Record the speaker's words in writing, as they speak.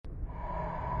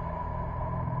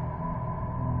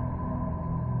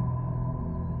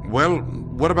Well,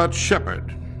 what about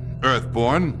Shepard?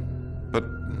 Earthborn, but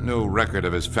no record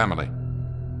of his family.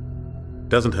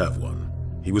 Doesn't have one.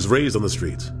 He was raised on the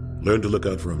streets. Learned to look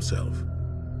out for himself.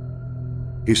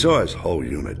 He saw his whole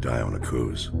unit die on a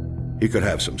cruise. He could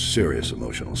have some serious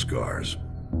emotional scars.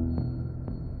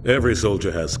 Every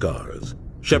soldier has scars.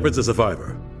 Shepard's a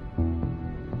survivor.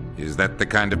 Is that the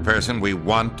kind of person we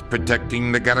want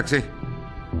protecting the galaxy?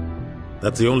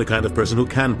 That's the only kind of person who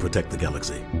can protect the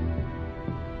galaxy.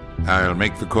 I'll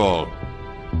make the call.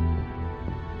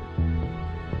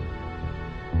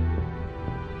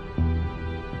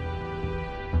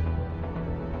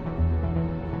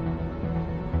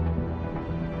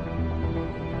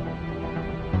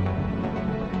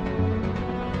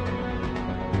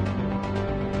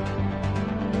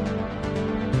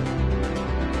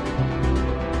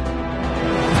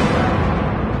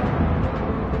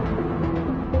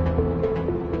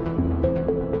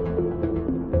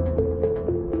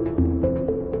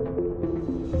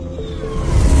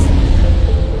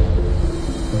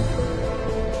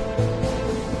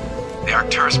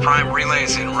 Arcturus Prime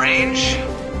relays in range.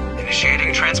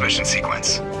 Initiating transmission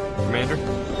sequence. Commander?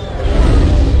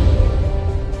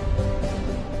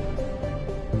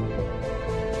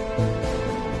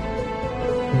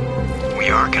 We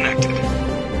are connected.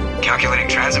 Calculating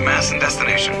transit mass and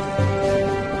destination.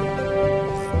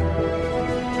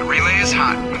 The relay is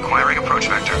hot, acquiring approach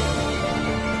vector.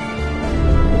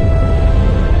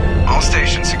 All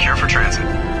stations secure for transit.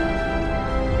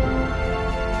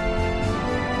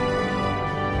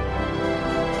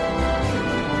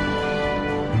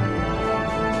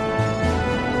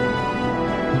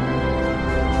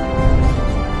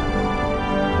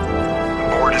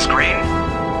 Green.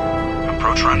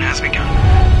 Approach run has begun.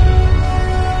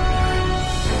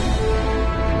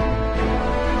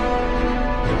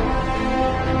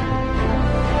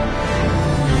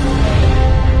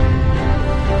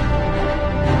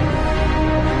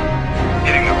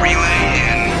 Hitting the relay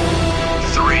in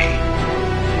 3,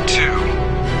 2,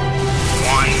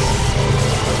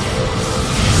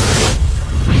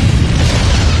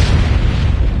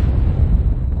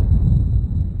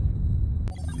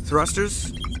 1.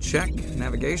 Thrusters? Check.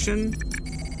 Navigation?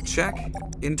 Check.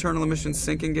 Internal emissions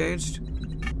sync engaged.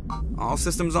 All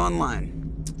systems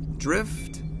online.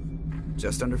 Drift?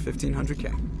 Just under 1,500 K.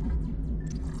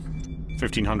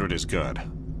 1,500 is good.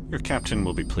 Your captain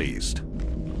will be pleased.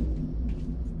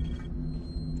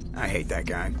 I hate that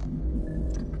guy.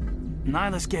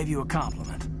 Nihilus gave you a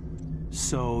compliment.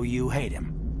 So you hate him.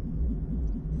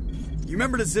 You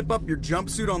remember to zip up your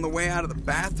jumpsuit on the way out of the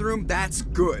bathroom? That's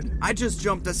good. I just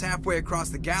jumped us halfway across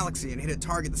the galaxy and hit a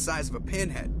target the size of a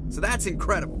pinhead. So that's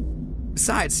incredible.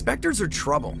 Besides, Spectres are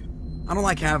trouble. I don't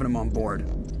like having them on board.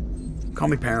 Call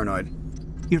me paranoid.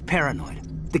 You're paranoid.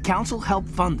 The Council helped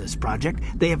fund this project.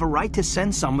 They have a right to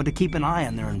send someone to keep an eye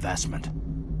on their investment.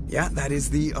 Yeah, that is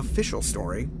the official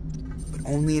story. But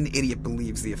only an idiot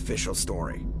believes the official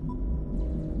story.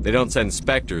 They don't send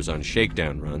Spectres on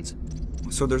shakedown runs.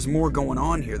 So there's more going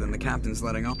on here than the captain's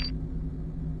letting on.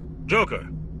 Joker,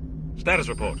 status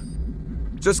report.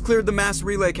 Just cleared the mass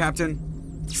relay, Captain.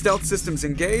 Stealth systems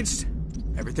engaged.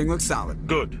 Everything looks solid.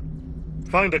 Good.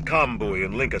 Find a comm buoy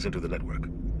and link us into the network.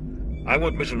 I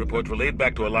want mission reports relayed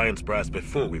back to Alliance Brass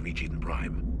before we reach Eden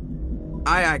Prime.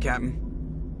 Aye, aye, Captain.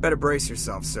 Better brace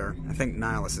yourself, sir. I think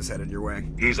Nihilus is headed your way.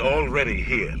 He's already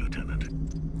here, Lieutenant.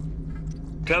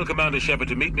 Tell Commander Shepard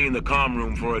to meet me in the comm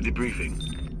room for a debriefing.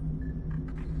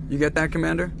 You get that,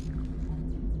 Commander?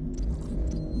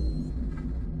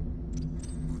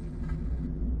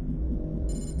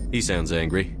 He sounds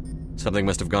angry. Something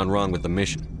must have gone wrong with the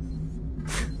mission.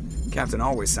 Captain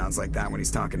always sounds like that when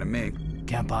he's talking to me.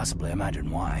 Can't possibly imagine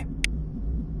why.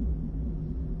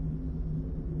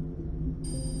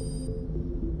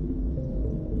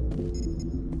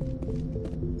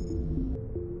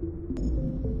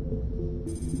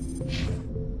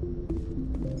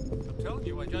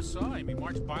 I just saw him. He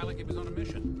marched by like he was on a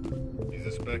mission. He's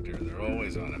a Spectre. They're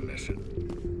always on a mission.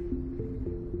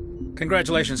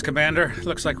 Congratulations, Commander.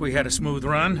 Looks like we had a smooth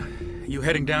run. You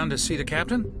heading down to see the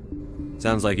captain?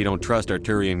 Sounds like you don't trust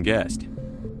Arturian guest.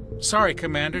 Sorry,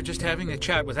 Commander. Just having a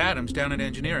chat with Adams down at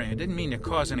engineering. I didn't mean to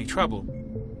cause any trouble.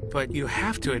 But you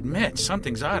have to admit,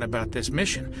 something's odd about this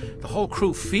mission. The whole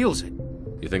crew feels it.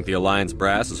 You think the Alliance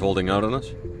brass is holding out on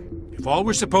us? If all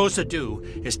we're supposed to do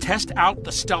is test out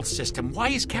the stealth system, why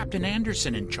is Captain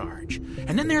Anderson in charge?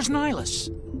 And then there's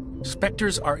Nihilus.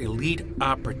 Spectres are elite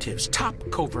operatives, top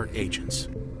covert agents.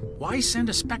 Why send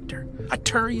a Spectre, a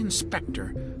Turian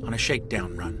Spectre, on a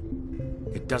shakedown run?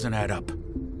 It doesn't add up.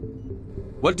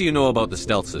 What do you know about the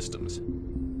stealth systems?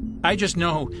 I just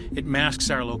know it masks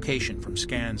our location from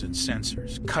scans and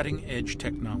sensors. Cutting-edge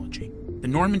technology. The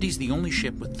Normandy's the only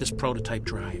ship with this prototype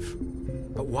drive.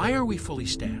 But why are we fully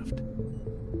staffed?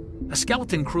 A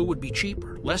skeleton crew would be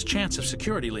cheaper, less chance of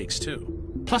security leaks,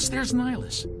 too. Plus, there's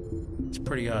Nihilus. It's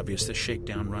pretty obvious this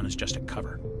shakedown run is just a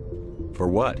cover. For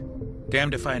what?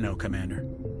 Damned if I know, Commander.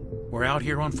 We're out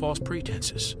here on false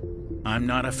pretenses. I'm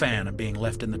not a fan of being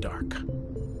left in the dark.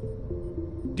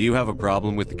 Do you have a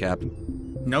problem with the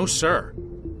captain? No, sir.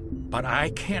 But I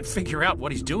can't figure out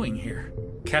what he's doing here.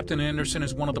 Captain Anderson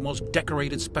is one of the most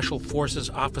decorated Special Forces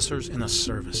officers in the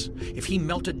service. If he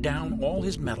melted down all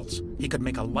his medals, he could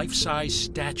make a life-size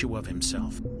statue of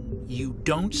himself. You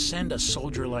don't send a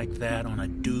soldier like that on a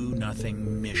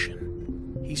do-nothing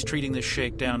mission. He's treating this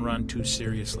shakedown run too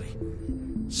seriously.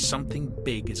 Something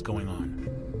big is going on.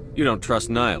 You don't trust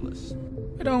Nihilus?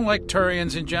 I don't like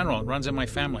Turians in general. It runs in my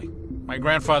family. My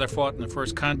grandfather fought in the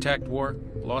First Contact War.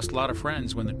 Lost a lot of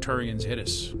friends when the Turians hit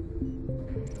us.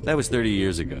 That was 30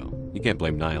 years ago. You can't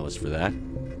blame Nihilus for that.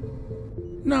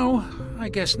 No, I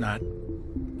guess not.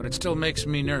 But it still makes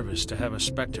me nervous to have a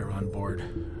Spectre on board.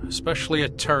 Especially a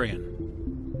Turian.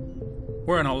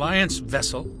 We're an Alliance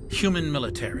vessel, human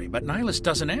military, but Nihilus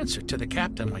doesn't answer to the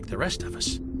captain like the rest of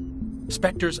us.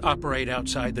 Spectres operate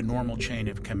outside the normal chain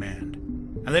of command.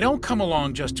 And they don't come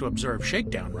along just to observe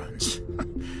shakedown runs.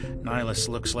 Nihilus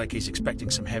looks like he's expecting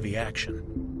some heavy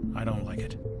action. I don't like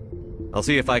it. I'll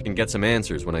see if I can get some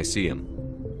answers when I see him.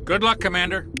 Good luck,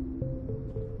 Commander.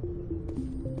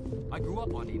 I grew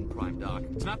up on Eden Prime, Doc.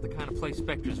 It's not the kind of place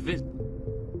Spectres visit.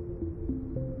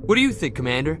 What do you think,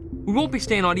 Commander? We won't be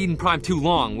staying on Eden Prime too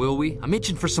long, will we? I'm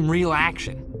itching for some real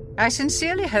action. I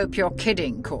sincerely hope you're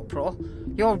kidding, Corporal.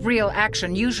 Your real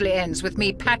action usually ends with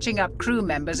me patching up crew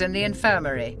members in the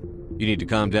infirmary. You need to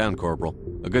calm down, Corporal.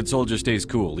 A good soldier stays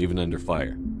cool, even under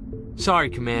fire. Sorry,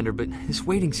 Commander, but this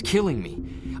waiting's killing me.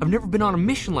 I've never been on a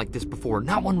mission like this before,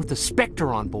 not one with a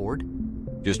Spectre on board.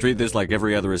 Just treat this like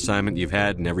every other assignment you've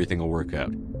had and everything will work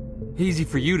out. Easy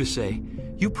for you to say.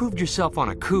 You proved yourself on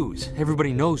a cruise.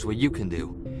 Everybody knows what you can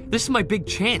do. This is my big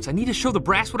chance. I need to show the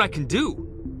brass what I can do.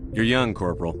 You're young,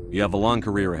 Corporal. You have a long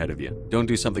career ahead of you. Don't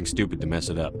do something stupid to mess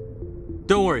it up.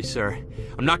 Don't worry, sir.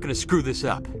 I'm not going to screw this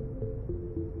up.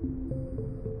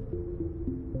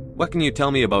 What can you tell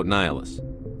me about Nihilus?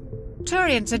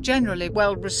 Turians are generally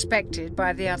well respected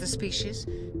by the other species.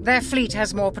 Their fleet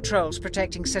has more patrols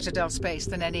protecting Citadel space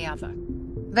than any other.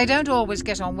 They don't always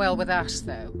get on well with us,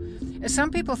 though.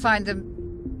 Some people find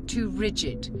them too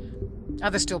rigid.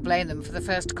 Others still blame them for the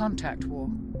First Contact War.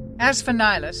 As for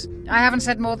Nihilus, I haven't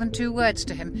said more than 2 words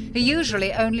to him. He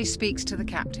usually only speaks to the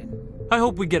captain. I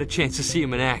hope we get a chance to see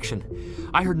him in action.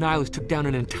 I heard Nihilus took down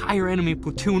an entire enemy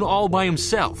platoon all by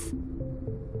himself.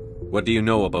 What do you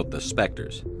know about the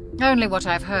Spectres? Only what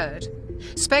I've heard.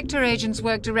 Spectre agents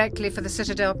work directly for the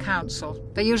Citadel Council.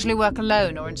 They usually work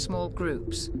alone or in small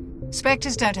groups.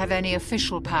 Spectres don't have any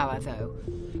official power, though.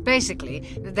 Basically,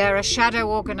 they're a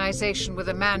shadow organization with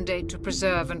a mandate to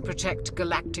preserve and protect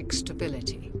galactic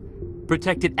stability.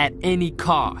 Protect it at any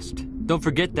cost. Don't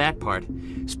forget that part.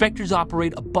 Spectres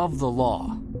operate above the law.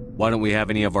 Why don't we have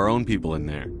any of our own people in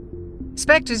there?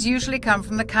 Spectres usually come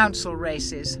from the Council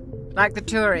races, like the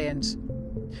Turians.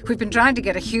 We've been trying to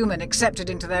get a human accepted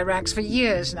into their ranks for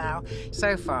years now.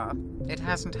 So far, it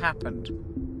hasn't happened.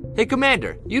 Hey,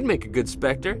 Commander, you'd make a good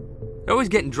Spectre. They're always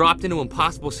getting dropped into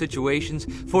impossible situations,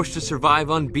 forced to survive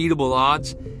unbeatable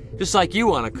odds. Just like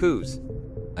you on a cruise.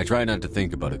 I try not to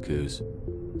think about a cruise.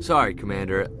 Sorry,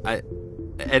 Commander. I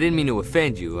didn't mean to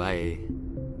offend you. I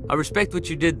respect what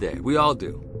you did there. We all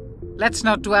do. Let's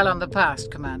not dwell on the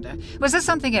past, Commander. Was there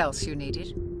something else you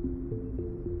needed?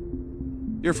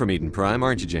 You're from Eden Prime,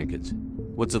 aren't you, Jenkins?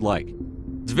 What's it like?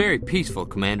 It's very peaceful,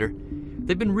 Commander.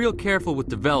 They've been real careful with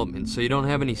development, so you don't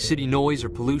have any city noise or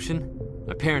pollution.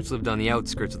 My parents lived on the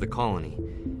outskirts of the colony.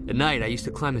 At night, I used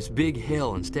to climb this big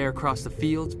hill and stare across the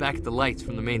fields back at the lights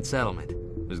from the main settlement.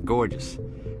 It was gorgeous.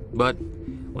 But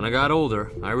when I got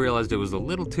older, I realized it was a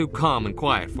little too calm and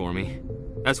quiet for me.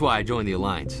 That's why I joined the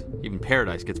Alliance. Even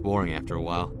Paradise gets boring after a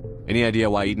while. Any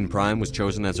idea why Eden Prime was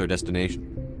chosen as our destination?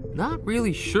 Not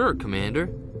really sure, Commander.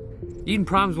 Eden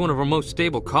Prime's one of our most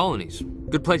stable colonies.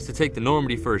 Good place to take the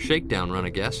Normandy for a shakedown run, I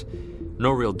guess.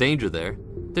 No real danger there.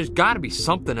 There's gotta be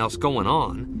something else going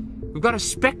on. We've got a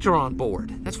Spectre on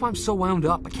board. That's why I'm so wound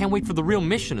up. I can't wait for the real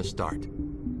mission to start.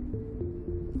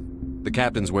 The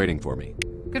captain's waiting for me.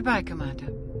 Goodbye, Commander.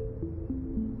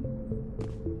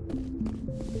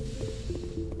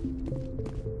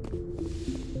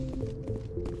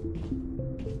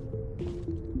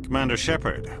 Commander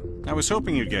Shepard, I was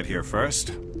hoping you'd get here first.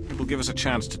 It will give us a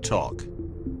chance to talk.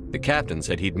 The captain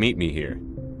said he'd meet me here.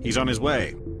 He's on his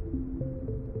way.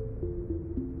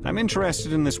 I'm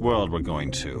interested in this world we're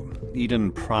going to.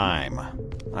 Eden Prime.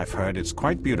 I've heard it's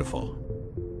quite beautiful.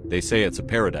 They say it's a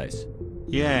paradise.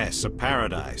 Yes, a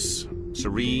paradise.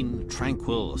 Serene,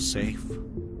 tranquil, safe.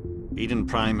 Eden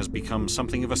Prime has become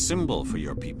something of a symbol for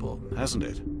your people, hasn't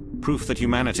it? Proof that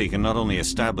humanity can not only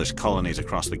establish colonies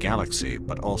across the galaxy,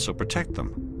 but also protect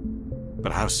them.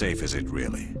 But how safe is it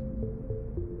really?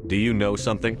 Do you know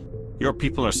something? Your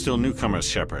people are still newcomers,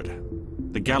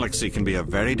 Shepard. The galaxy can be a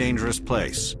very dangerous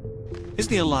place. Is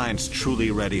the Alliance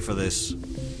truly ready for this?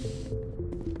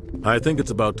 I think it's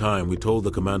about time we told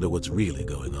the Commander what's really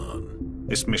going on.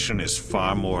 This mission is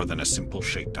far more than a simple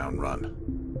shakedown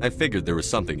run. I figured there was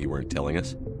something you weren't telling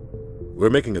us.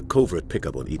 We're making a covert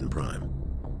pickup on Eden Prime.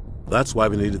 That's why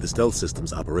we needed the stealth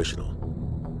systems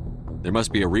operational. There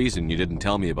must be a reason you didn't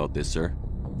tell me about this, sir.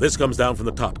 This comes down from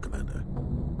the top, Commander.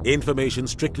 Information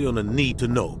strictly on a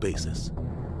need-to-know basis.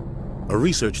 A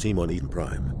research team on Eden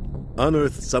Prime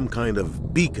unearthed some kind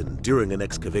of beacon during an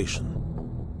excavation.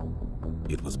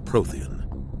 It was Prothean.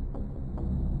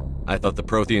 I thought the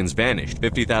Protheans vanished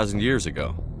 50,000 years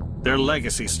ago. Their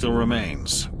legacy still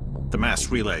remains. The mass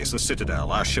relays, the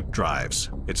Citadel, our ship drives.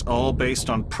 It's all based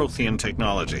on Prothean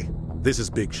technology. This is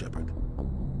big, Shepard.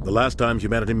 The last time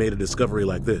humanity made a discovery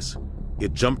like this,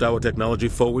 it jumped our technology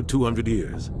forward 200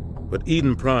 years. But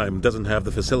Eden Prime doesn't have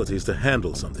the facilities to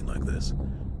handle something like this.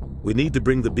 We need to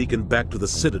bring the beacon back to the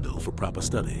Citadel for proper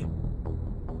study.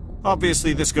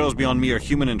 Obviously, this goes beyond mere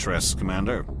human interests,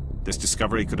 Commander. This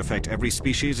discovery could affect every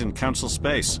species in Council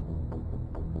space.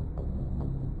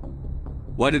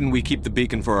 Why didn't we keep the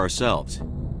beacon for ourselves?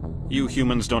 You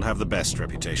humans don't have the best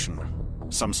reputation.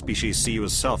 Some species see you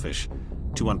as selfish,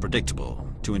 too unpredictable,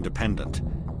 too independent,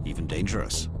 even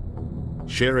dangerous.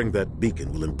 Sharing that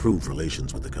beacon will improve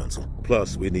relations with the Council.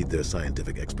 Plus, we need their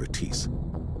scientific expertise.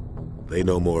 They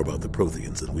know more about the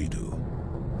Protheans than we do.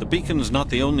 The beacon's not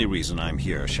the only reason I'm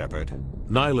here, Shepard.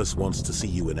 Nihilus wants to see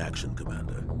you in action,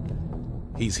 Commander.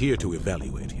 He's here to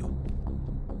evaluate you.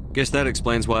 Guess that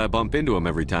explains why I bump into him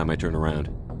every time I turn around.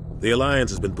 The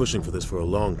Alliance has been pushing for this for a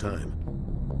long time.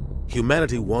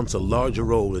 Humanity wants a larger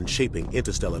role in shaping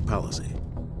interstellar policy.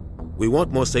 We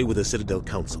want more say with the Citadel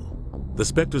Council. The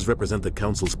Spectres represent the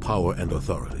Council's power and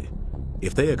authority.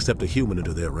 If they accept a human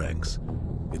into their ranks,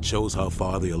 it shows how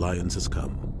far the Alliance has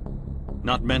come.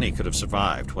 Not many could have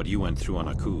survived what you went through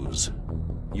on Akuz.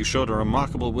 You showed a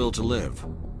remarkable will to live,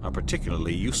 a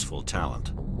particularly useful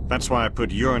talent. That's why I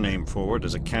put your name forward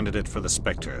as a candidate for the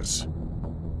Spectres.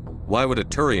 Why would a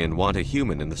Turian want a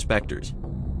human in the Spectres?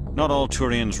 Not all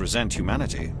Turians resent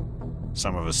humanity.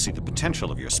 Some of us see the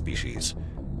potential of your species.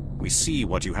 We see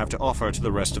what you have to offer to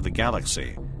the rest of the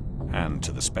galaxy, and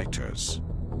to the Spectres.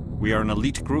 We are an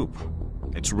elite group.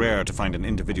 It's rare to find an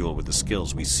individual with the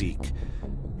skills we seek.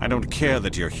 I don't care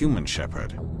that you're human,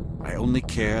 Shepard. I only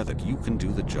care that you can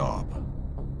do the job.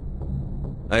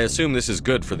 I assume this is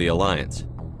good for the Alliance.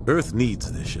 Earth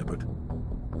needs this, Shepard.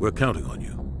 We're counting on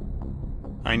you.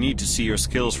 I need to see your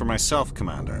skills for myself,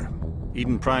 Commander.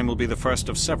 Eden Prime will be the first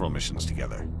of several missions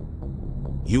together.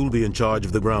 You'll be in charge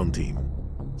of the ground team.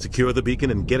 Secure the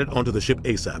beacon and get it onto the ship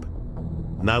ASAP.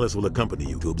 Nihilus will accompany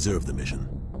you to observe the mission.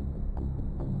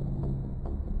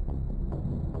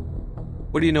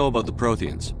 What do you know about the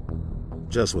Protheans?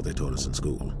 Just what they taught us in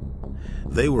school.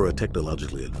 They were a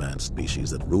technologically advanced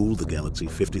species that ruled the galaxy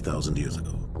 50,000 years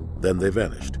ago. Then they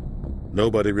vanished.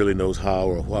 Nobody really knows how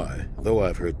or why, though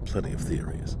I've heard plenty of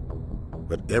theories.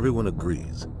 But everyone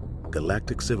agrees,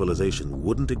 galactic civilization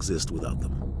wouldn't exist without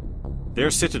them.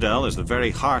 Their citadel is the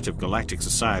very heart of galactic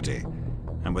society,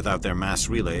 and without their mass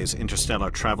relays,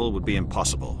 interstellar travel would be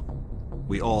impossible.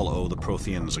 We all owe the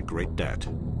Protheans a great debt.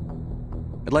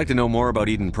 I'd like to know more about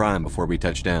Eden Prime before we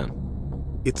touch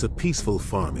down. It's a peaceful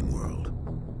farming world,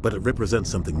 but it represents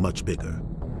something much bigger.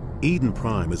 Eden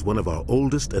Prime is one of our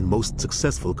oldest and most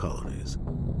successful colonies.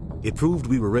 It proved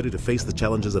we were ready to face the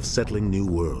challenges of settling new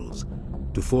worlds,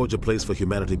 to forge a place for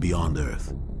humanity beyond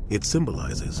Earth. It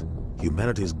symbolizes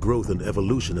humanity's growth and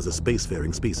evolution as a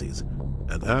spacefaring species.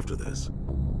 And after this,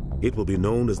 it will be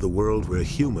known as the world where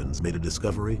humans made a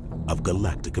discovery of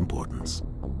galactic importance.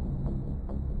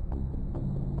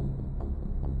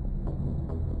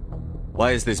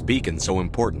 Why is this beacon so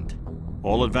important?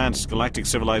 All advanced galactic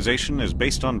civilization is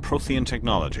based on Prothean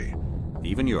technology,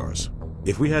 even yours.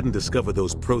 If we hadn't discovered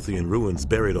those Prothean ruins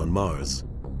buried on Mars,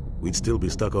 we'd still be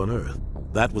stuck on Earth.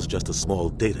 That was just a small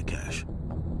data cache.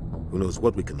 Who knows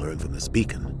what we can learn from this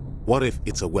beacon? What if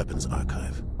it's a weapons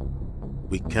archive?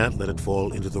 We can't let it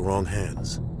fall into the wrong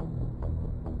hands.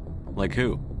 Like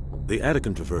who? The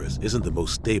Attican Traverse isn't the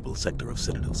most stable sector of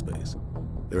Citadel space.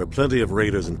 There are plenty of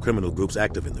raiders and criminal groups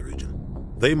active in the region.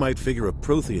 They might figure a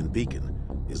Prothean beacon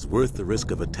is worth the risk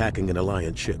of attacking an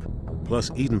Alliance ship. Plus,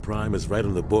 Eden Prime is right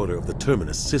on the border of the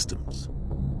Terminus systems.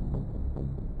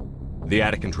 The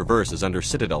Attican Traverse is under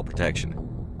Citadel protection.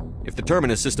 If the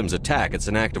Terminus systems attack, it's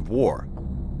an act of war.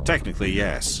 Technically,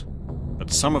 yes.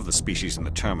 But some of the species in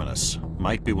the Terminus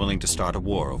might be willing to start a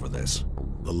war over this.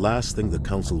 The last thing the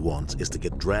Council wants is to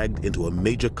get dragged into a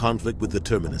major conflict with the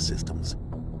Terminus systems.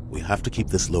 We have to keep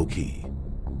this low-key.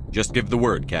 Just give the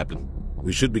word, Captain.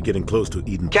 We should be getting close to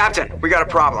Eden. Captain, we got a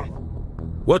problem.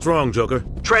 What's wrong, Joker?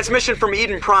 Transmission from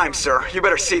Eden Prime, sir. You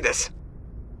better see this.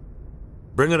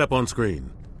 Bring it up on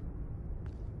screen.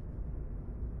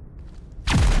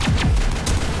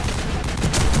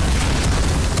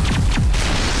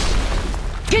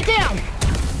 Get down!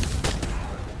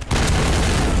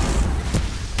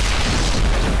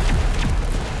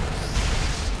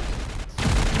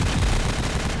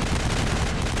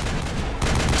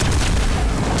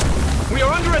 We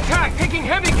are under attack, taking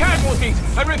heavy casualties.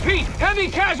 I repeat, heavy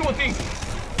casualties.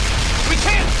 We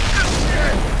can't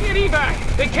get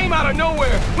evac. They came out of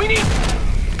nowhere. We need...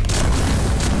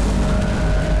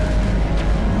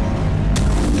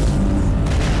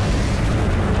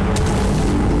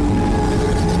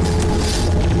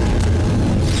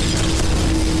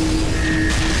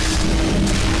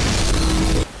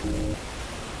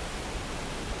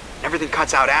 Everything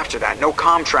cuts out after that. No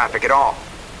comm traffic at all.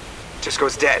 Just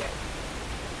goes dead.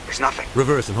 There's nothing.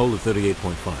 Reverse and hold at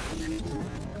 38.5.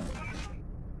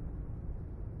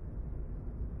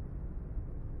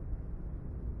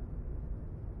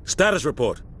 Status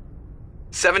report.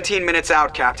 17 minutes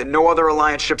out, Captain. No other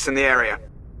Alliance ships in the area.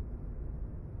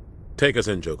 Take us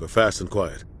in, Joker. Fast and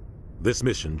quiet. This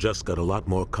mission just got a lot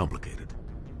more complicated.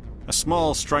 A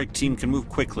small strike team can move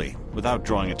quickly, without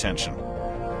drawing attention.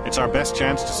 It's our best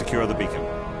chance to secure the beacon.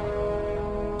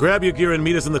 Grab your gear and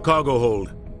meet us in the cargo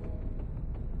hold.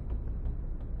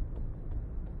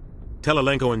 Tell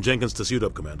Alenko and Jenkins to suit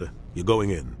up, Commander. You're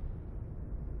going in.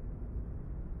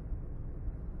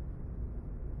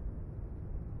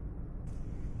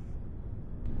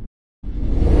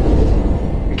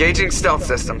 Engaging stealth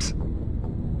systems.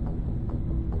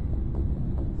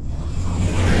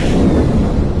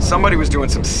 Somebody was doing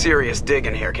some serious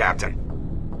digging here, Captain.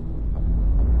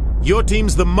 Your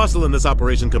team's the muscle in this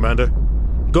operation, Commander.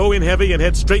 Go in heavy and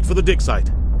head straight for the dig site.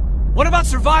 What about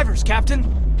survivors, Captain?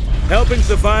 Helping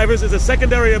survivors is a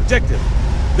secondary objective.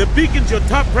 The beacon's your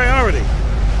top priority.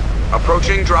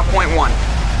 Approaching drop point 1.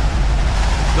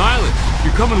 Nihilus,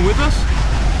 you're coming with us?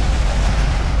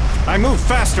 I move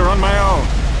faster on my own.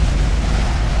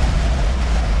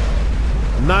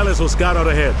 Nihilus will scout out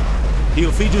ahead.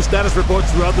 He'll feed you status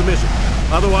reports throughout the mission.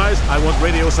 Otherwise, I want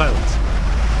radio silence.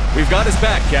 We've got his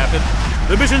back, Captain.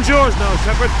 The mission's yours now,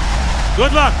 Shepard.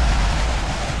 Good luck!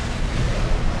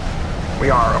 We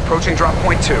are approaching drop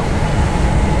point 2.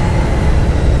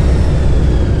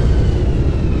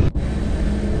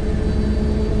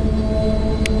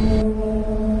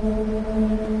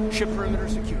 Ship perimeter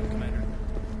secured, Commander.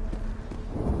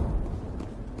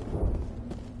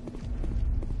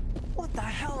 What the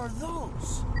hell are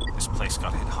those? This place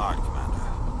got hit hard, Commander.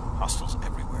 Hostiles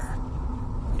everywhere.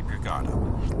 Keep your guard up.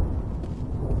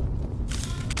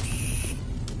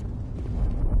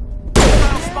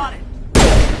 Spotted!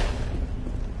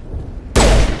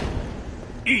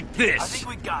 Eat this! I think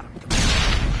we got him.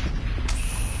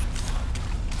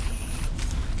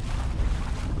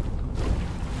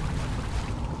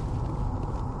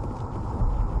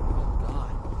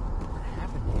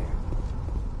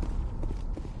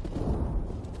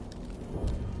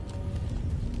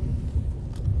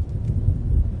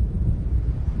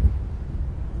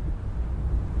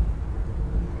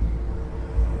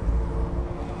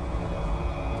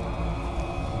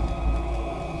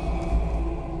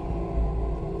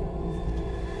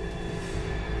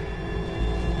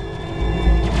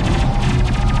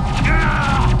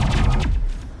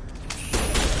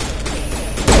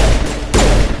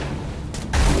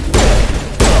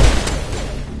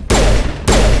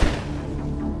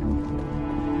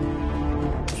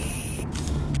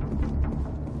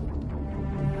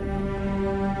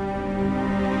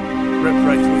 Ripped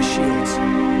right through his shields.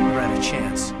 Never had a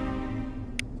chance.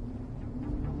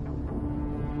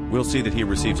 We'll see that he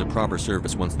receives a proper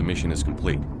service once the mission is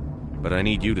complete. But I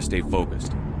need you to stay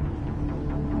focused.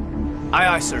 Aye,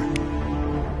 aye, sir.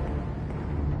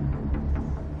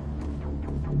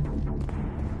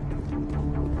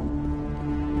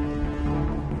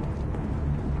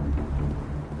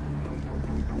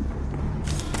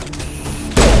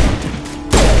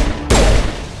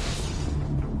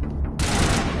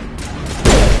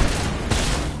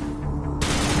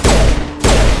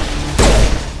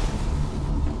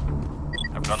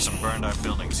 Got some burned out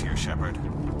buildings here, Shepard.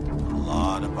 A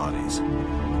lot of bodies.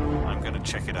 I'm gonna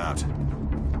check it out.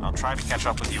 I'll try to catch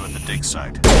up with you at the dig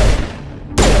site.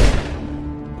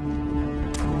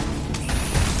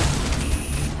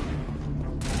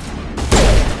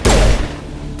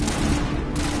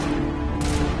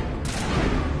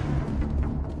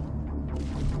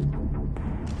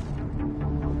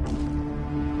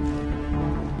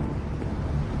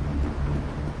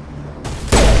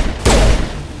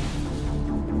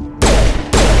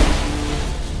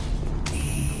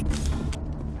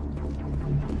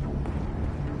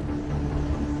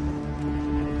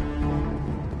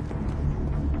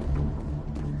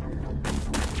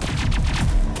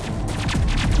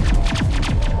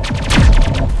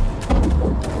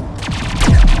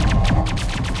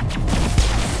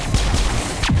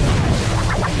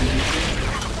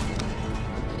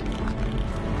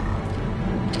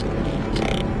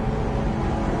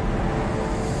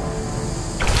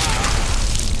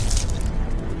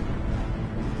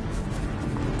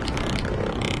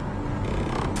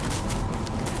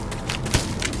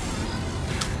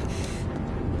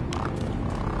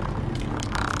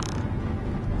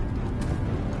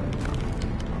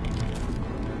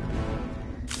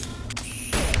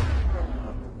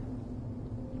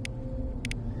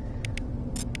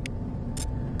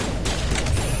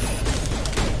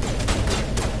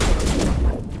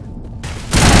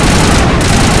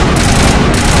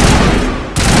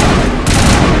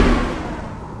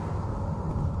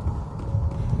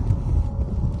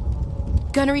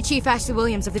 Gunnery Chief Ashley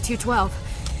Williams of the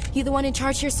 212. You the one in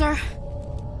charge here, sir?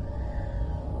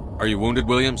 Are you wounded,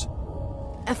 Williams?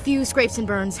 A few scrapes and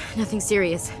burns, nothing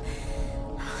serious.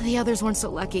 The others weren't so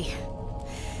lucky.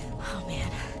 Oh man.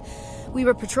 We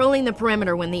were patrolling the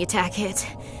perimeter when the attack hit.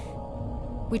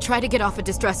 We tried to get off a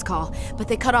distress call, but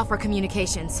they cut off our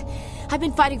communications. I've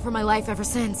been fighting for my life ever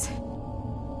since.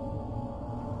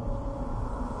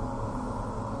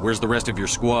 Where's the rest of your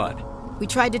squad? We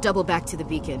tried to double back to the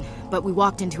beacon, but we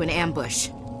walked into an ambush.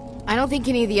 I don't think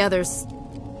any of the others...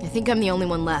 I think I'm the only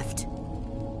one left.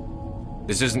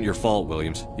 This isn't your fault,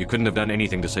 Williams. You couldn't have done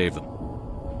anything to save them.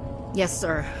 Yes,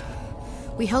 sir.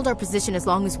 We held our position as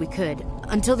long as we could,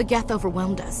 until the Geth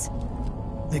overwhelmed us.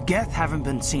 The Geth haven't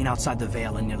been seen outside the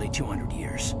Veil in nearly 200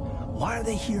 years. Why are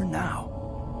they here now?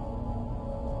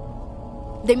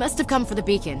 They must have come for the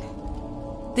beacon.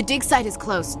 The dig site is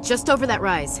close, just over that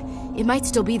rise. It might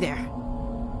still be there.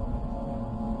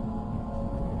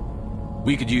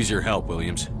 We could use your help,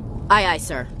 Williams. Aye, aye,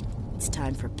 sir. It's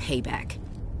time for payback.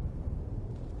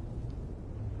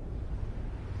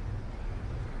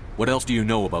 What else do you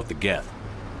know about the Geth?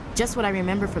 Just what I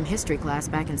remember from history class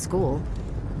back in school.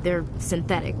 They're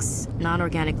synthetics,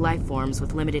 non-organic life forms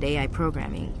with limited AI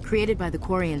programming, created by the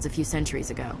Quarians a few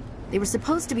centuries ago. They were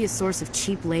supposed to be a source of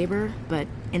cheap labor, but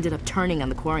ended up turning on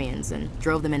the Quarians and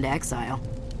drove them into exile.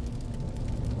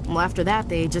 Well, after that,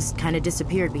 they just kind of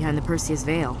disappeared behind the Perseus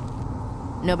Veil.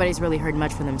 Nobody's really heard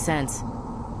much from them since.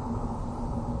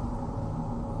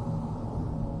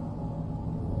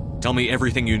 Tell me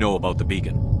everything you know about the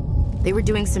beacon. They were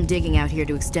doing some digging out here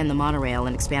to extend the monorail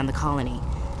and expand the colony.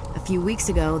 A few weeks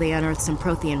ago, they unearthed some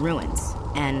Prothean ruins,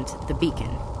 and the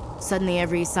beacon. Suddenly,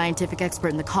 every scientific expert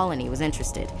in the colony was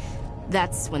interested.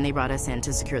 That's when they brought us in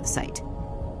to secure the site.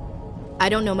 I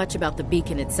don't know much about the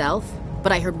beacon itself,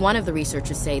 but I heard one of the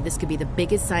researchers say this could be the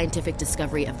biggest scientific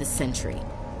discovery of the century.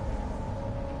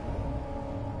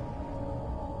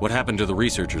 What happened to the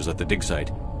researchers at the dig site?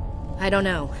 I don't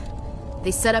know. They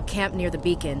set up camp near the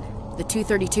beacon. The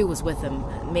 232 was with them.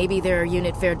 Maybe their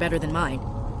unit fared better than mine.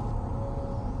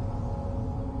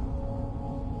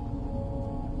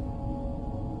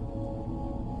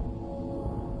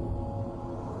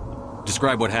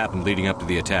 Describe what happened leading up to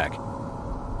the attack.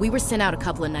 We were sent out a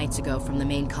couple of nights ago from the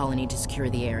main colony to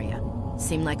secure the area.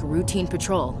 Seemed like a routine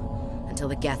patrol, until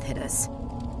the Geth hit us.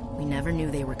 We never knew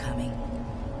they were coming.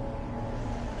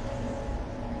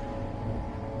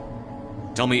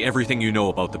 Tell me everything you know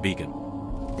about the beacon.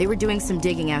 They were doing some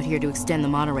digging out here to extend the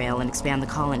monorail and expand the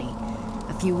colony.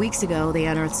 A few weeks ago, they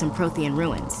unearthed some Prothean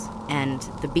ruins, and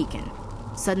the beacon.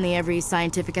 Suddenly, every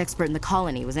scientific expert in the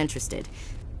colony was interested.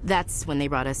 That's when they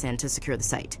brought us in to secure the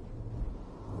site.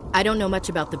 I don't know much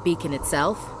about the beacon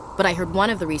itself, but I heard one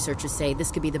of the researchers say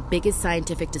this could be the biggest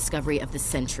scientific discovery of the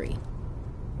century.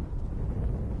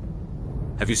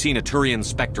 Have you seen a Turian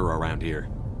Spectre around here?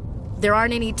 There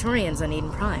aren't any Turians on Eden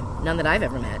Prime, none that I've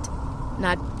ever met.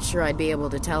 Not sure I'd be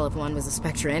able to tell if one was a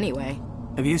Spectre anyway.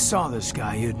 If you saw this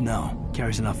guy, you'd know.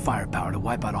 Carries enough firepower to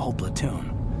wipe out a whole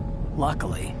platoon.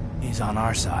 Luckily, he's on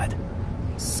our side.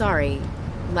 Sorry.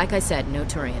 Like I said, no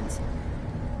Turians.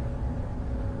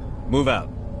 Move out.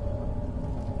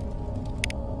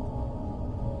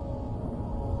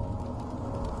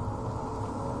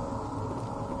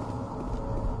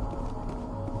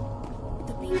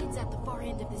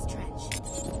 trench.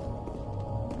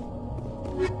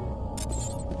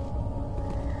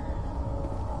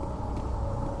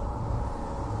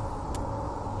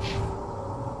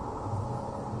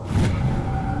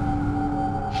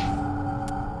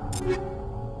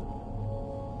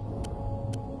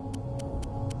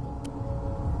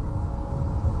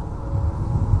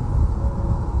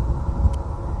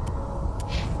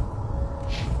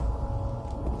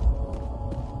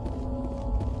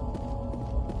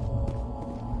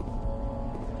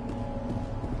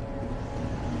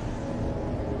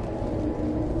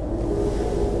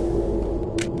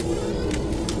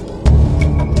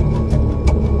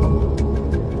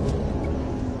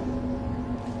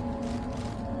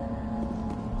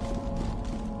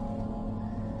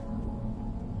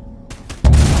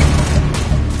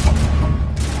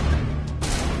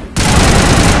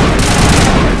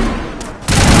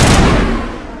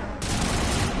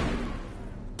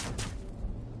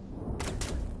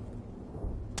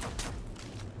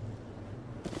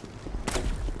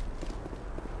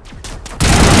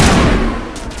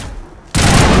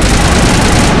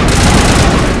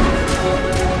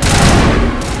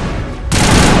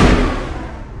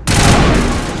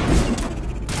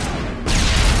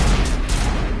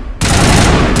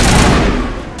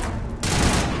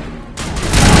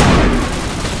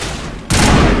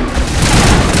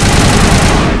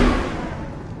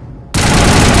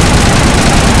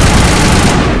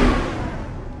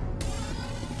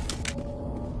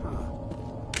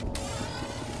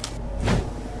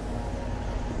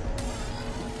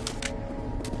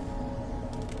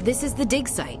 This is the dig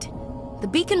site. The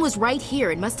beacon was right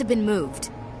here. It must have been moved.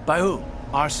 By who?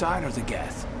 Our side or the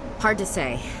Geth? Hard to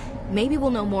say. Maybe we'll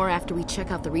know more after we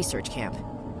check out the research camp.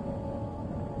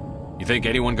 You think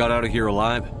anyone got out of here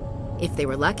alive? If they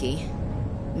were lucky.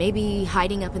 Maybe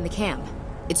hiding up in the camp.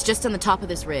 It's just on the top of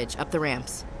this ridge, up the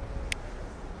ramps.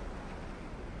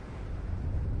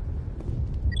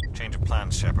 Change of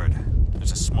plans, Shepard.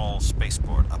 There's a small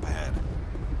spaceport up ahead.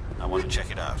 I want to check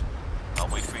it out. I'll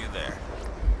wait for you there.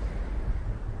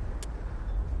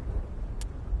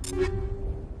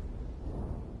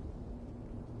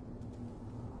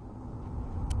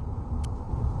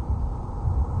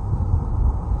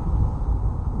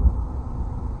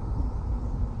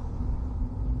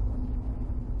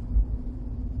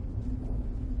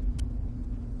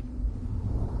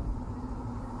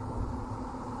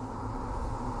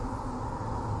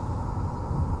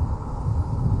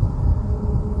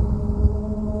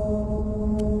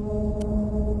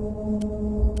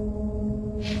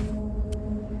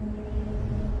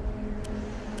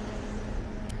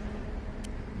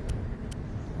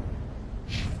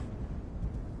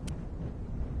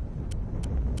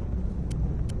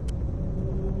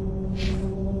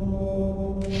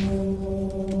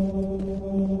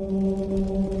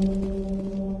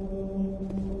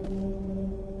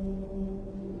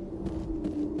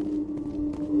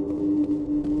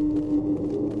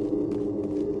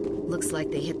 Looks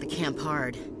like they hit the camp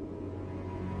hard.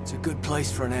 It's a good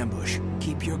place for an ambush.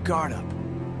 Keep your guard up.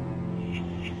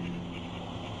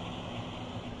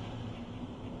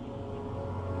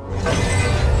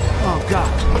 Oh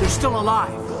god, they're still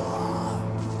alive!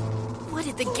 What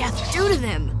did the Geth do to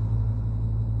them?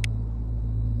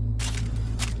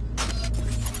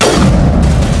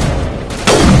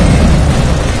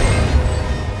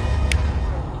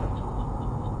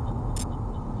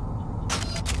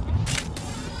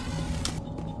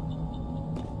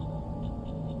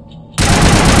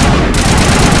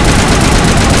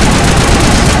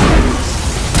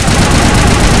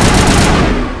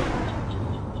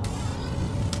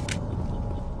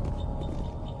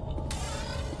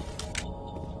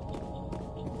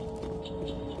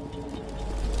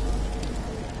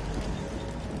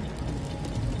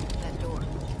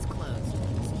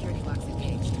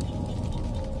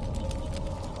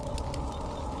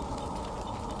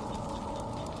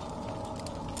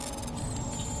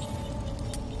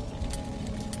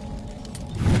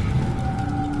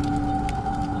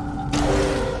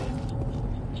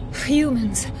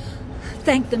 Humans.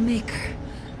 Thank the Maker.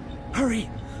 Hurry!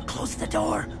 Close the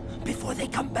door before they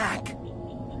come back.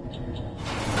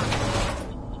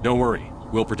 Don't worry.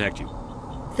 We'll protect you.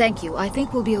 Thank you. I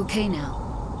think we'll be okay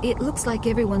now. It looks like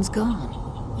everyone's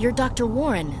gone. You're Dr.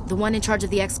 Warren, the one in charge of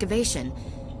the excavation.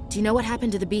 Do you know what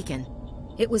happened to the beacon?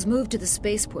 It was moved to the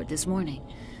spaceport this morning.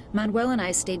 Manuel and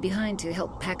I stayed behind to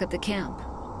help pack up the camp.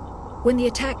 When the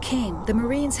attack came, the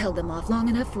Marines held them off long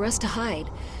enough for us to hide.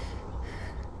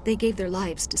 They gave their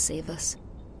lives to save us.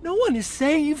 No one is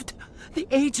saved. The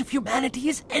age of humanity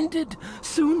is ended.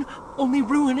 Soon, only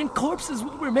ruin and corpses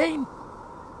will remain.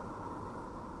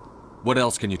 What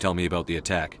else can you tell me about the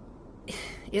attack?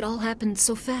 It all happened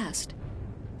so fast.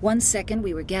 1 second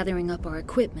we were gathering up our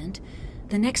equipment,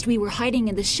 the next we were hiding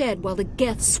in the shed while the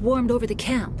Geth swarmed over the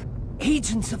camp.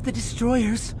 Agents of the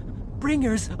Destroyers,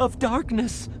 bringers of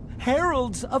darkness,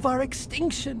 heralds of our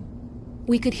extinction.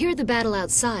 We could hear the battle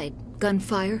outside,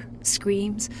 gunfire,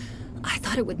 screams. I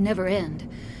thought it would never end.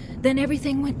 Then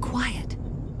everything went quiet.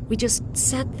 We just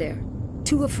sat there,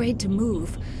 too afraid to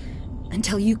move,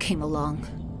 until you came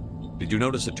along. Did you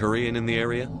notice a Turian in the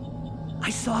area? I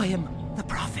saw him, the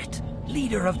Prophet,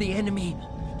 leader of the enemy.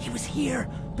 He was here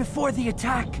before the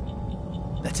attack.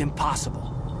 That's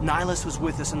impossible. Nihilus was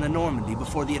with us in the Normandy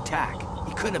before the attack.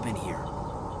 He couldn't have been here.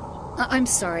 I'm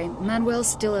sorry, Manuel's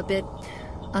still a bit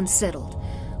unsettled.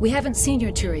 We haven't seen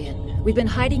your Turian. We've been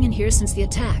hiding in here since the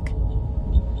attack.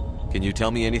 Can you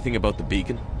tell me anything about the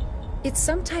beacon? It's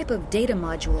some type of data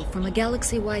module from a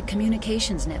galaxy-wide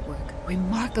communications network.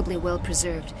 Remarkably well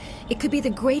preserved. It could be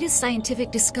the greatest scientific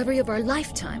discovery of our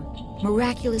lifetime.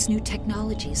 Miraculous new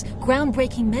technologies,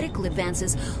 groundbreaking medical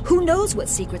advances. Who knows what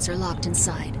secrets are locked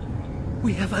inside?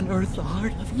 We have unearthed the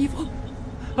heart of evil,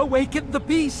 awakened the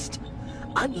beast,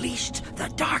 unleashed the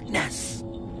darkness.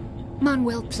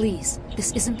 Manuel, please.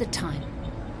 This isn't the time.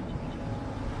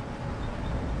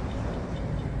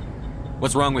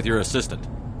 What's wrong with your assistant?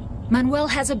 Manuel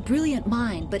has a brilliant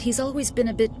mind, but he's always been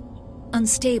a bit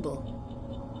unstable.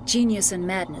 Genius and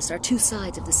madness are two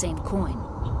sides of the same coin.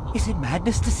 Is it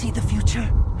madness to see the future?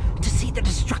 To see the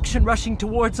destruction rushing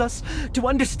towards us? To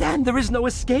understand there is no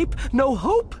escape? No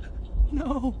hope?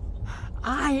 No.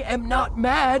 I am not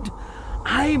mad.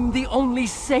 I'm the only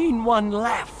sane one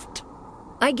left.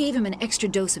 I gave him an extra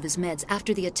dose of his meds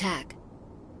after the attack.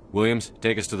 Williams,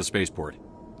 take us to the spaceport.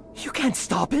 You can't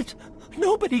stop it.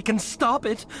 Nobody can stop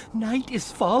it. Night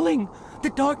is falling. The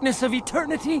darkness of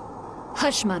eternity.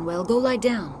 Hush, Manuel. Go lie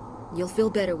down. You'll feel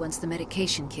better once the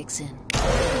medication kicks in.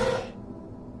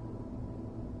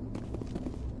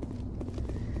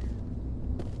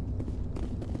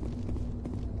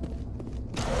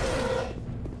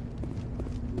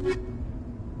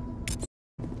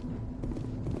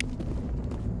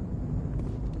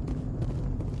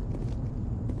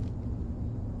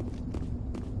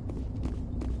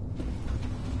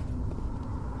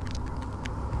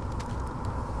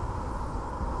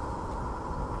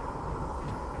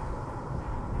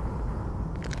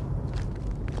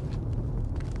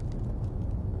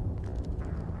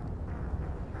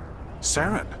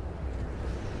 Saren.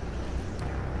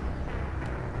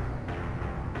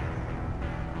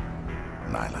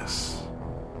 Nihilus.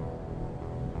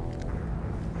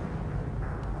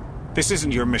 This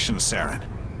isn't your mission, Saren.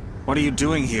 What are you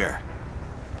doing here?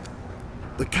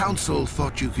 The Council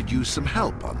thought you could use some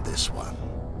help on this one.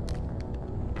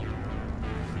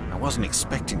 I wasn't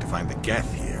expecting to find the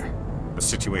Geth here. The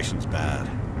situation's bad.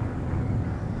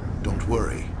 Don't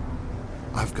worry.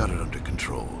 I've got it under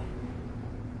control.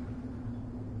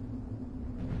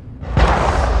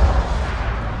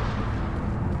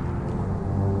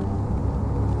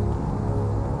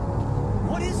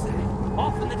 What is that?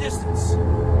 Off in the distance.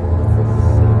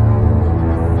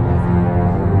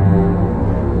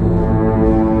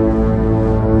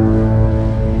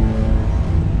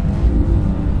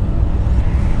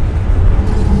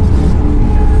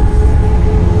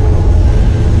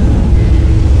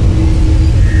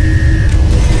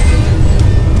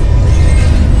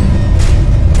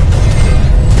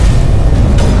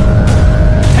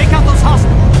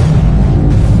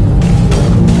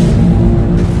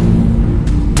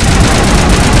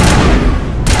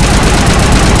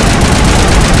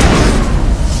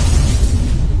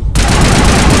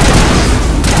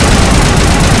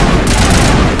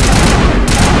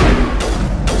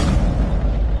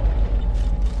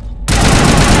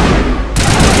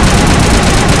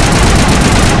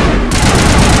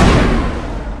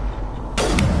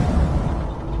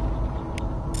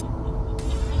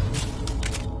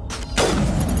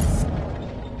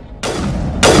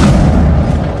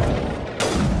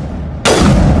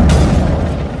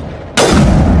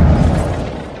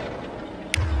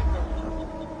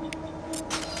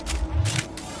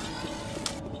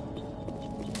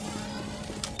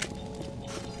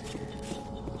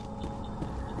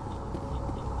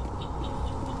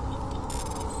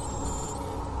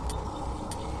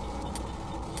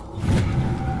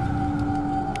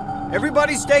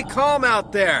 Everybody stay calm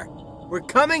out there. We're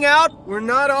coming out, we're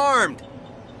not armed.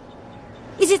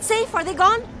 Is it safe? Are they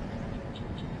gone?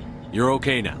 You're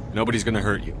okay now. Nobody's gonna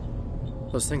hurt you.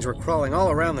 Those things were crawling all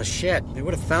around the shed. They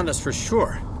would have found us for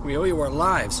sure. We owe you our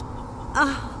lives.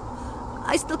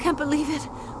 I still can't believe it.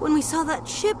 When we saw that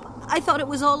ship, I thought it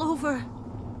was all over.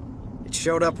 It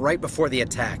showed up right before the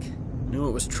attack. Knew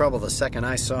it was trouble the second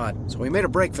I saw it, so we made a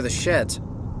break for the sheds.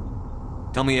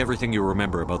 Tell me everything you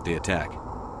remember about the attack.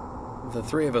 The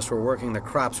three of us were working the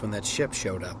crops when that ship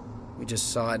showed up. We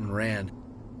just saw it and ran.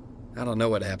 I don't know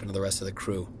what happened to the rest of the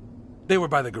crew. They were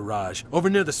by the garage, over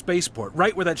near the spaceport,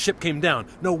 right where that ship came down.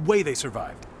 No way they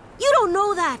survived. You don't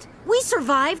know that. We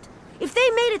survived. If they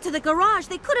made it to the garage,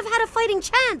 they could have had a fighting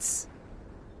chance.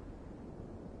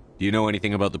 Do you know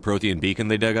anything about the Prothean beacon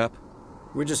they dug up?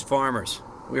 We're just farmers.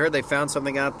 We heard they found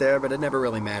something out there, but it never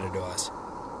really mattered to us.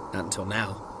 Not until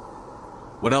now.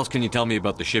 What else can you tell me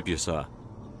about the ship you saw?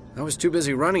 I was too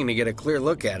busy running to get a clear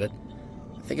look at it.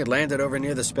 I think it landed over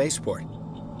near the spaceport.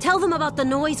 Tell them about the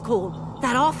noise, Cole.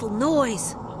 That awful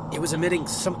noise. It was emitting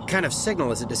some kind of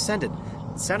signal as it descended.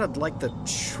 It sounded like the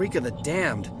shriek of the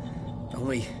damned.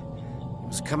 Only it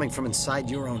was coming from inside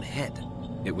your own head.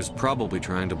 It was probably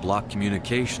trying to block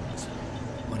communications.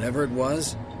 Whatever it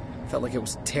was, felt like it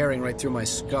was tearing right through my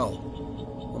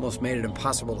skull. Almost made it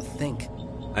impossible to think.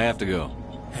 I have to go.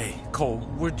 Hey, Cole,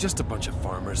 we're just a bunch of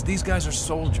farmers. These guys are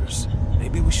soldiers.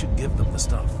 Maybe we should give them the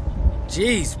stuff.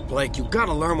 Jeez, Blake, you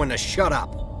gotta learn when to shut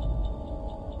up.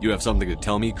 You have something to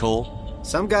tell me, Cole?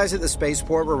 Some guys at the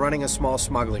spaceport were running a small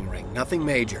smuggling ring. Nothing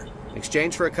major. In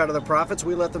exchange for a cut of the profits,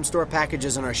 we let them store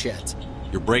packages in our sheds.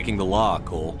 You're breaking the law,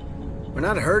 Cole. We're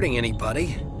not hurting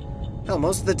anybody. Hell,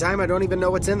 most of the time I don't even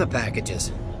know what's in the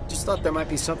packages. Just thought there might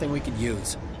be something we could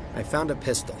use. I found a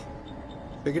pistol.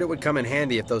 Figured it would come in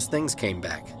handy if those things came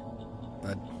back.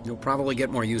 But you'll probably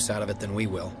get more use out of it than we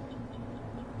will.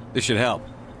 This should help.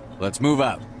 Let's move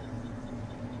out.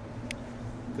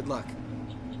 Good luck.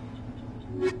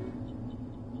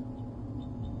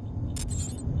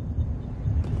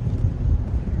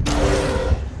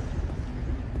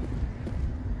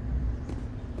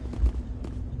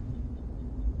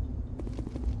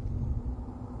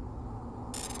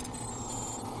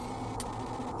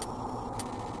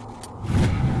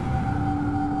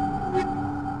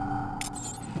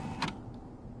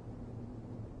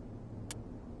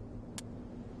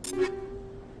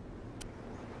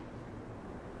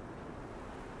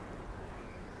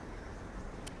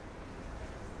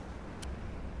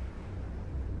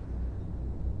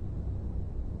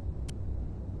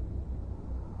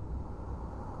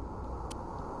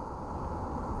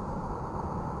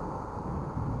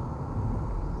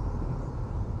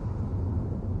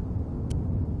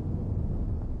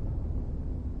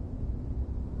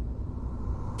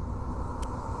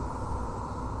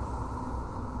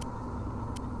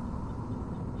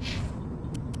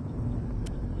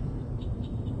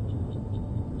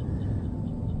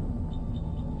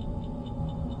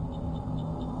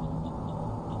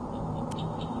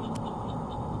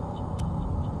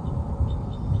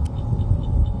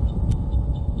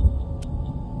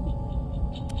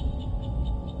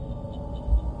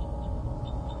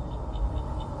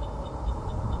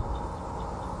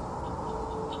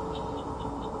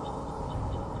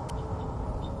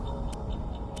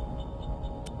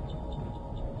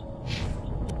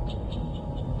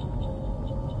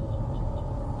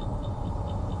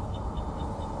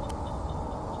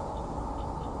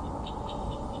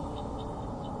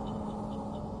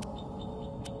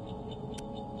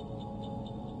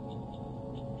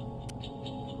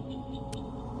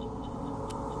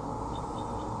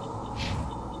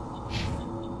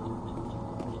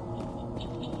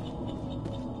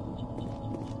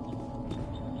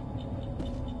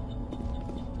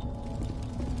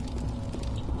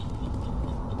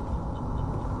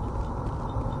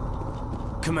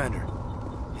 Commander,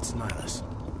 it's Nihilus.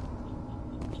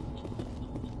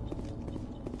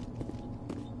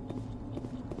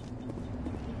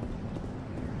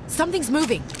 Something's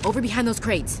moving, over behind those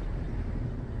crates.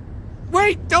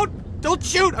 Wait! Don't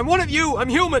shoot! I'm one of you! I'm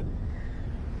human!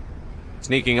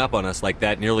 Sneaking up on us like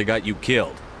that nearly got you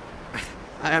killed.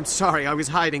 I'm sorry, I was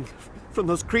hiding from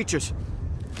those creatures.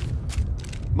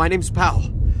 My name's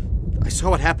Powell. I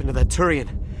saw what happened to that Turian.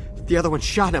 The other one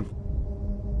shot him.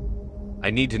 I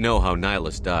need to know how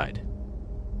Nihilus died.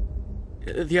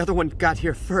 The other one got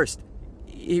here first.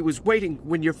 He was waiting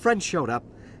when your friend showed up.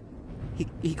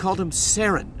 He called him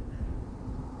Saren.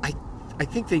 I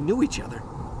think they knew each other.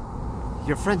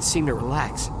 Your friend seemed to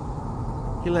relax.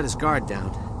 He let his guard down.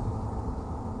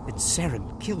 And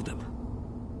Saren killed him.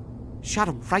 Shot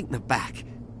him right in the back.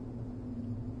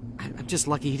 I'm just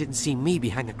lucky he didn't see me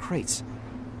behind the crates.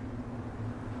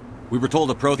 We were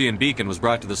told a Prothean beacon was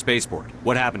brought to the spaceport.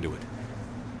 What happened to it?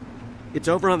 It's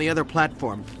over on the other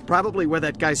platform. Probably where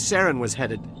that guy Saren was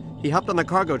headed. He hopped on the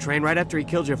cargo train right after he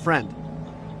killed your friend.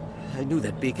 I knew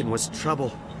that beacon was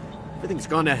trouble. Everything's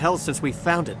gone to hell since we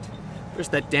found it.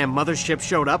 First that damn mothership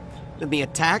showed up, then the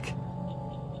attack.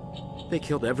 They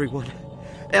killed everyone.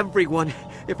 Everyone.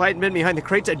 If I hadn't been behind the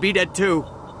crates, I'd be dead too.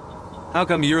 How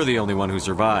come you're the only one who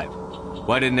survived?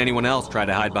 Why didn't anyone else try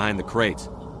to hide behind the crates?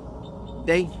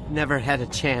 They never had a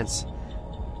chance.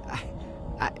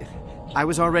 I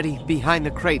was already behind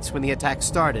the crates when the attack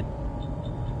started.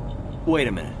 Wait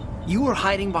a minute. You were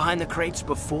hiding behind the crates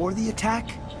before the attack?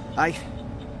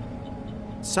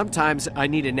 Sometimes I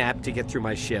need a nap to get through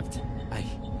my shift.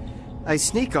 I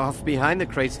sneak off behind the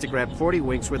crates to grab 40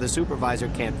 winks where the supervisor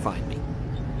can't find me.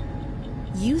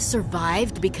 You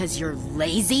survived because you're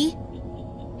lazy?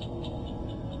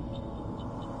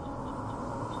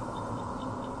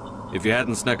 If you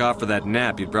hadn't snuck off for that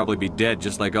nap, you'd probably be dead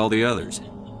just like all the others.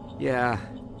 Yeah,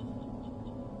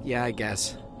 I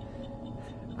guess.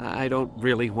 I don't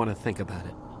really want to think about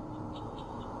it.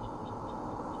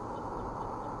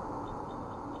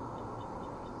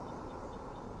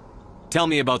 Tell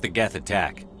me about the Geth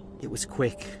attack. It was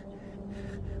quick.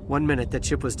 1 minute that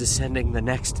ship was descending, the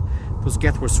next, those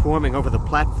Geth were swarming over the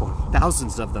platform,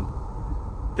 thousands of them.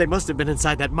 They must have been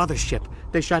inside that mothership.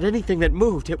 They shot anything that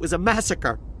moved. It was a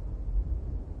massacre.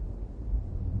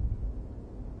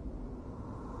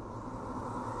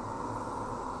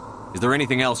 Is there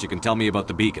anything else you can tell me about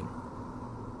the beacon?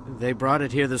 They brought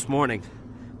it here this morning.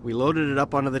 We loaded it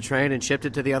up onto the train and shipped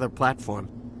it to the other platform.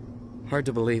 Hard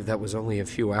to believe that was only a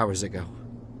few hours ago.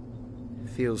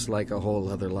 Feels like a whole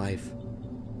other life.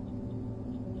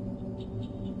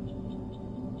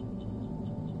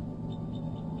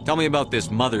 Tell me about this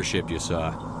mothership you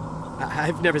saw.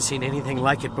 I've never seen anything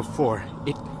like it before.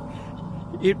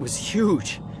 It was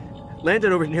huge.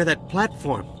 Landed over near that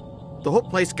platform. The whole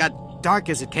place got dark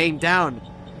as it came down.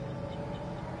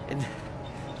 And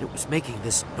it was making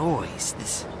this noise,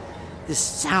 this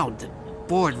sound that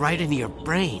bored right into your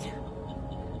brain.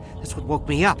 That's what woke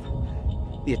me up.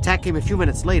 The attack came a few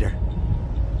minutes later.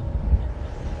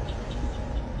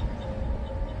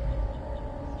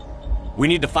 We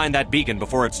need to find that beacon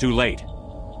before it's too late.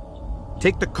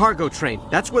 Take the cargo train.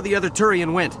 That's where the other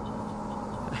Turian went.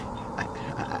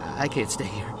 I can't stay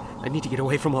here. I need to get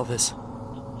away from all this.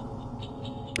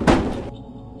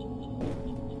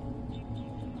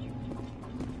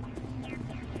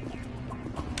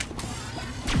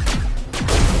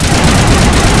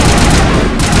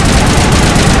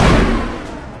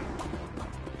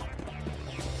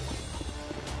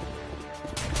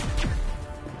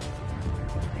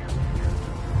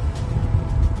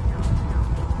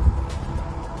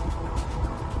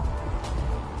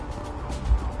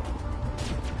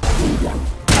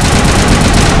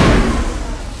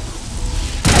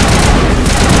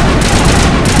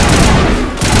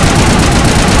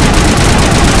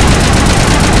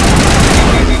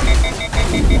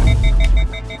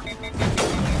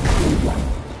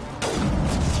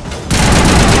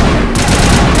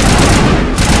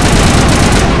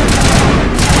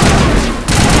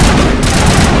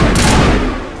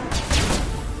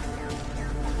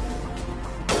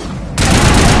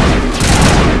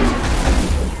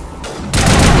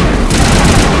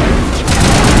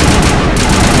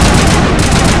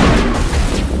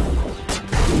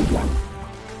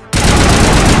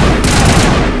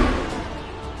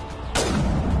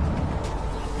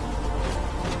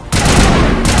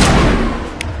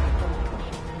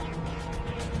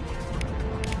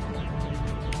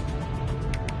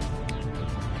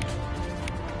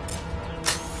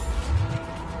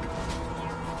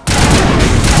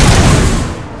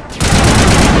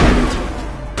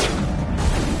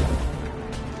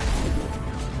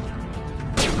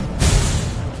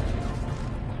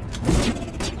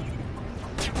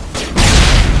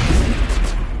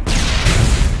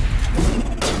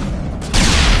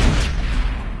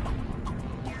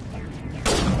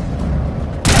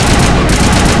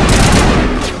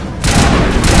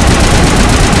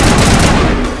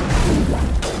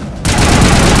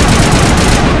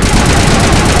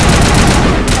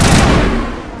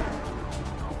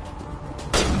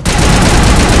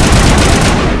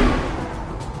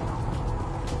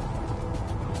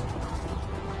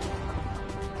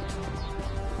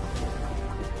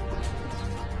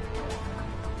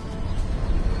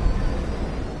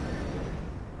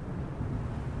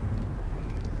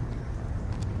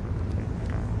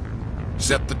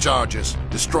 Set the charges.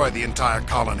 Destroy the entire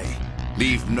colony.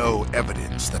 Leave no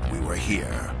evidence that we were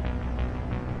here.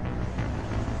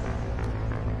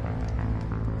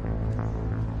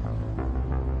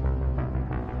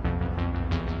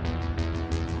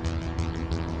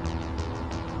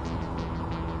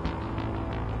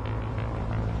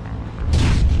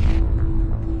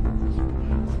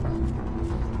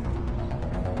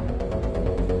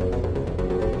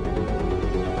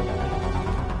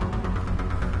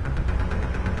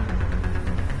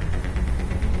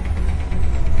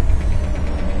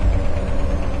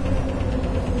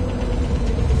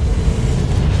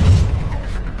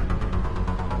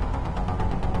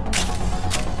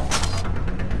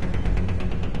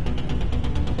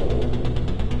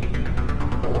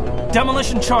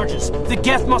 Demolition charges. The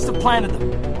Geth must have planted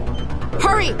them.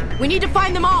 Hurry! We need to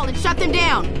find them all and shut them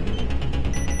down!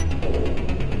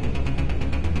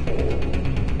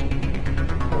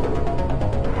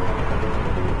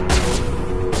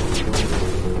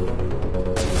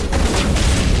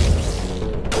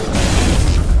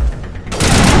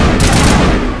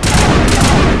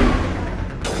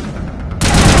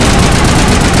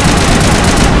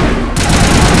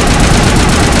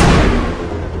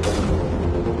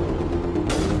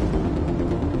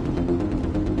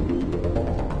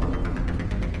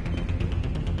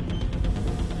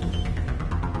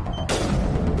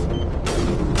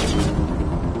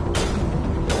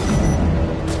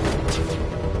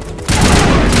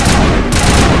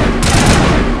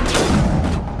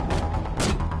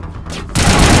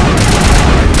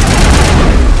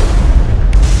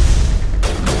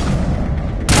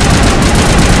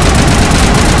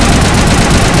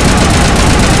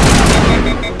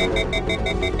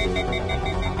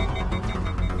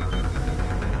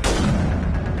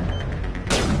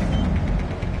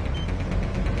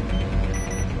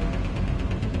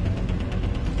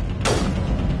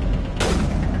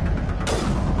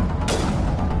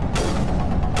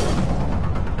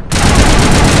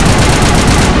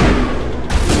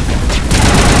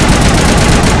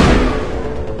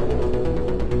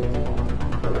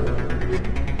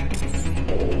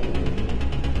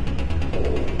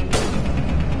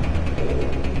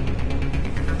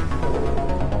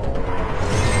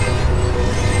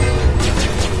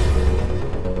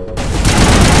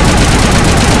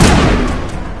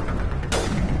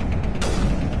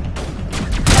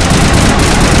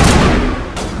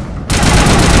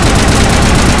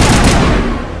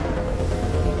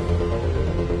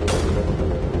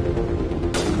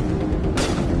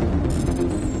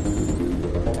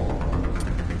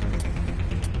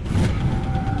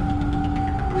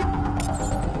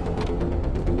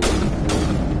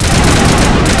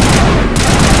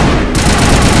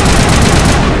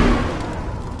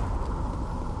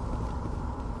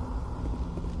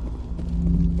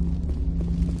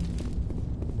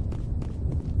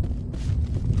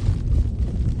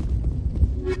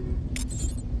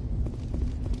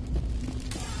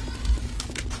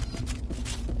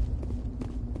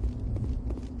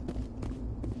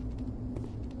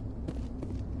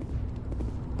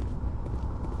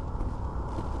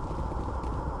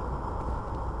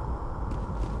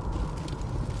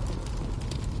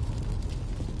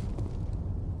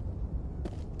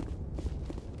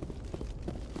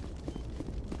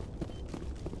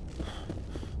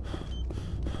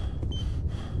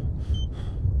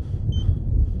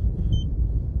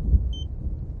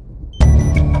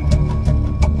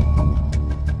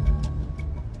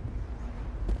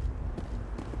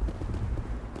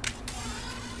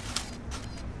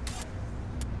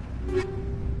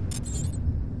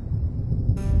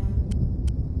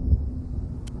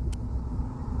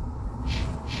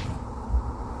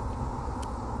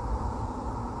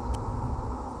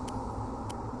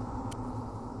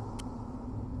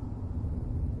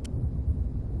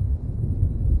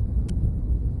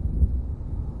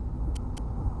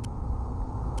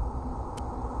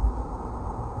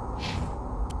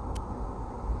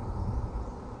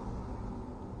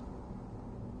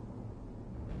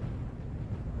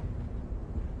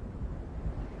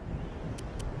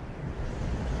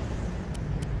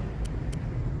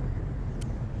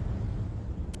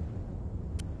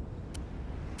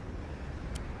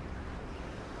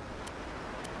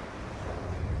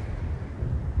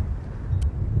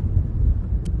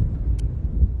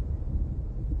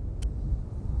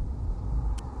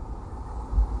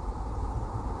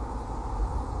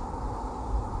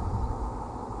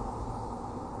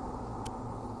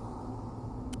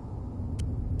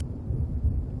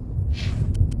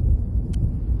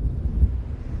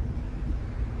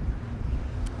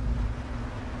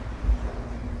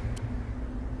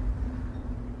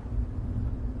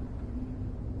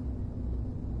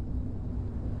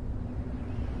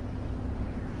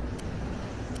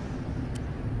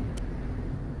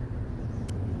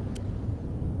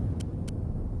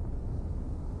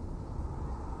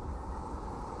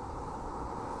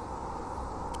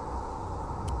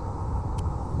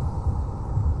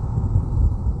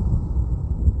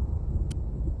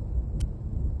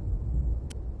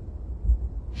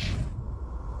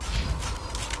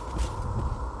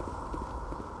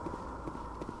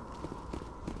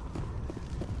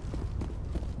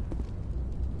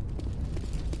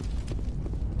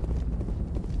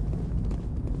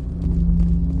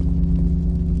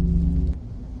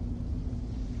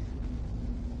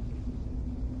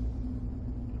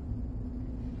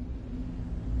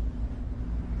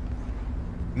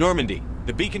 Normandy,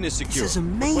 The beacon is secure. This is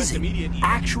amazing.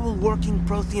 Actual working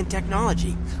Prothean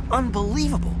technology.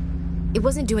 Unbelievable. It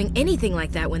wasn't doing anything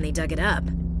like that when they dug it up.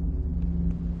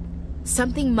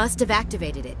 Something must have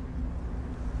activated it.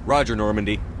 Roger,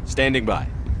 Normandy. Standing by.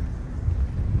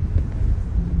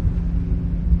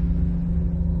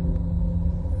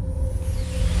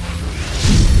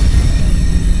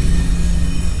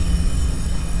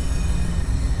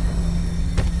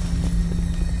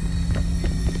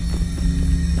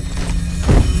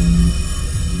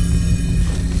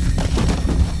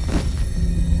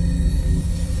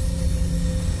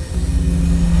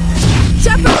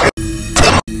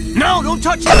 No, don't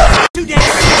touch it! Too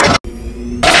dangerous!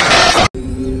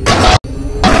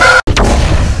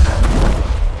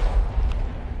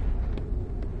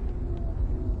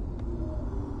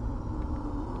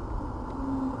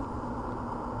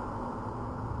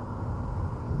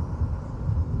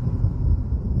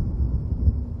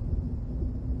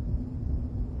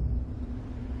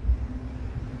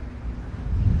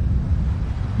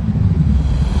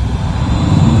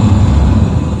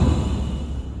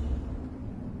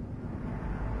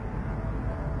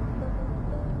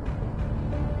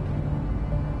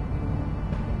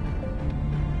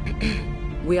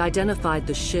 We identified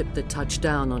the ship that touched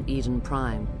down on Eden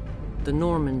Prime. The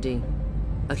Normandy.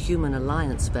 A human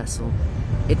alliance vessel.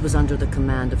 It was under the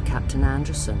command of Captain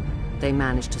Anderson. They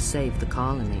managed to save the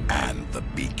colony. And the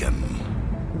beacon.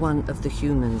 One of the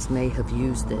humans may have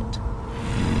used it.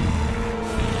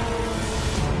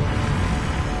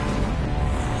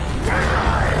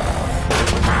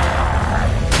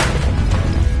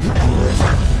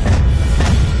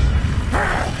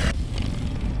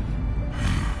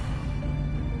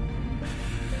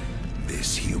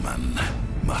 This human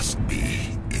must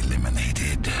be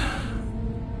eliminated.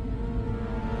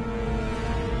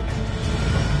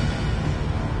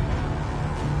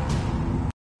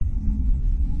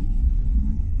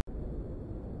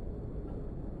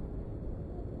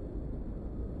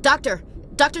 Dr.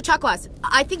 Chakwas,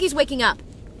 I think he's waking up.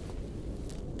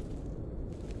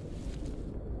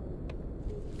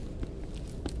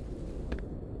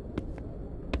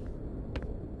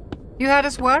 You had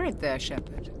us worried there,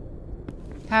 Shepard.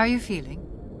 How are you feeling?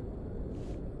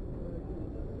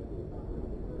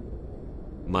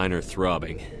 Minor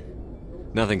throbbing.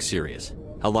 Nothing serious.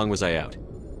 How long was I out?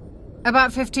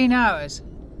 About 15 hours.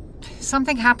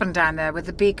 Something happened down there with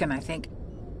the beacon, I think.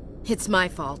 It's my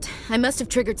fault. I must have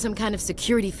triggered some kind of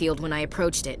security field when I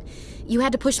approached it. You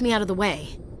had to push me out of the way.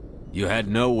 You had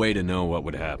no way to know what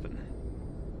would happen.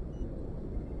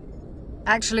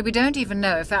 Actually, we don't even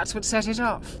know if that's what set it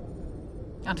off.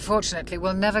 Unfortunately,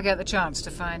 we'll never get the chance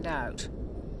to find out.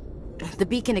 The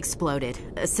beacon exploded.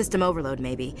 A system overload,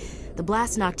 maybe. The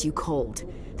blast knocked you cold.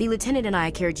 The lieutenant and I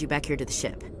carried you back here to the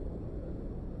ship.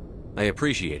 I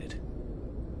appreciate it.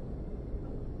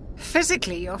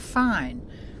 Physically, you're fine.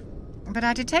 But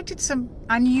I detected some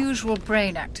unusual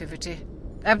brain activity.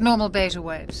 Abnormal beta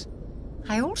waves.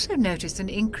 I also noticed an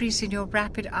increase in your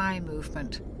rapid eye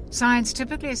movement. Signs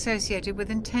typically associated with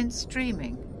intense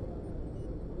dreaming.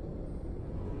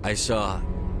 I saw...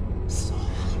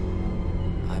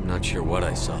 I'm not sure what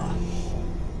I saw.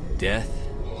 Death?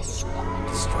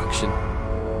 Destruction?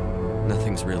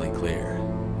 Nothing's really clear.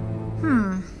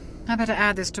 I better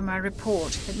add this to my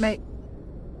report. It may...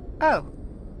 Oh,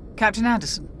 Captain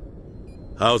Anderson.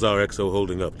 How's our XO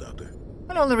holding up, Doctor?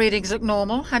 Well, all the readings look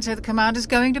normal. I'd say the commander's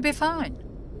going to be fine.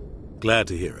 Glad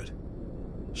to hear it.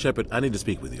 Shepard, I need to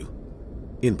speak with you.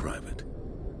 In private.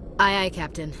 Aye, aye,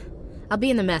 Captain. I'll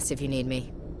be in the mess if you need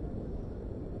me.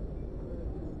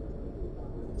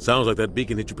 Sounds like that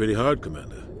beacon hit you pretty hard,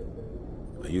 Commander.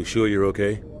 Are you sure you're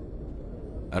okay?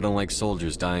 I don't like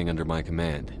soldiers dying under my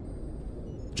command.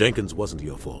 Jenkins wasn't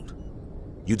your fault.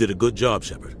 You did a good job,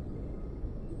 Shepard.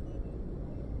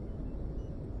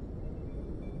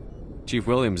 Chief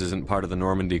Williams isn't part of the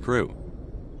Normandy crew.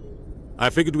 I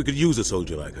figured we could use a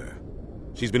soldier like her.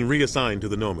 She's been reassigned to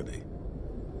the Normandy.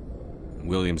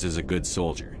 Williams is a good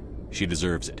soldier. She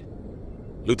deserves it.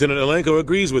 Lieutenant Alenko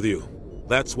agrees with you.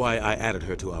 That's why I added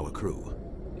her to our crew.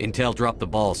 Intel dropped the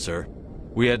ball, sir.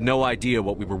 We had no idea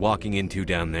what we were walking into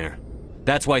down there.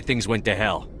 That's why things went to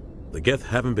hell. The Geth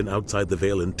haven't been outside the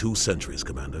Veil in 2 centuries,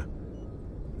 Commander.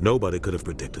 Nobody could have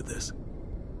predicted this.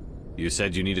 You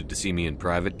said you needed to see me in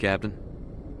private, Captain?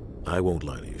 I won't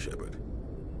lie to you, Shepard.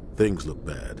 Things look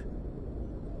bad.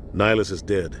 Nihilus is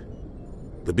dead.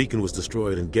 The beacon was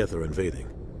destroyed and Geth are invading.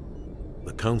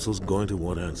 The Council's going to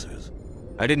want answers.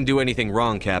 I didn't do anything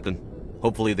wrong, Captain.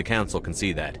 Hopefully the Council can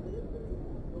see that.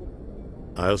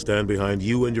 I'll stand behind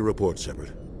you and your report,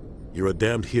 Shepard. You're a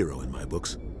damned hero in my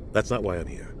books. That's not why I'm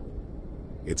here.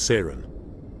 It's Saren.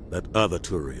 That other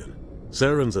Turian.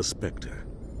 Saren's a Spectre,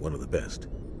 one of the best.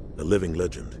 A living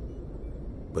legend.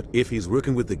 But if he's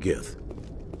working with the Gith,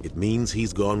 it means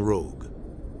he's gone rogue.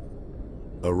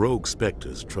 A rogue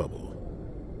Spectre's trouble.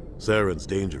 Saren's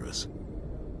dangerous,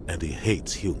 and he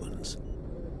hates humans.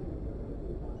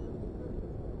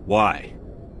 Why?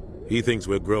 He thinks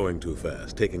we're growing too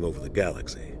fast, taking over the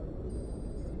galaxy.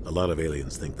 A lot of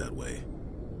aliens think that way.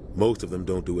 Most of them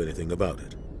don't do anything about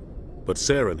it. But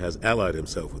Saren has allied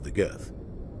himself with the Geth.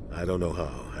 I don't know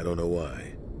how, I don't know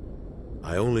why.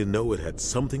 I only know it had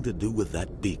something to do with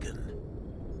that beacon.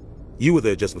 You were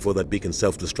there just before that beacon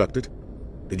self-destructed.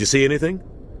 Did you see anything?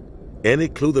 Any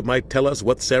clue that might tell us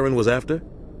what Saren was after?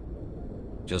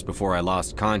 Just before I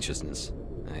lost consciousness,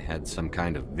 I had some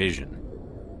kind of vision.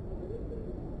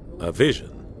 A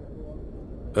vision?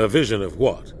 A vision of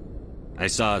what? I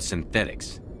saw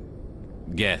synthetics.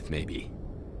 Geth, maybe.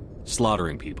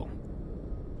 Slaughtering people.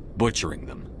 Butchering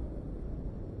them.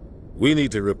 We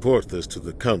need to report this to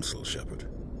the Council, Shepard.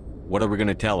 What are we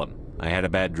gonna tell them? I had a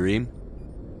bad dream?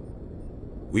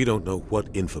 We don't know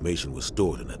what information was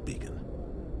stored in that beacon.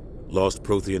 Lost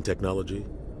Prothean technology?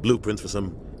 Blueprints for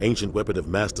some ancient weapon of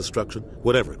mass destruction?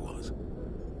 Whatever it was.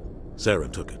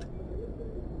 Saren took it.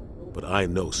 But I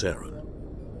know Saren.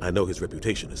 I know his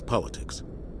reputation is politics.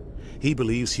 He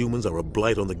believes humans are a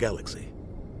blight on the galaxy.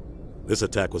 This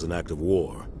attack was an act of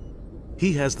war.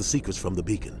 He has the secrets from the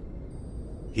beacon.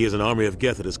 He has an army of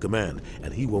Geth at his command,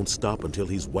 and he won't stop until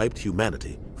he's wiped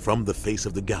humanity from the face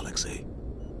of the galaxy.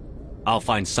 I'll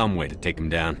find some way to take him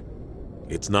down.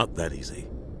 It's not that easy.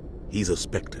 He's a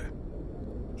Spectre.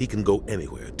 He can go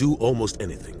anywhere, do almost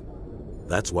anything.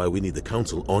 That's why we need the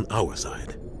Council on our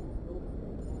side.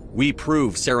 We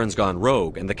prove Saren's gone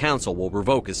rogue, and the Council will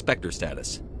revoke his Spectre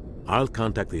status. I'll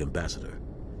contact the Ambassador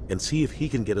and see if he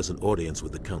can get us an audience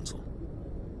with the Council.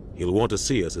 He'll want to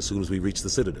see us as soon as we reach the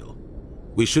Citadel.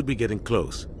 We should be getting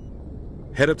close.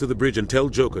 Head up to the bridge and tell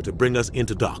Joker to bring us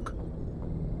into dock.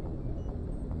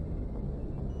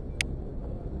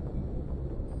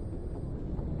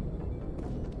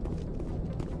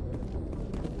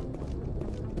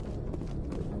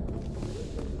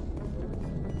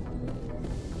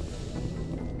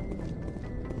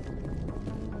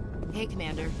 Hey,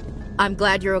 Commander. I'm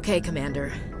glad you're okay,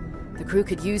 Commander. The crew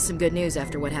could use some good news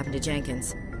after what happened to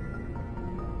Jenkins.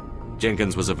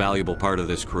 Jenkins was a valuable part of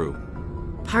this crew.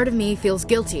 Part of me feels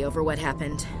guilty over what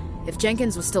happened. If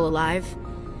Jenkins was still alive,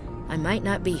 I might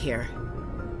not be here.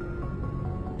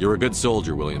 You're a good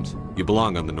soldier, Williams. You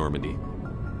belong on the Normandy.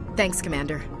 Thanks,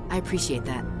 Commander. I appreciate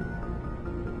that.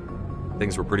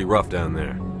 Things were pretty rough down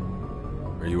there.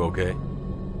 Are you okay?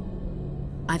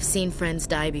 I've seen friends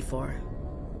die before.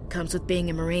 Comes with being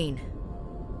a Marine.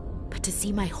 But to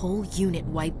see my whole unit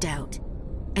wiped out,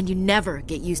 and you never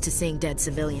get used to seeing dead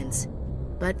civilians.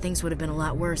 But things would have been a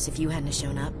lot worse if you hadn't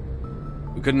shown up.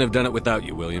 We couldn't have done it without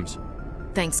you, Williams.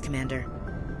 Thanks, Commander.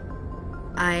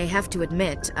 I have to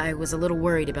admit, I was a little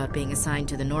worried about being assigned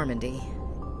to the Normandy.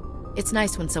 It's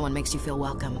nice when someone makes you feel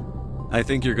welcome. I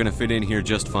think you're gonna fit in here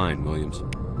just fine, Williams.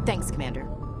 Thanks, Commander.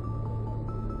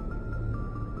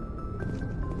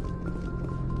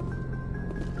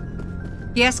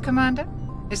 Yes, Commander?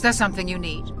 Is there something you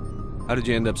need? How did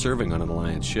you end up serving on an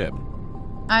Alliance ship?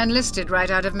 I enlisted right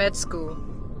out of med school.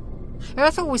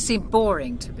 Earth always seemed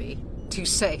boring to me. Too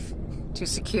safe, too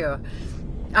secure.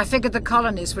 I figured the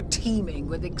colonies were teeming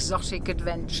with exotic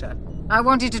adventure. I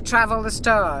wanted to travel the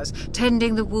stars,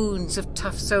 tending the wounds of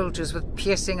tough soldiers with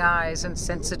piercing eyes and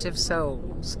sensitive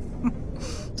souls.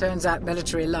 Turns out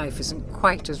military life isn't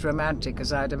quite as romantic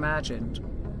as I'd imagined.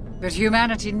 But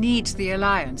humanity needs the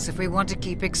Alliance if we want to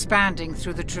keep expanding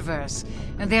through the Traverse,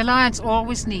 and the Alliance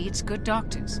always needs good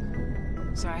doctors.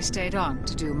 So I stayed on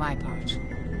to do my part.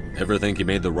 Ever think you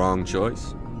made the wrong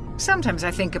choice? Sometimes I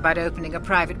think about opening a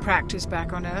private practice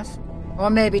back on Earth,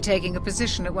 or maybe taking a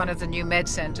position at one of the new med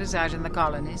centers out in the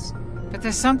colonies. But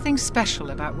there's something special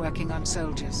about working on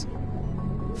soldiers.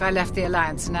 If I left the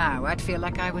Alliance now, I'd feel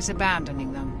like I was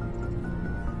abandoning them.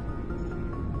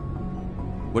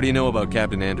 What do you know about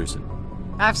Captain Anderson?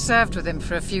 I've served with him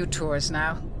for a few tours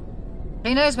now.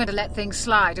 He knows when to let things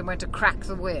slide and when to crack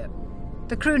the whip.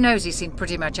 The crew knows he's seen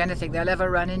pretty much anything they'll ever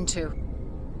run into.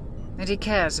 And he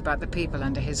cares about the people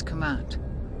under his command.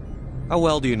 How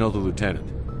well do you know the lieutenant?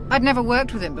 I'd never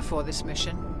worked with him before this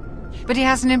mission. But he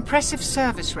has an impressive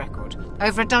service record,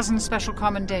 over a dozen special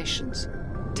commendations.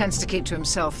 Tends to keep to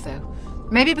himself, though.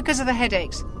 Maybe because of the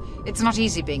headaches. It's not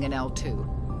easy being an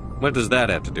L2. What does that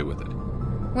have to do with it?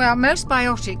 Well, most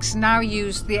biotics now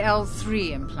use the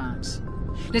L3 implants.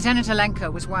 Lieutenant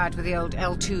Alenko was wired with the old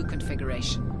L2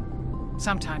 configuration.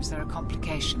 Sometimes there are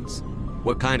complications.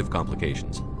 What kind of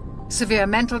complications? Severe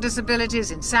mental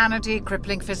disabilities, insanity,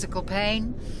 crippling physical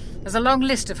pain. There's a long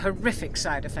list of horrific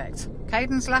side effects.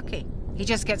 Caden's lucky. He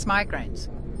just gets migraines.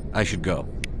 I should go.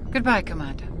 Goodbye,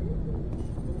 Commander.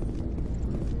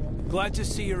 Glad to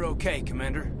see you're okay,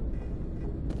 Commander.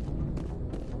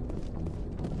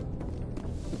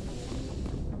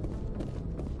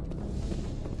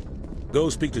 Go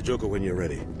speak to Joker when you're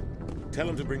ready. Tell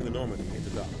him to bring the Normandy into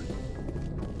dock.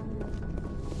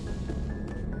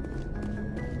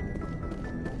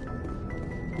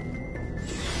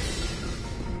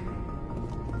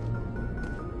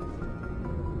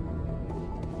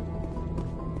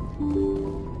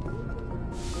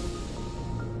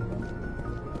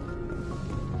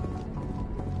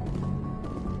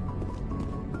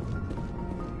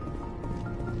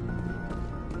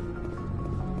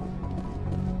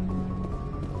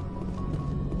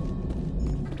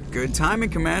 Good timing,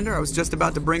 Commander. I was just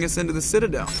about to bring us into the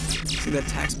Citadel. See that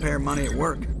taxpayer money at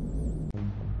work.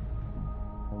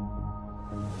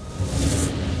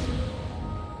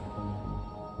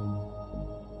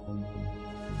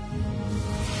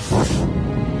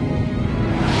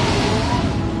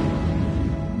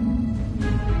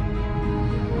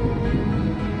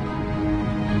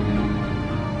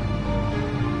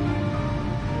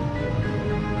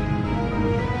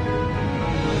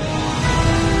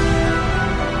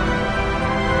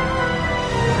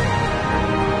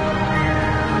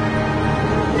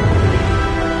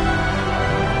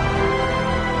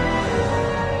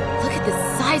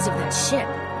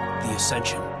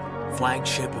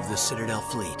 Flagship of the Citadel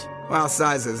fleet. Well,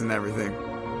 size isn't everything.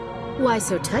 Why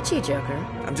so touchy, Joker?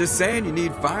 I'm just saying you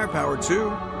need firepower, too.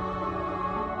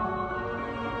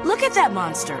 Look at that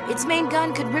monster. Its main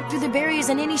gun could rip through the barriers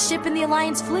in any ship in the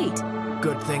Alliance fleet.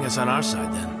 Good thing it's on our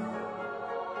side, then.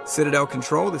 Citadel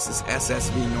Control, this is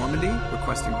SSV Normandy,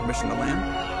 requesting permission to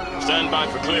land. Stand by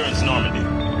for clearance, Normandy.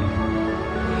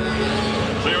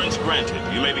 Clearance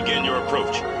granted. You may begin your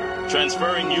approach.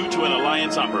 Transferring you to an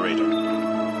Alliance operator.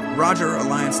 Roger,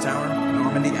 Alliance Tower.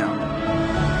 Normandy out.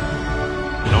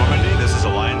 Normandy, this is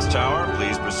Alliance Tower.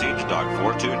 Please proceed to Dock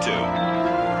 422.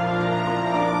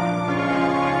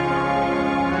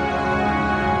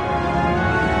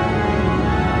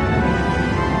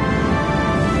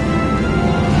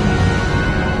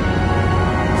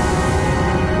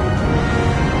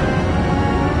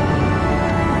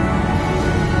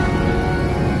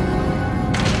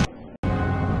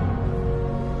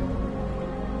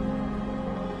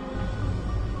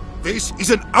 This is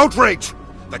an outrage!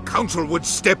 The Council would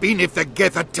step in if the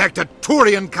Geth attacked a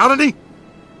Turian colony?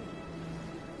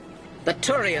 The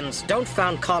Turians don't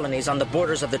found colonies on the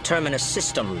borders of the Terminus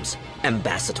systems,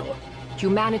 Ambassador.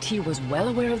 Humanity was well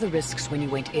aware of the risks when you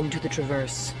went into the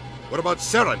Traverse. What about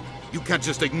Saren? You can't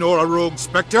just ignore a rogue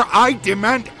Spectre. I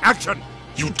demand action!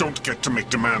 You don't get to make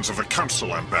demands of the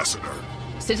Council, Ambassador.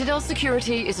 Citadel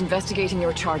Security is investigating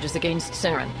your charges against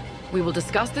Saren. We will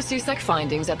discuss the CSEC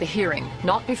findings at the hearing,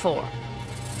 not before.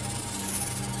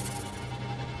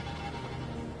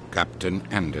 Captain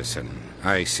Anderson,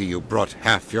 I see you brought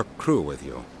half your crew with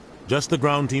you. Just the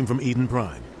ground team from Eden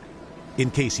Prime,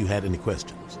 in case you had any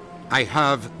questions. I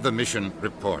have the mission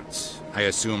reports. I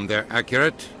assume they're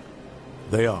accurate?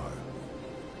 They are.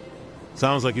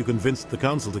 Sounds like you convinced the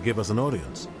Council to give us an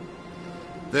audience.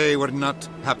 They were not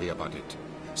happy about it.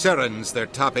 Saren's their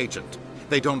top agent.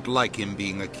 They don't like him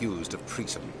being accused of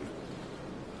treason.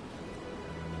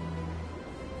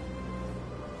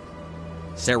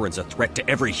 Saren's a threat to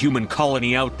every human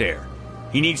colony out there.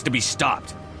 He needs to be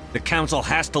stopped. The Council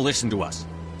has to listen to us.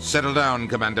 Settle down,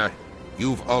 Commander.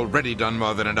 You've already done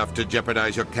more than enough to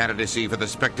jeopardize your candidacy for the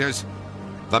Spectres.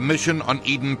 The mission on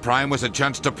Eden Prime was a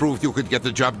chance to prove you could get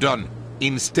the job done.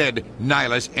 Instead,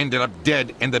 Nihilus ended up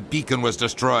dead and the beacon was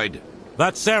destroyed.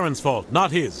 That's Saren's fault,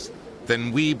 not his.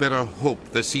 Then we better hope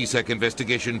the CSEC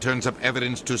investigation turns up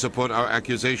evidence to support our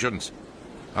accusations.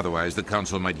 Otherwise, the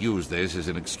Council might use this as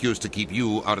an excuse to keep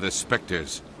you out of the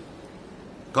Spectres.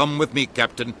 Come with me,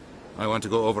 Captain. I want to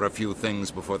go over a few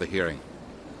things before the hearing.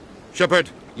 Shepard,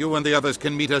 you and the others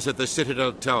can meet us at the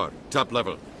Citadel Tower, top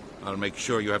level. I'll make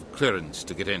sure you have clearance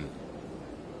to get in.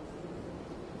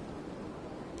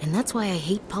 And that's why I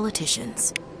hate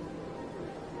politicians.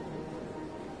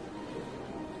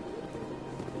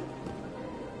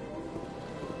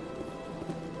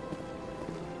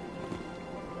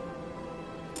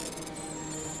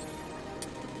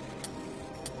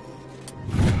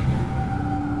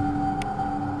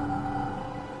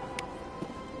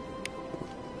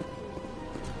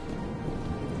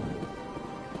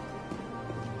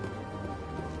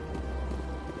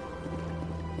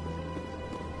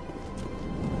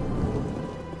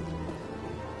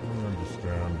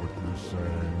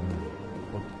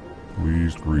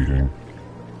 greeting.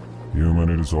 Human,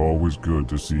 it is always good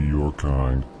to see your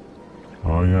kind.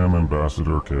 I am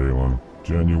Ambassador Kalen.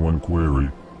 Genuine query.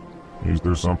 Is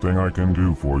there something I can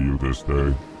do for you this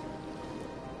day?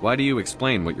 Why do you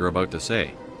explain what you're about to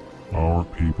say? Our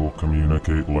people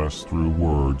communicate less through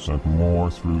words and more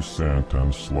through scent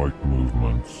and slight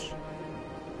movements.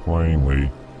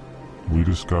 Plainly, we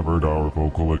discovered our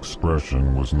vocal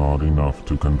expression was not enough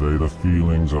to convey the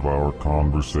feelings of our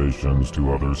conversations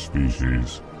to other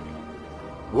species.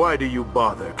 Why do you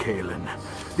bother, Kalen?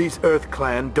 These Earth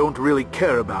Clan don't really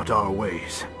care about our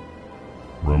ways.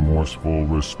 Remorseful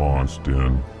response,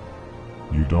 Din.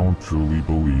 You don't truly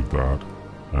believe that,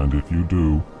 and if you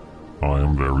do, I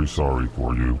am very sorry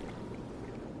for you.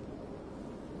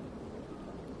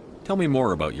 Tell me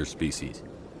more about your species.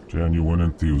 Genuine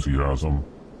enthusiasm.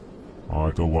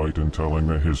 I delight in telling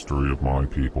the history of my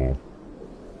people.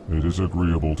 It is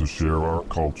agreeable to share our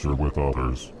culture with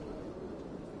others.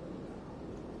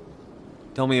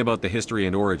 Tell me about the history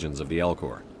and origins of the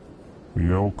Elcor. The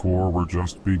Elcor were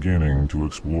just beginning to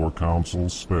explore Council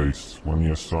space when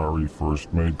the Asari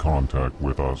first made contact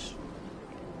with us.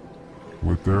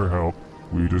 With their help,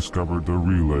 we discovered the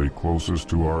relay closest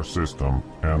to our system,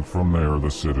 and from there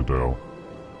the Citadel.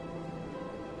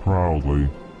 Proudly,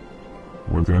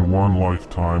 within one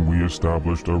lifetime we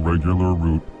established a regular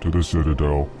route to the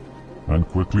Citadel, and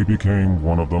quickly became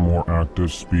one of the more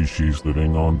active species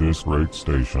living on this great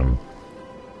station.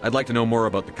 I'd like to know more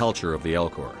about the culture of the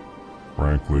Elcor.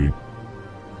 Frankly,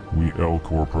 we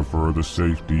Elcor prefer the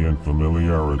safety and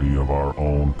familiarity of our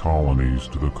own colonies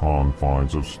to the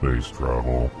confines of space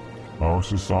travel. Our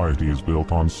society is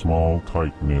built on small,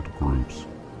 tight-knit groups,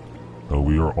 though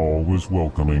we are always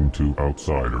welcoming to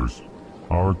outsiders.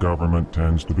 Our government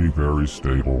tends to be very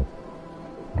stable.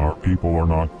 Our people are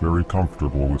not very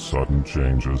comfortable with sudden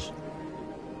changes.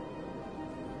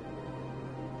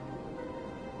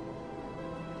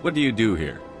 What do you do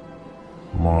here?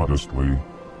 Modestly,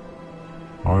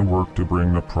 I work to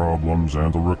bring the problems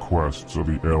and the requests of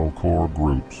the Elcor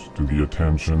groups to the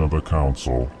attention of the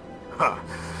Council. Ha!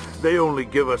 They only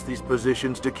give us these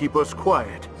positions to keep us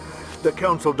quiet. The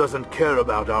Council doesn't care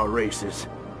about our races.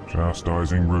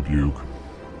 Chastising rebuke.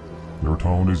 Your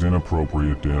tone is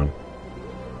inappropriate, Din.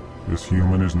 This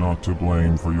human is not to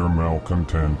blame for your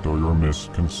malcontent or your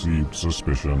misconceived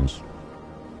suspicions.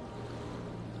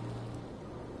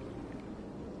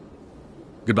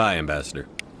 Goodbye, Ambassador.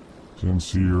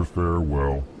 Sincere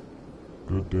farewell.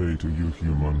 Good day to you,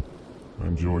 human.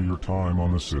 Enjoy your time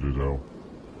on the Citadel.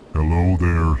 Hello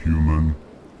there, human.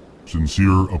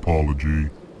 Sincere apology,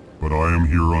 but I am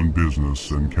here on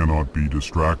business and cannot be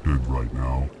distracted right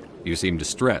now. You seem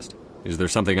distressed. Is there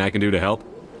something I can do to help?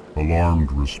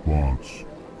 Alarmed response.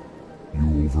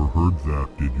 You overheard that,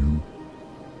 did you?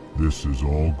 This is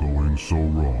all going so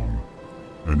wrong,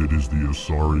 and it is the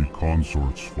Asari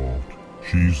consort's fault.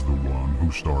 She's the one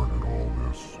who started all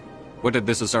this. What did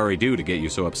this Asari do to get you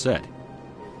so upset?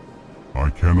 I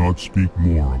cannot speak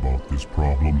more about this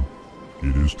problem.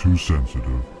 It is too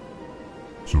sensitive.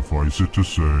 Suffice it to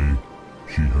say,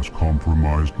 she has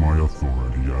compromised my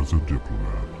authority as a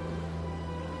diplomat.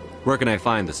 Where can I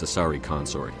find this Asari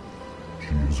consort?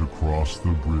 She is across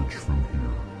the bridge from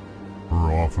here.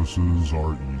 Her offices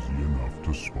are easy enough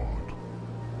to spot.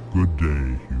 Good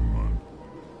day, human.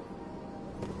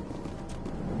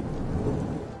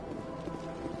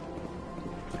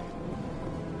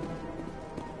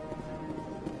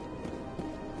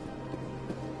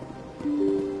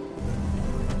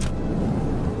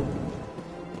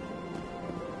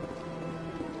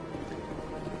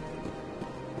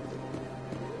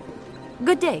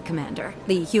 Good day, Commander.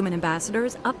 The human ambassador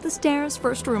is up the stairs,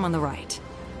 first room on the right.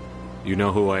 You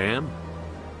know who I am?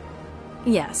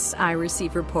 Yes, I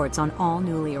receive reports on all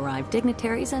newly arrived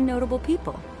dignitaries and notable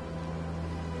people.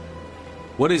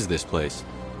 What is this place?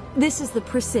 This is the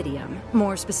Presidium.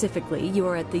 More specifically, you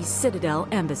are at the Citadel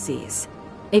embassies.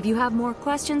 If you have more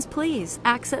questions, please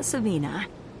access Avina.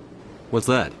 What's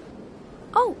that?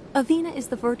 Oh, Avina is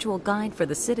the virtual guide for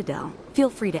the Citadel. Feel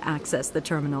free to access the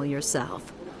terminal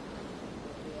yourself.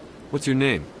 What's your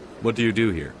name? What do you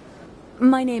do here?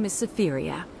 My name is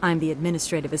Safiria. I'm the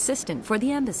administrative assistant for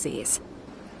the embassies.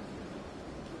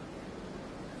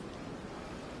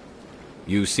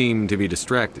 You seem to be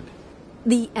distracted.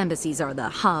 The embassies are the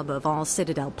hub of all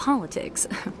Citadel politics.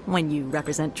 When you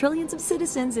represent trillions of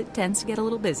citizens, it tends to get a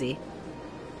little busy.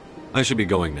 I should be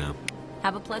going now.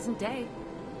 Have a pleasant day.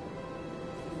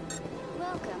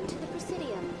 Welcome to the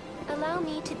Presidium. Allow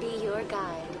me to be your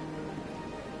guide.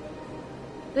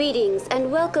 Greetings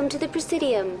and welcome to the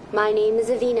Presidium. My name is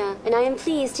Avina, and I am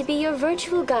pleased to be your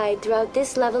virtual guide throughout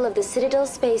this level of the Citadel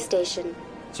space station.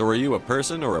 So are you a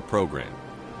person or a program?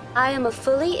 I am a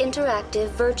fully interactive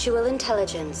virtual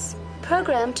intelligence,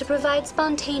 programmed to provide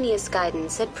spontaneous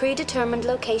guidance at predetermined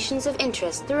locations of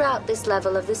interest throughout this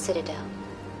level of the Citadel.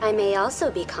 I may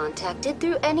also be contacted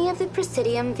through any of the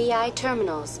Presidium VI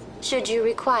terminals, should you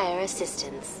require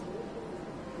assistance.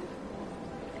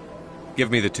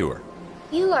 Give me the tour.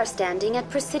 You are standing at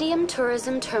Presidium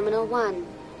Tourism Terminal 1.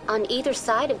 On either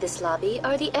side of this lobby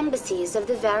are the embassies of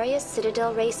the various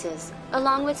Citadel races,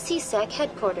 along with CSEC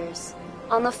headquarters.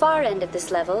 On the far end of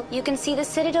this level, you can see the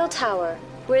Citadel Tower,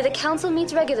 where the Council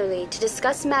meets regularly to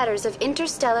discuss matters of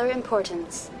interstellar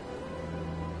importance.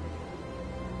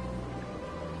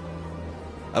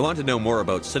 I want to know more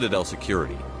about Citadel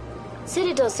security.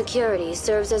 Citadel security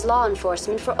serves as law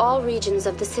enforcement for all regions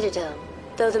of the Citadel,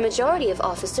 though the majority of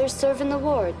officers serve in the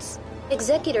wards.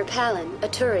 Executor Palin, a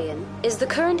Turian, is the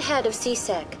current head of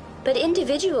CSEC, but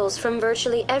individuals from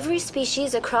virtually every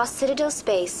species across Citadel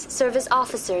space serve as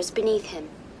officers beneath him.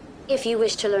 If you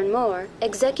wish to learn more,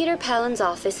 Executor Palin's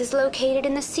office is located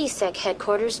in the CSEC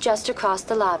headquarters just across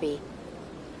the lobby.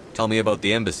 Tell me about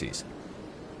the embassies.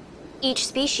 Each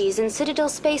species in Citadel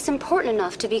space important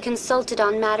enough to be consulted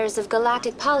on matters of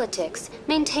galactic politics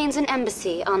maintains an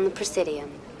embassy on the Presidium.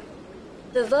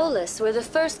 The Volus were the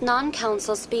first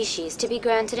non-council species to be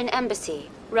granted an embassy,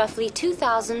 roughly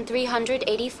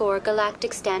 2,384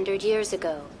 galactic standard years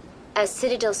ago. As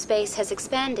Citadel space has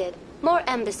expanded, more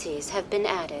embassies have been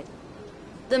added.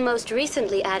 The most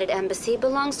recently added embassy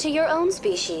belongs to your own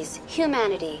species,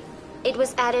 humanity. It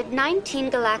was added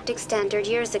 19 galactic standard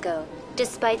years ago,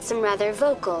 despite some rather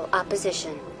vocal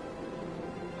opposition.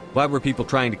 Why were people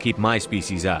trying to keep my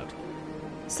species out?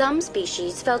 Some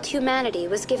species felt humanity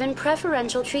was given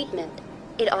preferential treatment.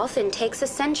 It often takes a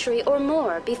century or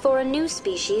more before a new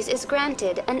species is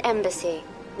granted an embassy.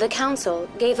 The Council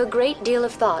gave a great deal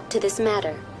of thought to this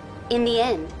matter. In the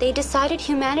end, they decided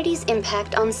humanity's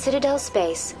impact on Citadel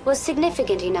space was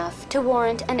significant enough to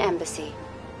warrant an embassy.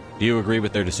 Do you agree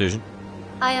with their decision?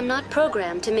 I am not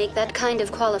programmed to make that kind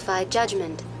of qualified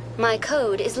judgment. My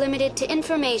code is limited to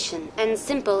information and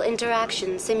simple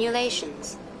interaction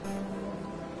simulations.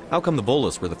 How come the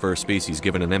Volus were the first species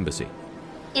given an embassy?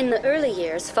 In the early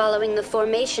years following the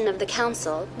formation of the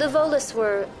Council, the Volus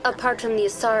were, apart from the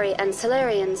Asari and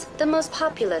Solarians, the most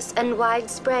populous and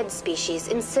widespread species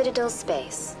in Citadel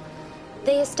space.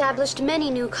 They established many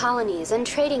new colonies and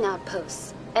trading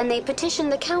outposts, and they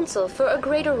petitioned the Council for a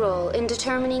greater role in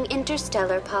determining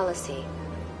interstellar policy.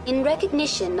 In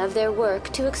recognition of their work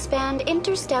to expand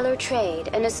interstellar trade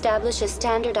and establish a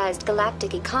standardized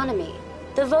galactic economy,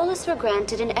 the Volus were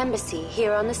granted an embassy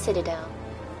here on the Citadel.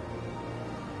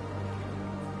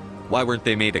 Why weren't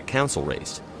they made a council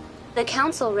race? The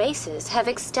Council races have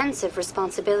extensive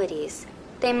responsibilities.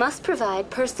 They must provide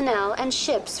personnel and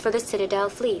ships for the Citadel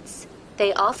fleets.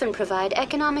 They often provide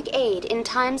economic aid in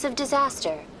times of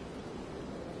disaster.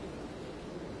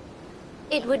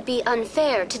 It would be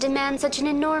unfair to demand such an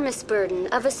enormous burden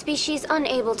of a species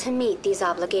unable to meet these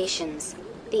obligations.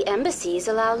 The embassies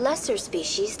allow lesser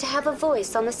species to have a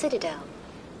voice on the Citadel.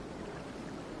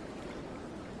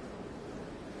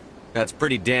 That's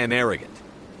pretty damn arrogant.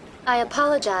 I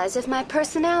apologize if my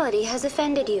personality has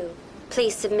offended you.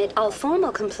 Please submit all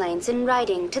formal complaints in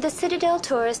writing to the Citadel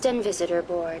Tourist and Visitor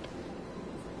Board.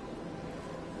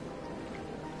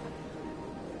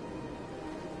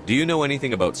 Do you know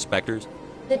anything about specters?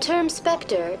 The term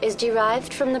Spectre is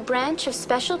derived from the branch of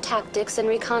Special Tactics and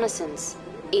Reconnaissance.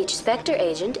 Each Spectre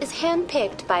agent is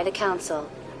handpicked by the Council.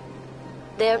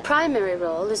 Their primary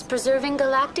role is preserving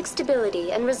galactic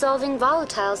stability and resolving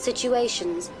volatile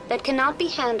situations that cannot be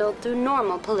handled through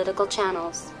normal political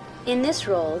channels. In this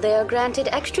role, they are granted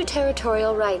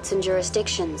extraterritorial rights and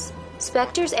jurisdictions.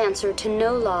 Spectres answer to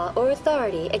no law or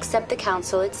authority except the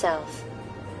Council itself.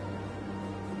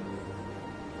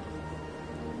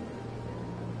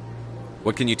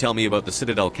 What can you tell me about the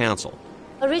Citadel Council?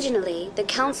 Originally, the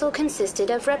Council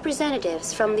consisted of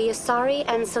representatives from the Asari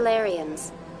and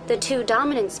Solarians, the two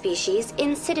dominant species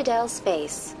in Citadel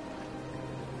space.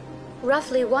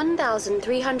 Roughly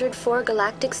 1,304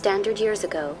 galactic standard years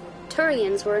ago,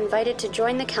 Turians were invited to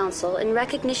join the Council in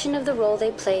recognition of the role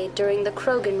they played during the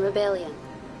Krogan Rebellion.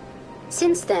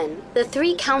 Since then, the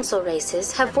three Council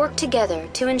races have worked together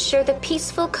to ensure the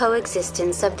peaceful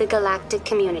coexistence of the galactic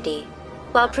community,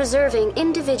 while preserving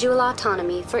individual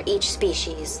autonomy for each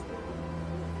species.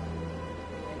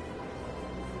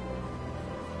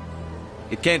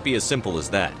 It can't be as simple as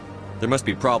that. There must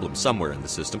be problems somewhere in the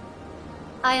system.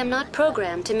 I am not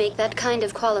programmed to make that kind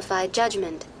of qualified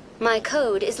judgment. My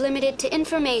code is limited to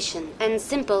information and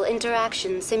simple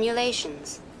interaction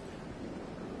simulations.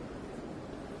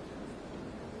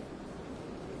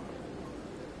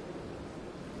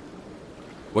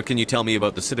 What can you tell me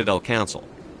about the Citadel Council?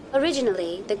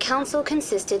 Originally, the Council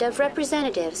consisted of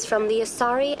representatives from the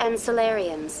Asari and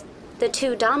Solarians, the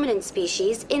two dominant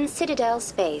species in Citadel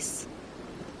space.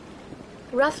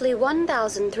 Roughly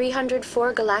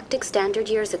 1,304 galactic standard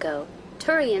years ago,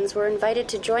 Turians were invited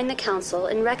to join the Council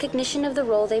in recognition of the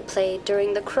role they played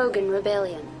during the Krogan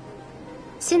Rebellion.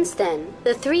 Since then,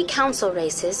 the three Council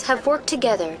races have worked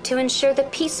together to ensure the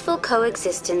peaceful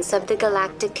coexistence of the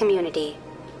galactic community,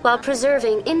 while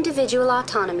preserving individual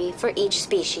autonomy for each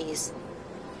species.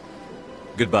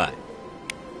 Goodbye.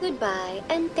 Goodbye,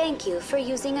 and thank you for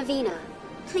using Avina.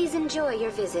 Please enjoy your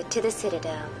visit to the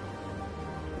Citadel.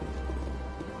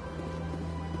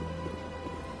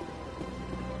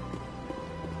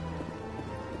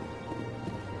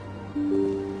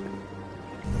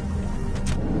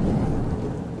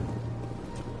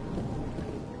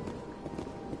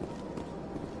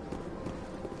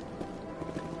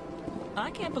 I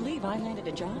can't believe I landed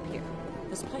a job here.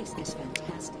 This place is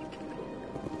fantastic.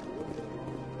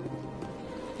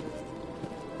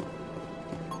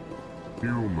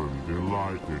 Human,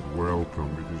 delighted,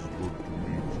 welcome. It is good to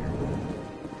meet you.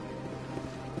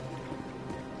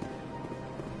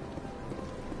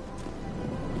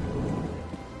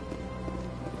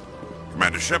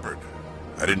 Commander Shepard,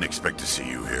 I didn't expect to see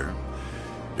you here.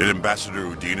 Did Ambassador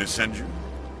Udina send you?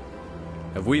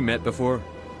 Have we met before?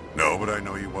 No, but I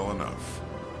know you well enough.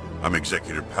 I'm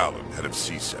Executor Palin, head of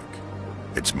CSEC.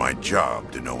 It's my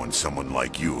job to know when someone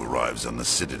like you arrives on the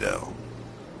Citadel.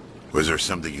 Was there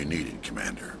something you needed,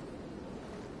 Commander?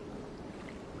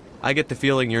 I get the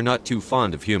feeling you're not too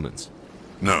fond of humans.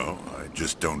 No, I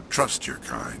just don't trust your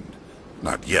kind.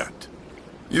 Not yet.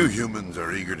 You humans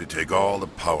are eager to take all the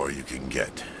power you can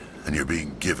get, and you're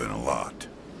being given a lot.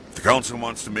 If the Council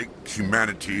wants to make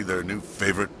humanity their new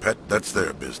favorite pet, that's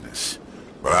their business.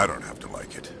 But I don't have to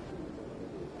like it.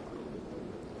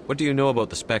 What do you know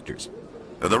about the Spectres?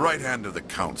 They're the right hand of the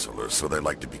Council, or so they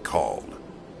like to be called.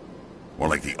 More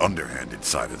like the underhanded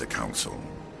side of the Council.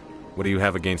 What do you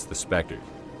have against the Spectres?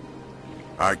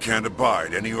 I can't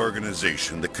abide any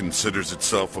organization that considers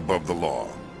itself above the law.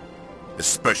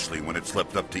 Especially when it's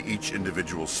left up to each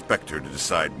individual Spectre to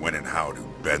decide when and how to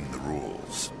bend the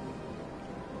rules.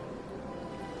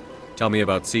 Tell me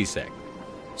about CSEC.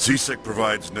 CSEC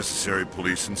provides necessary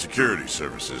police and security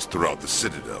services throughout the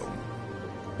Citadel.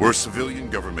 We're a civilian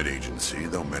government agency,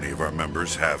 though many of our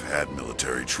members have had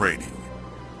military training.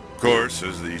 Of course,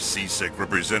 as the CSEC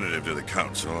representative to the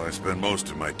Council, I spend most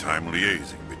of my time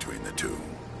liaising between the two.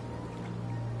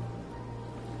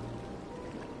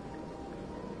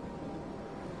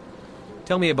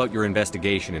 Tell me about your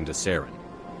investigation into Saren.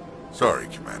 Sorry,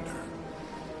 Commander.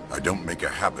 I don't make a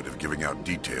habit of giving out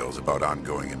details about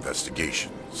ongoing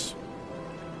investigations.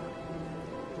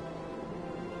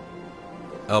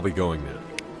 I'll be going now.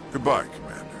 Goodbye,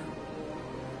 Commander.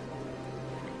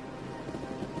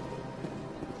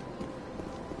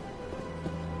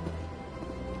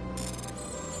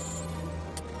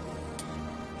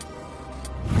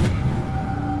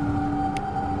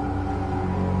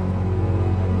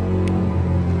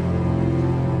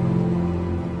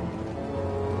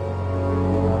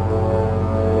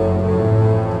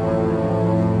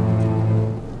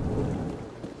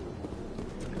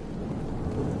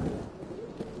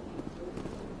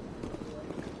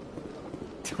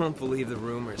 Don't believe the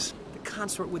rumors. The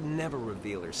consort would never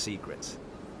reveal her secrets.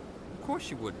 Of course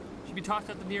she wouldn't. She'd be tossed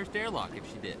out the nearest airlock if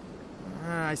she did.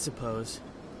 I suppose.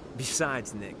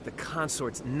 Besides, Nick, the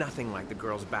consort's nothing like the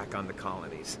girls back on the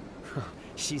colonies.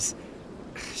 She's...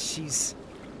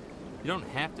 You don't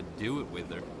have to do it with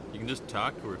her. You can just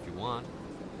talk to her if you want.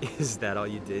 Is that all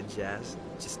you did, Jazz?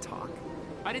 Just talk?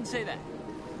 I didn't say that.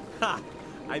 Ha!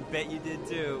 I bet you did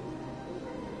too.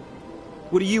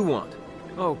 What do you want?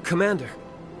 Oh, Commander.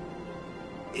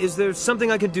 Is there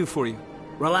something I can do for you?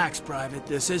 Relax, Private.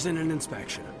 This isn't an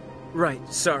inspection. Right,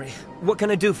 sorry. What can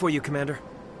I do for you, Commander?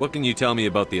 What can you tell me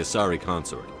about the Asari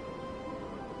consort?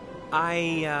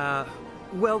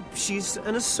 Well, she's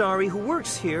an Asari who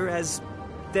works here as...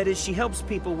 That is, she helps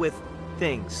people with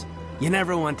things. You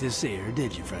never went to see her,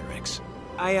 did you, Fredericks?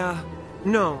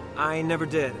 No, I never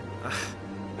did.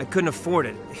 I couldn't afford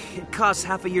it. It costs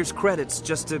half a year's credits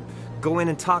just to go in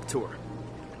and talk to her.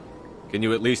 Can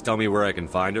you at least tell me where I can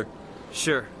find her?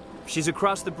 Sure. She's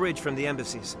across the bridge from the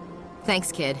embassies.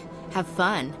 Thanks, kid. Have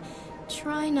fun.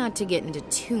 Try not to get into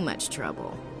too much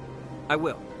trouble. I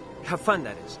will. Have fun,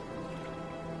 that is.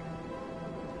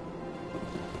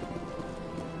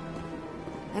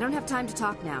 I don't have time to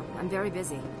talk now. I'm very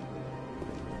busy.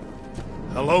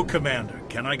 Hello, Commander.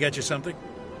 Can I get you something?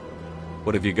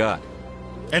 What have you got?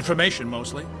 Information,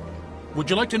 mostly. Would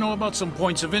you like to know about some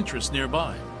points of interest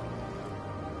nearby?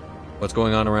 What's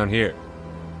going on around here?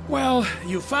 Well,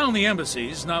 you found the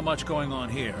embassies, not much going on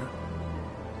here.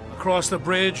 Across the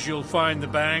bridge, you'll find the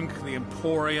bank, the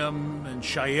Emporium, and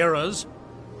Shaira's.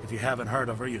 If you haven't heard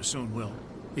of her, you soon will.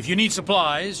 If you need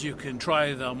supplies, you can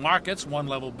try the markets one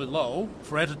level below.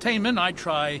 For entertainment, I'd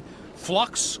try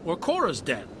Flux or Cora's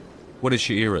Den. What is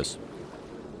Shaira's?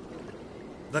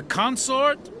 The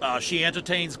consort, she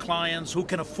entertains clients who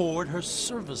can afford her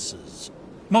services.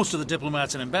 Most of the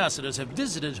diplomats and ambassadors have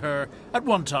visited her at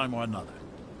one time or another.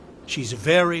 She's a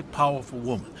very powerful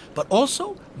woman, but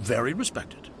also very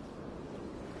respected.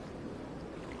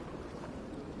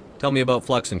 Tell me about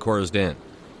Flux and Cora's Den.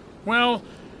 Well,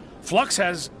 Flux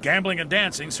has gambling and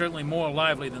dancing, certainly more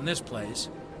lively than this place.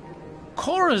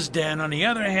 Cora's Den, on the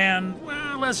other hand,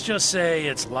 well, let's just say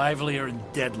it's livelier and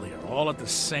deadlier, all at the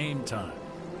same time.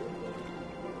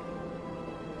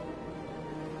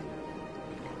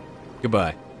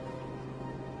 Goodbye.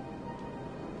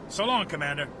 So long,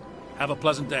 Commander. Have a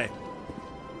pleasant day.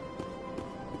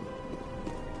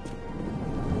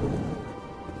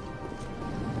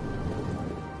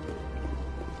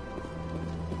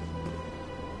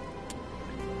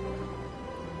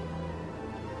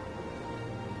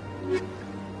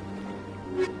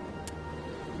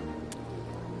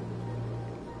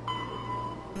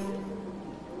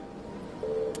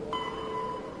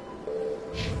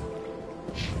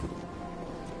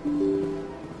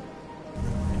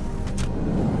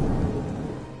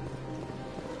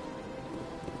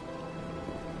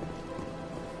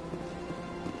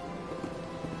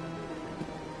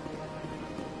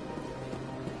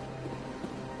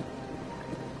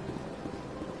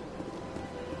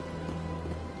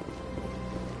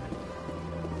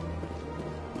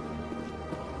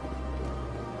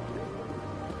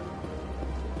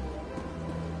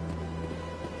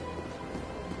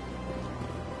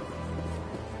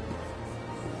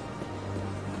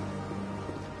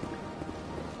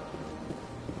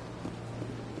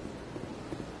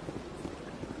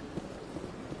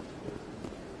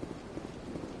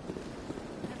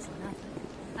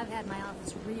 I've had my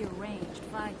office rearranged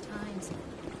 5 times.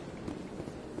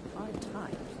 5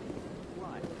 times?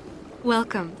 Why?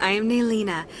 Welcome. I am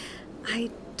Naylina.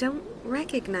 I don't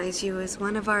recognize you as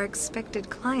one of our expected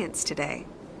clients today.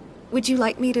 Would you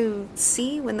like me to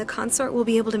see when the consort will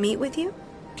be able to meet with you?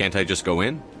 Can't I just go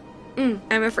in?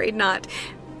 I'm afraid not.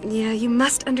 Yeah, you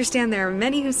must understand there are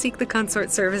many who seek the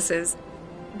consort services.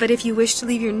 But if you wish to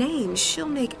leave your name, she'll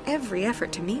make every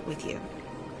effort to meet with you.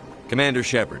 Commander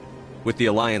Shepard, with the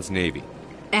Alliance Navy.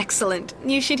 Excellent.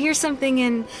 You should hear something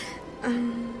in,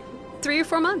 3 or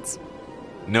 4 months.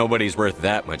 Nobody's worth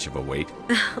that much of a wait.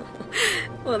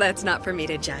 Well, that's not for me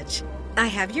to judge. I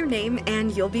have your name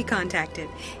and you'll be contacted.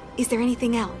 Is there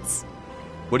anything else?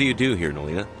 What do you do here,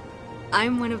 Naylina?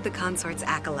 I'm one of the consort's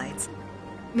acolytes.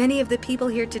 Many of the people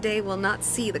here today will not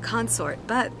see the consort,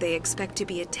 but they expect to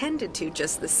be attended to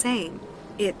just the same.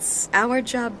 It's our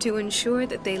job to ensure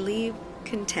that they leave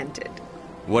contented.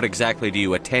 What exactly do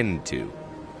you attend to?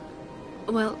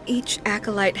 Well, each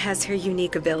acolyte has her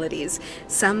unique abilities.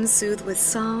 Some soothe with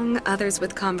song, others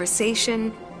with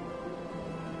conversation.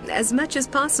 As much as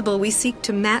possible, we seek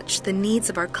to match the needs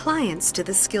of our clients to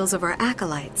the skills of our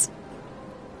acolytes.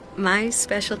 My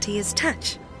specialty is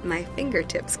touch. My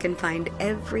fingertips can find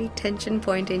every tension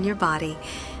point in your body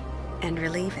and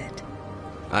relieve it.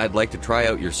 I'd like to try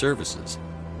out your services.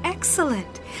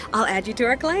 Excellent. I'll add you to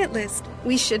our client list.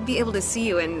 We should be able to see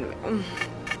you in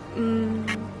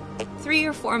 3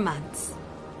 or 4 months.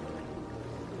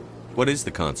 What is the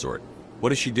consort? What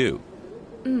does she do?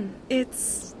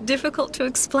 It's difficult to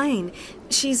explain.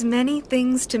 She's many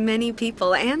things to many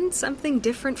people and something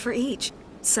different for each.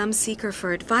 Some seek her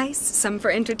for advice, some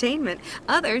for entertainment,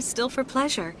 others still for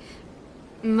pleasure.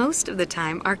 Most of the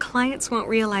time, our clients won't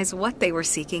realize what they were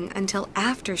seeking until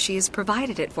after she has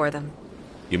provided it for them.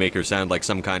 You make her sound like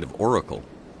some kind of oracle.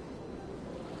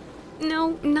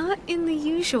 No, not in the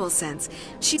usual sense.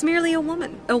 She's merely a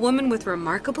woman with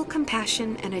remarkable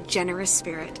compassion and a generous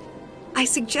spirit. I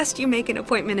suggest you make an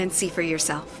appointment and see for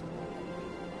yourself.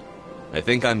 I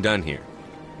think I'm done here.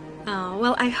 Oh,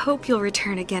 well, I hope you'll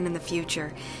return again in the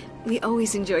future. We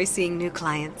always enjoy seeing new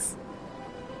clients.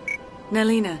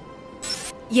 Naylina.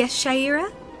 Yes,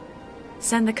 Shaira?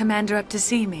 Send the commander up to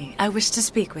see me. I wish to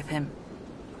speak with him.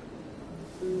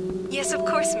 Yes, of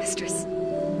course, mistress.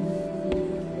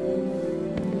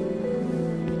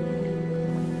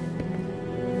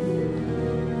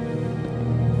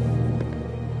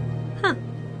 Huh.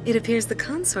 It appears the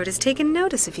consort has taken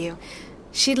notice of you.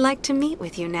 She'd like to meet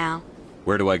with you now.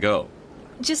 Where do I go?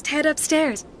 Just head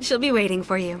upstairs. She'll be waiting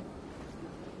for you.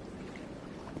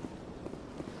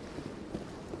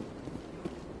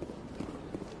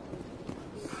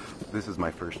 This is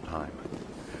my first time.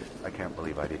 I can't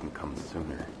believe I didn't come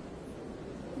sooner.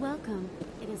 Welcome.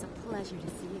 It is a pleasure to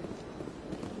see you.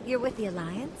 You're with the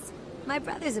Alliance? My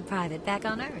brother's a private back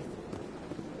on Earth.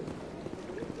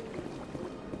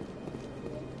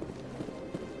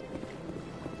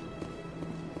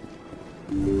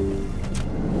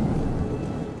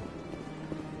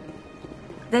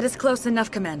 That is close enough,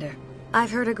 Commander.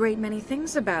 I've heard a great many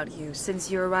things about you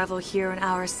since your arrival here in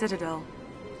our Citadel.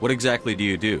 What exactly do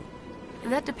you do?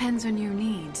 That depends on your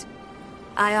needs.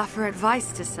 I offer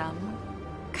advice to some,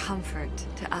 comfort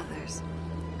to others.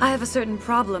 I have a certain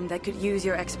problem that could use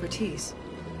your expertise.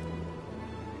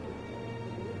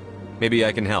 Maybe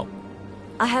I can help.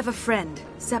 I have a friend,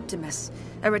 Septimus,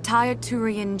 a retired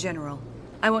Turian general.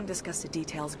 I won't discuss the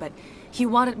details, but he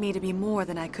wanted me to be more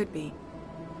than I could be.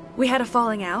 We had a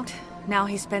falling out. Now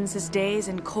he spends his days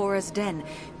in Korra's den,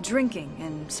 drinking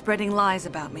and spreading lies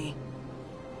about me.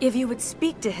 If you would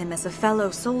speak to him as a fellow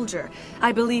soldier,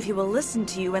 I believe he will listen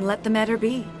to you and let the matter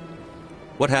be.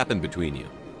 What happened between you?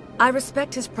 I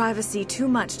respect his privacy too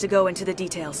much to go into the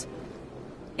details.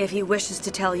 If he wishes to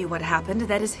tell you what happened,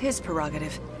 that is his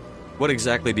prerogative. What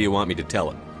exactly do you want me to tell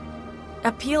him?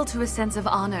 Appeal to his sense of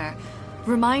honor.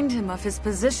 Remind him of his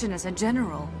position as a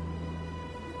general.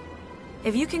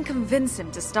 If you can convince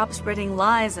him to stop spreading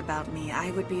lies about me, I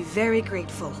would be very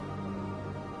grateful.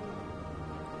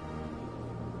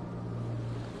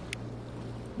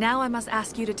 Now I must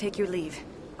ask you to take your leave.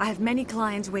 I have many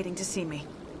clients waiting to see me.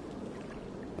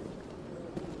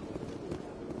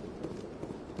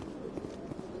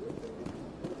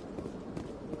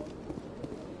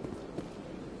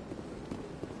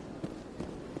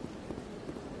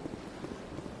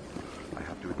 I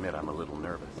have to admit I'm a little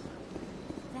nervous.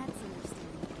 That's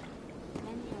understandable.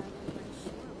 Many are a little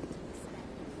unsure what to expect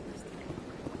their first time.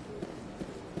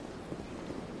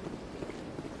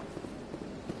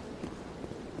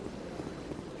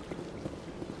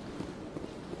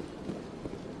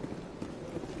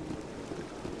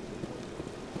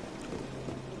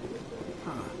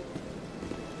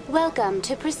 Welcome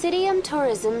to Presidium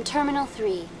Tourism Terminal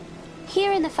 3.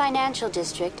 Here in the financial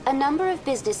district, a number of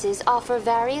businesses offer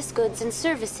various goods and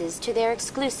services to their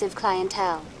exclusive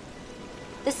clientele.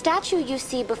 The statue you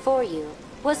see before you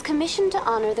was commissioned to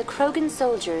honor the Krogan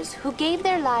soldiers who gave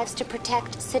their lives to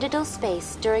protect Citadel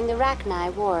space during the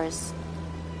Rachni Wars.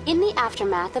 In the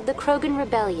aftermath of the Krogan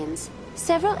rebellions,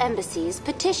 several embassies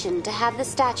petitioned to have the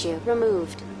statue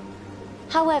removed.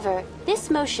 However, this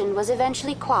motion was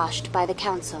eventually quashed by the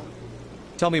Council.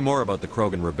 Tell me more about the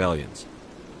Krogan rebellions.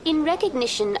 In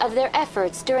recognition of their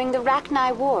efforts during the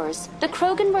Rachni Wars, the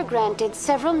Krogan were granted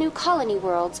several new colony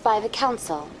worlds by the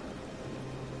Council.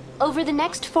 Over the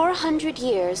next 400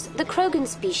 years, the Krogan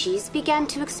species began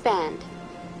to expand.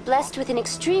 Blessed with an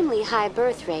extremely high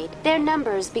birth rate, their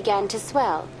numbers began to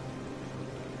swell.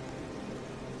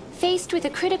 Faced with a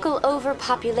critical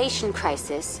overpopulation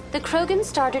crisis, the Krogan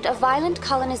started a violent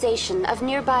colonization of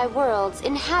nearby worlds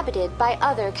inhabited by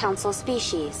other Council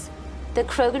species. The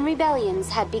Krogan rebellions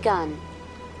had begun.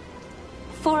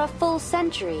 For a full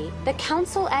century, the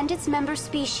Council and its member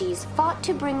species fought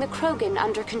to bring the Krogan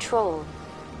under control.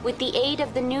 With the aid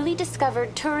of the newly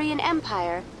discovered Turian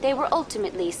Empire, they were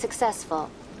ultimately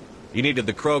successful. You needed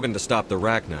the Krogan to stop the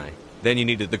Rachni, then you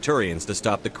needed the Turians to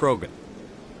stop the Krogan.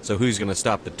 So who's gonna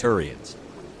stop the Turians?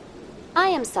 I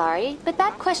am sorry, but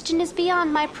that question is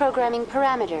beyond my programming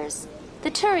parameters.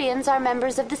 The Turians are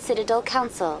members of the Citadel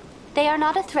Council. They are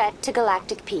not a threat to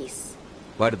galactic peace.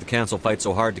 Why did the Council fight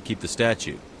so hard to keep the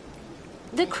statue?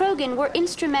 The Krogan were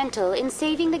instrumental in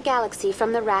saving the galaxy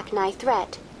from the Rachni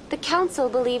threat. The Council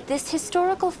believed this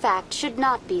historical fact should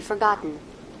not be forgotten.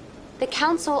 The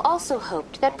Council also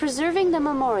hoped that preserving the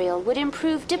memorial would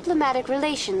improve diplomatic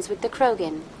relations with the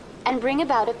Krogan and bring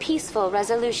about a peaceful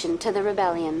resolution to the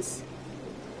rebellions.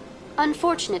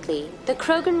 Unfortunately, the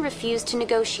Krogan refused to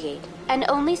negotiate and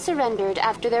only surrendered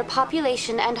after their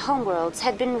population and homeworlds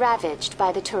had been ravaged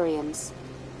by the Turians.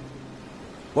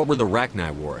 What were the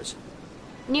Rachni Wars?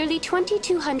 Nearly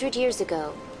 2,200 years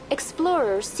ago,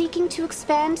 explorers seeking to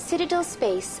expand Citadel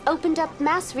space opened up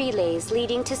mass relays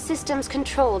leading to systems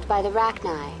controlled by the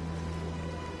Rachni.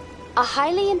 A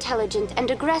highly intelligent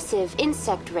and aggressive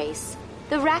insect race,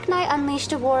 the Rachni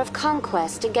unleashed a war of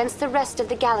conquest against the rest of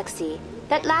the galaxy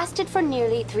that lasted for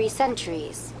nearly 3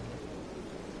 centuries.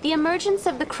 The emergence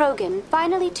of the Krogan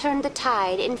finally turned the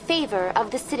tide in favor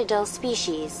of the Citadel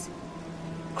species.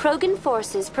 Krogan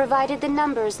forces provided the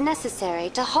numbers necessary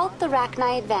to halt the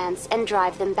Rachni advance and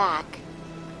drive them back.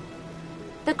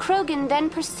 The Krogan then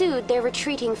pursued their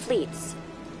retreating fleets.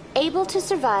 Able to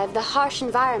survive the harsh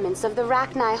environments of the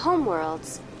Rachni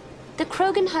homeworlds, the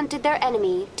Krogan hunted their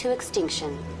enemy to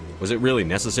extinction. Was it really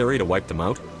necessary to wipe them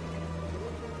out?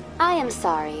 I am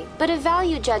sorry, but a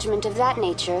value judgment of that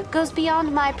nature goes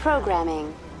beyond my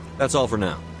programming. That's all for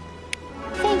now.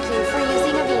 Thank you for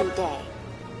using Arena Day.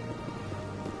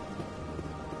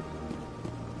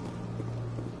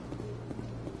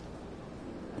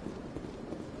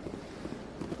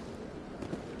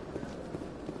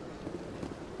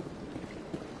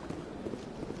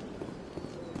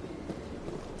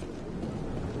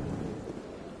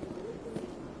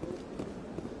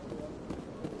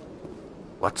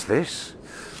 What's this?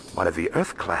 One of the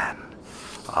Earth Clan.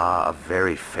 Ah, a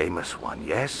very famous one,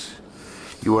 yes?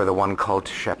 You are the one called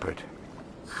Shepard.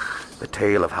 The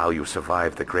tale of how you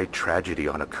survived the great tragedy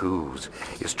on Akuz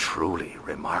is truly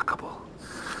remarkable.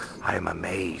 I am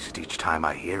amazed each time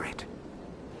I hear it.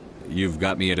 You've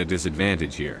got me at a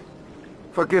disadvantage here.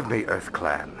 Forgive me, Earth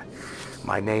Clan.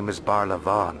 My name is Barla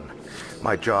Vaughn.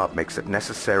 My job makes it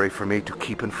necessary for me to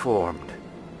keep informed.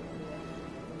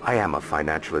 I am a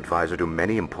financial advisor to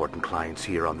many important clients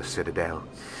here on the Citadel.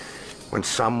 When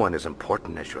someone as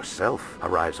important as yourself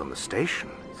arrives on the station,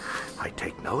 I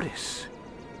take notice.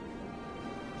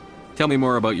 Tell me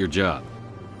more about your job.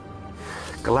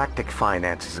 Galactic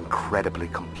finance is incredibly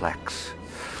complex.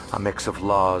 A mix of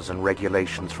laws and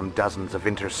regulations from dozens of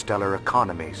interstellar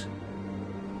economies.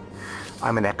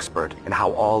 I'm an expert in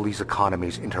how all these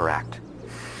economies interact.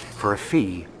 For a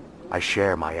fee, I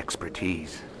share my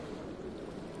expertise.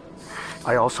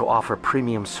 I also offer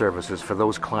premium services for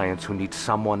those clients who need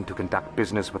someone to conduct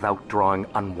business without drawing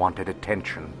unwanted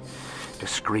attention.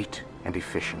 Discreet and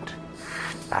efficient.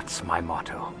 That's my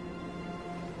motto.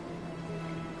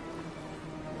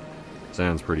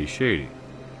 Sounds pretty shady.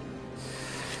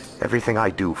 Everything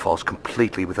I do falls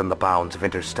completely within the bounds of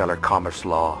interstellar commerce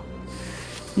law.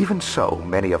 Even so,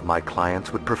 many of my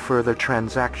clients would prefer their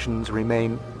transactions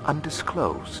remain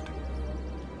undisclosed.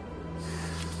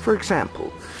 For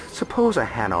example, suppose a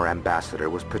Hanar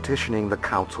ambassador was petitioning the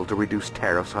Council to reduce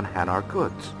tariffs on Hanar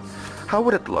goods. How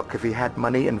would it look if he had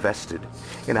money invested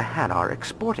in a Hanar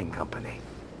exporting company?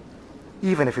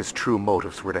 Even if his true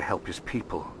motives were to help his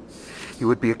people, he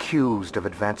would be accused of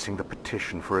advancing the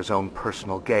petition for his own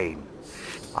personal gain.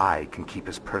 I can keep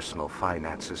his personal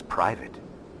finances private.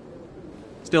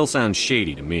 Still sounds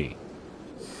shady to me.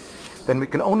 Then we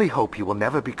can only hope you will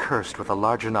never be cursed with a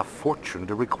large enough fortune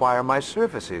to require my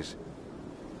services.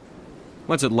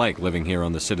 What's it like living here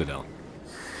on the Citadel?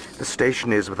 The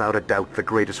station is without a doubt the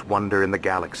greatest wonder in the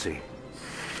galaxy.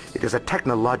 It is a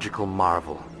technological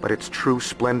marvel, but its true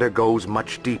splendor goes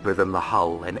much deeper than the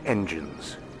hull and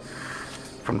engines.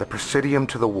 From the Presidium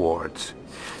to the wards,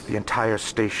 the entire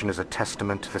station is a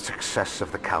testament to the success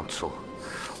of the Council.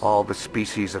 All the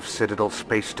species of Citadel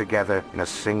spaced together in a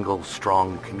single,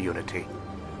 strong community.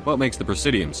 What makes the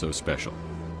Presidium so special?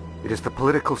 It is the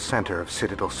political center of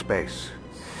Citadel space.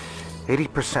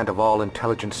 80% of all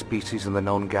intelligent species in the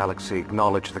known galaxy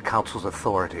acknowledge the Council's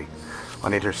authority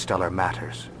on interstellar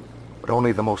matters. But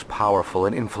only the most powerful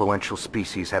and influential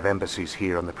species have embassies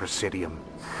here on the Presidium.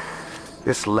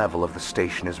 This level of the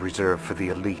station is reserved for the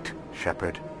elite,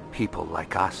 Shepard. People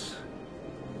like us.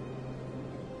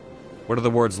 What are the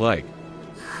wards like?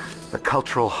 The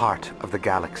cultural heart of the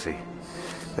galaxy.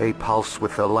 They pulse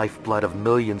with the lifeblood of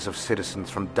millions of citizens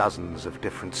from dozens of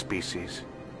different species.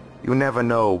 You never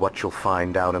know what you'll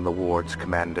find down in the wards,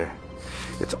 Commander.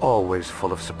 It's always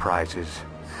full of surprises.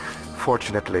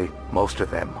 Fortunately, most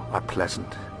of them are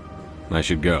pleasant. I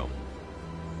should go.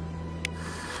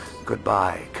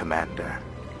 Goodbye, Commander.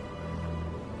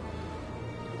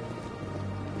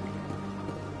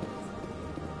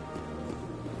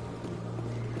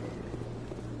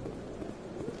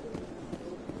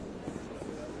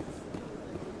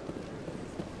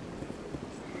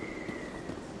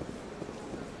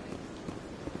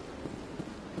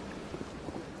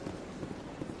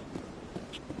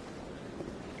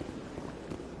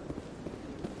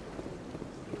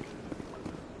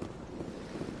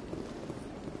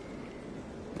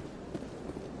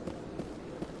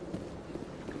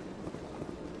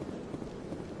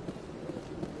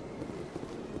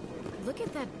 Look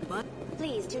at that butt.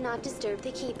 Please do not disturb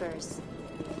the keepers.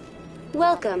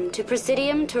 Welcome to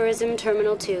Presidium Tourism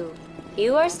Terminal 2.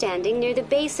 You are standing near the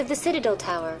base of the Citadel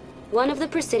Tower, one of the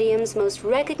Presidium's most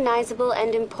recognizable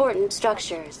and important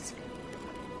structures.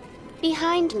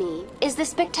 Behind me is the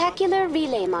spectacular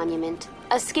Relay Monument,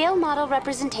 a scale model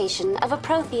representation of a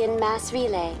Prothean mass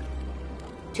relay.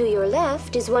 To your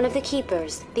left is one of the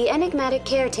keepers, the enigmatic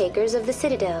caretakers of the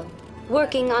Citadel,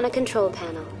 working on a control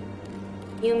panel.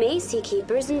 You may see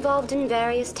keepers involved in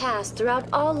various tasks throughout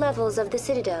all levels of the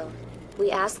Citadel, we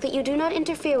ask that you do not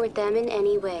interfere with them in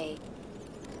any way.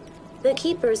 The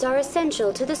Keepers are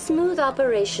essential to the smooth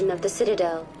operation of the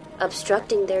Citadel.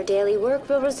 Obstructing their daily work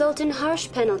will result in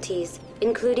harsh penalties,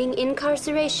 including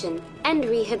incarceration and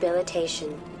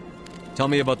rehabilitation. Tell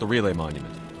me about the Relay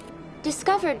Monument.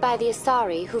 Discovered by the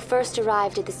Asari who first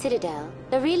arrived at the Citadel,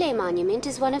 the Relay Monument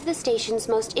is one of the station's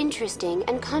most interesting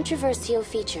and controversial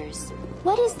features.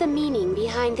 What is the meaning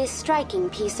behind this striking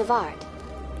piece of art?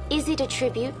 Is it a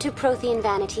tribute to Prothean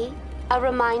vanity? A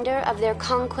reminder of their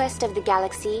conquest of the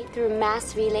galaxy through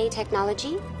mass relay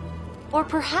technology? Or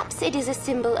perhaps it is a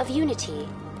symbol of unity,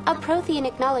 a Prothean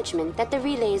acknowledgement that the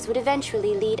relays would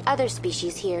eventually lead other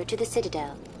species here to the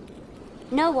Citadel.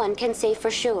 No one can say for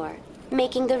sure,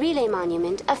 making the Relay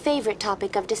Monument a favorite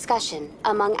topic of discussion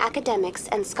among academics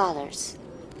and scholars.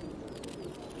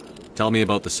 Tell me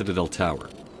about the Citadel Tower.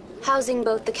 Housing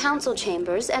both the Council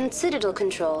Chambers and Citadel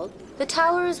Control, the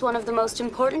tower is one of the most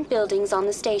important buildings on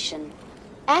the station.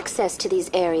 Access to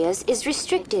these areas is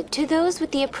restricted to those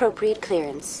with the appropriate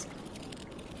clearance.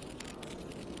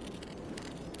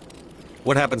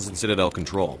 What happens in Citadel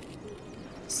Control?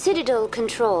 Citadel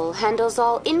Control handles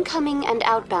all incoming and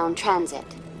outbound transit.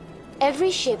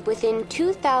 Every ship within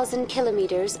 2,000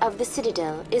 kilometers of the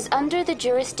Citadel is under the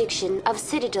jurisdiction of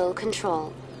Citadel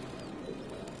Control.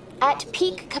 At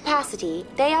peak capacity,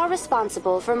 they are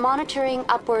responsible for monitoring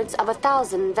upwards of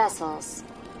 1,000 vessels.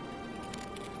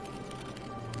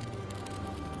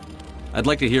 I'd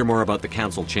like to hear more about the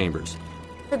Council Chambers.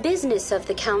 The business of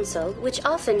the Council, which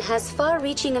often has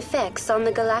far-reaching effects on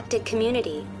the galactic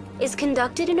community, is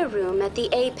conducted in a room at the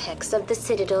apex of the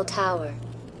Citadel Tower.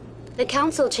 The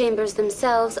Council Chambers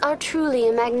themselves are truly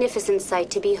a magnificent sight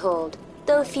to behold,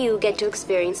 though few get to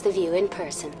experience the view in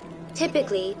person.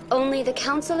 Typically, only the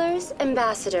councilors,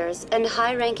 ambassadors, and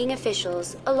high-ranking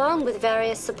officials, along with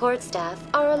various support staff,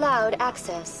 are allowed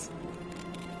access.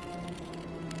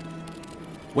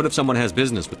 What if someone has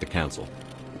business with the Council?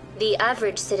 The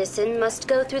average citizen must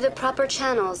go through the proper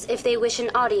channels if they wish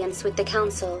an audience with the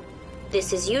Council.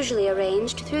 This is usually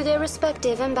arranged through their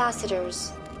respective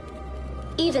ambassadors.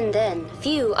 Even then,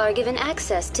 few are given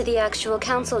access to the actual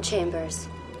Council Chambers.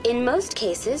 In most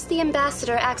cases, the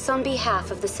ambassador acts on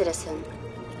behalf of the citizen.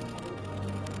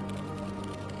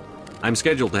 I'm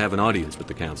scheduled to have an audience with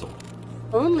the Council.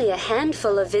 Only a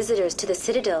handful of visitors to the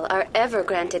Citadel are ever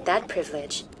granted that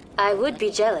privilege. I would be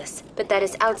jealous, but that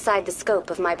is outside the scope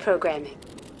of my programming.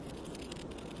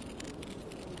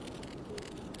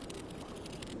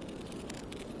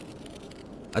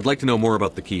 I'd like to know more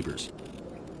about the Keepers.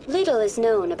 Little is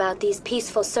known about these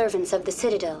peaceful servants of the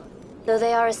Citadel, though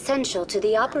they are essential to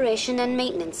the operation and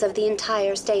maintenance of the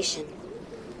entire station.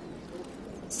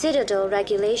 Citadel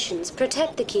regulations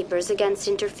protect the Keepers against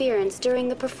interference during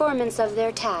the performance of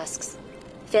their tasks.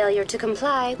 Failure to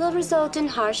comply will result in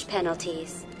harsh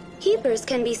penalties. Keepers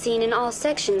can be seen in all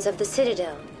sections of the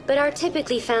Citadel, but are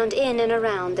typically found in and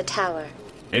around the tower.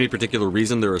 Any particular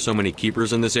reason there are so many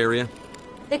Keepers in this area?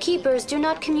 The Keepers do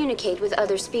not communicate with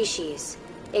other species.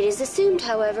 It is assumed,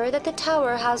 however, that the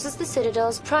tower houses the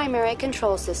Citadel's primary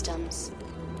control systems.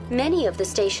 Many of the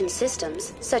station's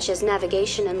systems, such as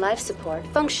navigation and life support,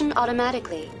 function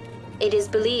automatically. It is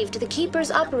believed the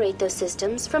Keepers operate those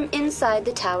systems from inside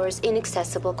the tower's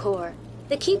inaccessible core.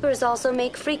 The Keepers also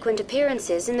make frequent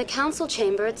appearances in the Council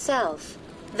Chamber itself,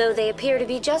 though they appear to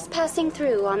be just passing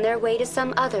through on their way to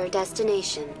some other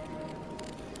destination.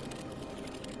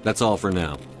 That's all for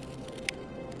now.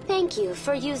 Thank you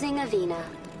for using Avina.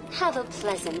 Have a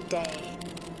pleasant day.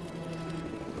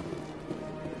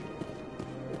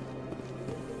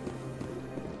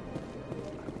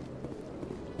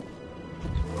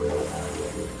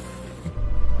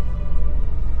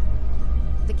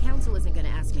 The Council isn't going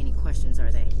to ask me any questions,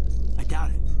 are they? I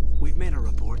doubt it. We've made our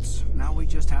reports. Now we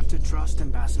just have to trust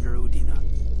Ambassador Udina.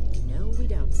 No, we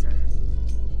don't, sir.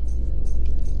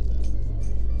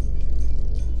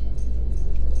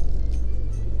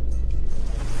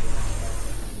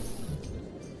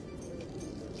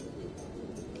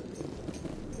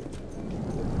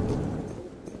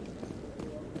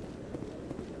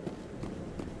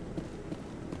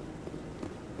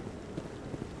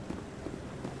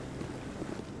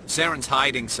 Saren's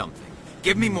hiding something.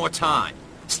 Give me more time.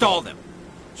 Stall them.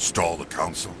 Stall the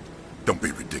Council? Don't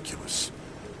be ridiculous.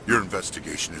 Your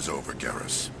investigation is over,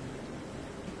 Garrus.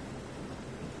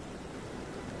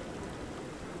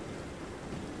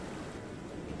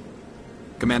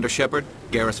 Commander Shepard,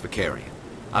 Garrus Vicarian.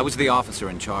 I was the officer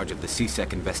in charge of the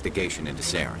C-Sec investigation into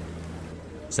Saren.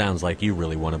 Sounds like you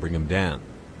really want to bring him down.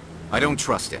 I don't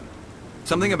trust him.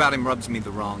 Something about him rubs me the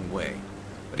wrong way.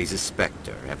 But he's a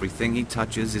Spectre. Everything he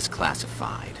touches is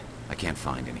classified. I can't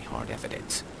find any hard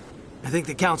evidence. I think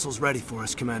the Council's ready for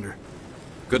us, Commander.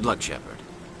 Good luck, Shepard.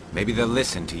 Maybe they'll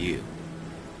listen to you.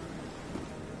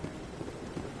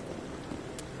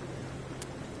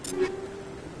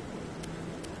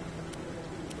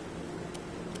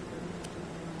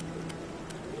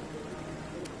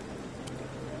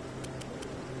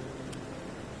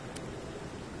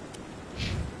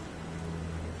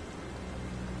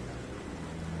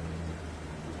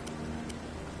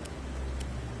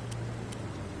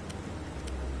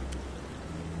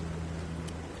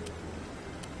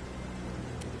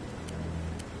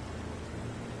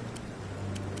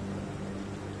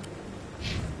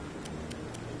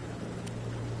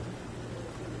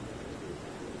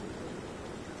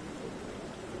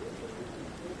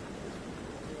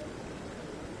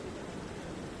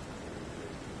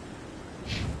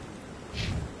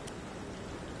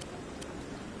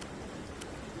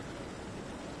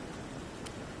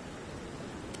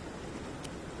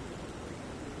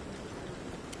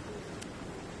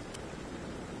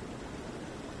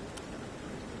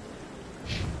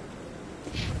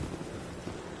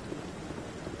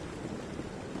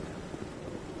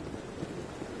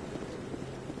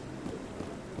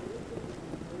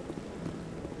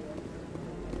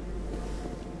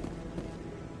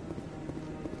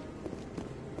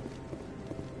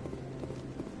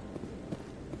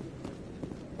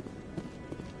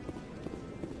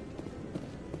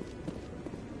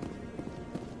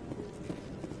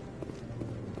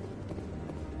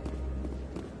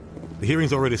 The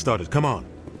hearing's already started. Come on.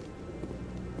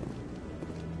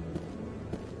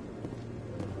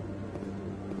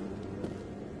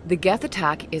 The Geth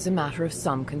attack is a matter of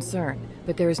some concern,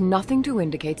 but there is nothing to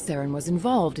indicate Saren was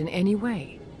involved in any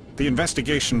way. The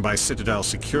investigation by Citadel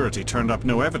Security turned up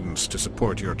no evidence to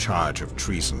support your charge of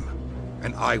treason.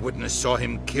 An eyewitness saw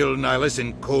him kill Nihilus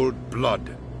in cold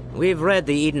blood. We've read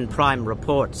the Eden Prime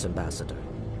reports, Ambassador.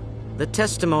 The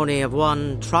testimony of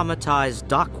one traumatized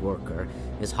dock worker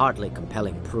is hardly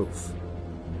compelling proof.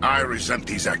 I resent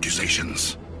these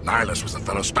accusations. Nihilus was a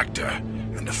fellow Spectre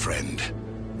and a friend.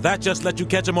 That just let you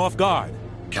catch him off guard.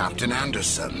 Captain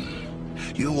Anderson,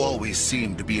 you always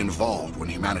seem to be involved when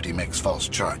humanity makes false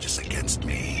charges against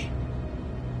me.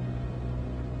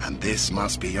 And this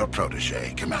must be your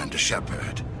protege, Commander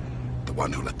Shepard, the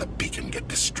one who let the beacon get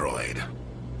destroyed.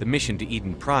 The mission to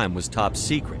Eden Prime was top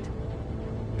secret.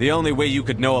 The only way you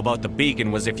could know about the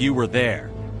beacon was if you were there.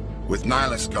 With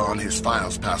Nihilus gone, his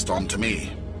files passed on to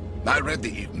me. I read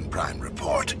the Eden Prime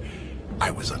report.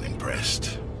 I was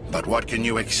unimpressed. But what can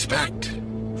you expect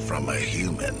from a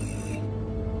human?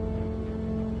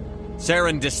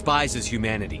 Saren despises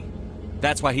humanity.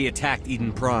 That's why he attacked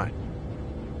Eden Prime.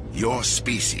 Your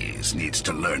species needs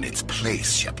to learn its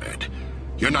place, Shepard.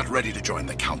 You're not ready to join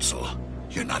the Council.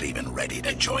 You're not even ready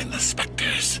to join the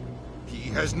Spectres. He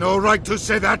has no right to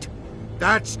say that.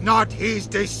 That's not his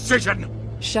decision.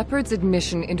 Shepard's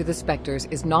admission into the Spectres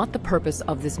is not the purpose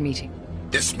of this meeting.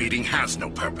 This meeting has no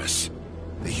purpose.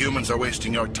 The humans are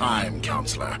wasting your time,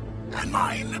 Counselor, and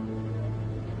mine.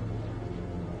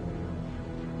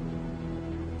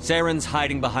 Saren's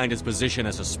hiding behind his position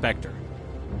as a Spectre.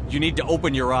 You need to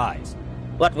open your eyes.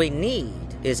 What we need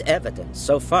is evidence.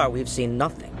 So far, we've seen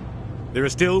nothing. There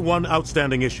is still one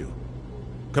outstanding issue.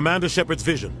 Commander Shepard's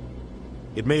vision.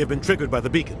 It may have been triggered by the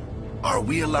beacon. Are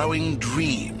we allowing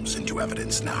dreams into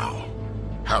evidence now?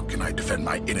 How can I defend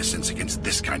my innocence against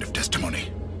this kind of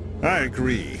testimony? I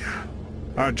agree.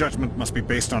 Our judgment must be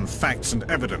based on facts and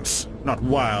evidence, not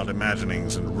wild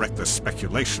imaginings and reckless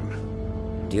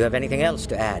speculation. Do you have anything else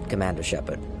to add, Commander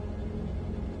Shepard?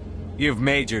 You've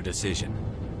made your decision.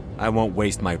 I won't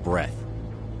waste my breath.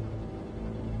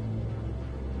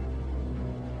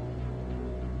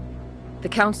 The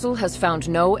Council has found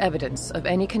no evidence of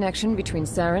any connection between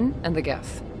Saren and the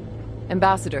Geth.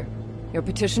 Ambassador, your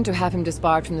petition to have him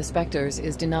disbarred from the Spectres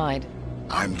is denied.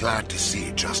 I'm glad to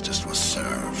see justice was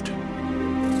served.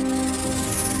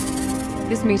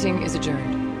 This meeting is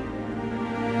adjourned.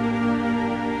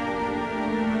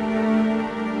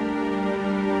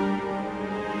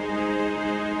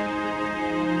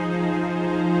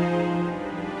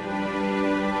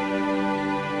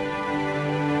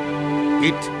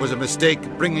 It was a mistake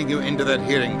bringing you into that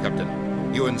hearing,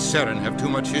 Captain. You and Saren have too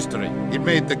much history. It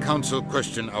made the Council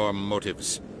question our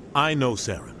motives. I know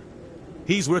Saren.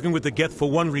 He's working with the Geth for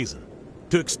one reason.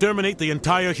 To exterminate the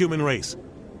entire human race.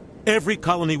 Every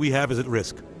colony we have is at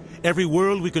risk. Every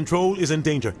world we control is in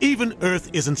danger. Even Earth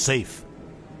isn't safe.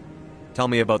 Tell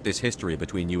me about this history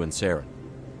between you and Saren.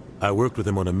 I worked with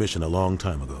him on a mission a long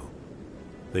time ago.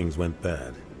 Things went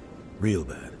bad. Real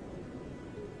bad.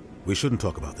 We shouldn't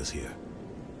talk about this here.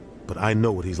 But I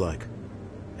know what he's like.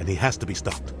 and he has to be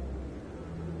stopped.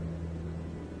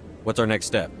 What's our next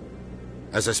step?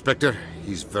 As a Spectre,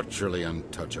 he's virtually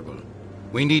untouchable.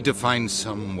 We need to find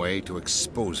some way to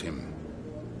expose him.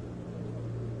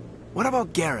 What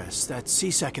about Garrus, that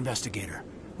CSEC investigator?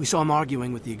 We saw him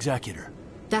arguing with the executor.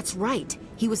 That's right.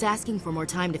 He was asking for more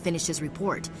time to finish his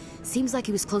report. Seems like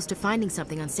he was close to finding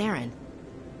something on Saren.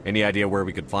 Any idea where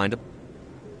we could find him?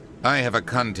 I have a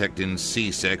contact in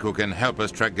CSEC who can help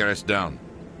us track Garrus down.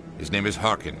 His name is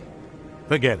Harkin.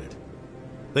 Forget it.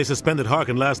 They suspended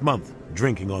Harkin last month,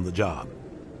 drinking on the job.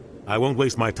 I won't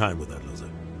waste my time with that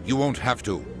loser. You won't have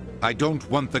to. I don't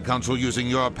want the Council using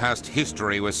your past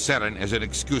history with Saren as an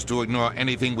excuse to ignore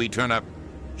anything we turn up.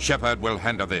 Shepard will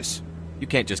handle this. You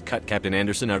can't just cut Captain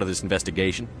Anderson out of this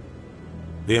investigation.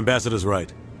 The ambassador's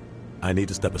right. I need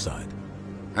to step aside.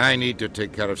 I need to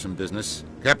take care of some business.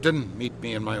 Captain, meet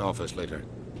me in my office later.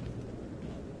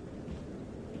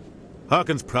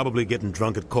 Harkin's probably getting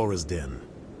drunk at Cora's Den.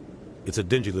 It's a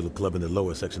dingy little club in the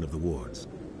lower section of the wards.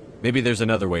 Maybe there's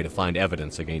another way to find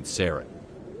evidence against Saren.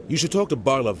 You should talk to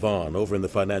Barla Vaughn over in the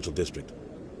financial district.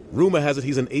 Rumor has it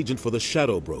he's an agent for the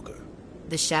Shadow Broker.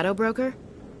 The Shadow Broker?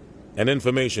 An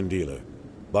information dealer.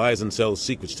 Buys and sells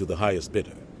secrets to the highest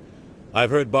bidder. I've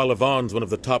heard Barla Vaughn's one of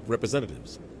the top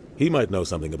representatives. He might know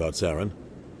something about Saren,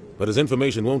 but his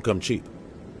information won't come cheap.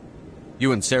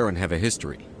 You and Saren have a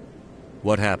history.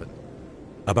 What happened?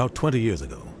 About 20 years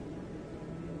ago,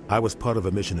 I was part of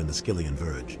a mission in the Skillian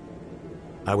Verge.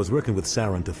 I was working with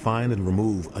Saren to find and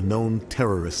remove a known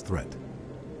terrorist threat.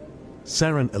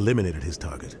 Saren eliminated his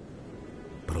target,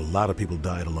 but a lot of people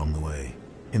died along the way,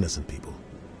 innocent people.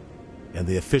 And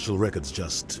the official records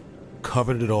just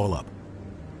covered it all up.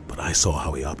 But I saw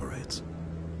how he operates.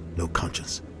 No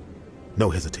conscience, no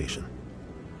hesitation.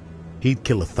 He'd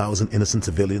kill 1,000 innocent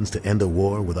civilians to end a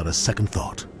war without a second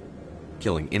thought.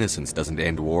 Killing innocents doesn't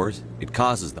end wars, it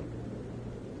causes them.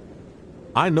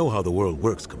 I know how the world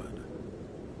works, Commander.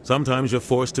 Sometimes you're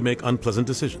forced to make unpleasant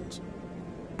decisions,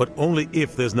 but only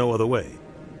if there's no other way.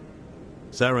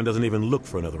 Saren doesn't even look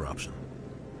for another option.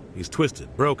 He's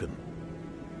twisted, broken.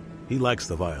 He likes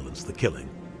the violence, the killing.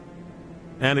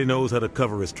 And he knows how to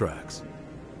cover his tracks.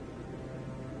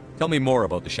 Tell me more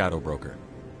about the Shadow Broker.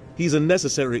 He's a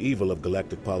necessary evil of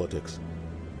galactic politics.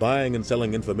 Buying and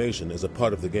selling information is a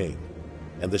part of the game.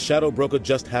 And the Shadow Broker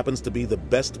just happens to be the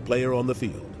best player on the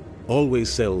field. Always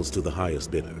sells to the highest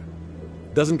bidder.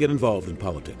 Doesn't get involved in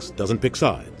politics, doesn't pick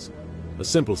sides. A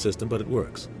simple system, but it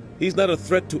works. He's not a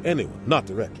threat to anyone, not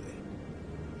directly.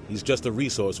 He's just a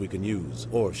resource we can use,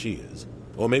 or she is.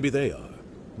 Or maybe they are.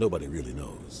 Nobody really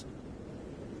knows.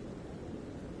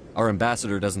 Our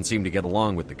ambassador doesn't seem to get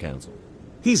along with the Council.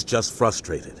 He's just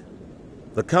frustrated.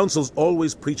 The Council's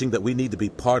always preaching that we need to be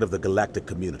part of the galactic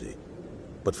community.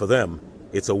 But for them,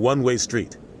 it's a one-way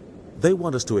street. They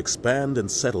want us to expand and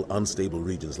settle unstable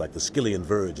regions like the Skillian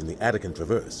Verge and the Attican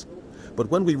Traverse. But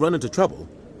when we run into trouble,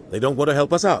 they don't want to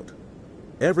help us out.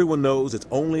 Everyone knows it's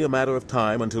only a matter of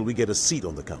time until we get a seat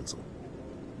on the Council.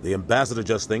 The ambassador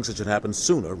just thinks it should happen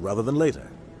sooner rather than later.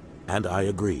 And I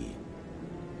agree.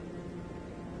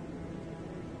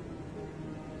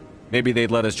 Maybe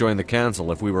they'd let us join the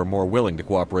Council if we were more willing to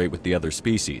cooperate with the other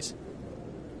species.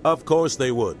 Of course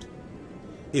they would.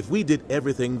 If we did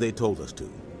everything they told us to,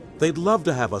 they'd love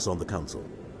to have us on the Council.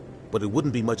 But it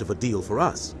wouldn't be much of a deal for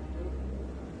us.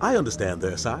 I understand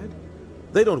their side.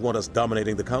 They don't want us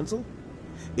dominating the Council.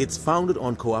 It's founded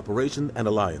on cooperation and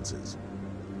alliances.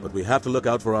 But we have to look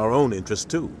out for our own interests,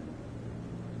 too.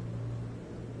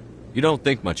 You don't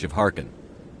think much of Harkin.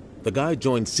 The guy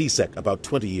joined CSEC about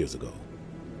 20 years ago.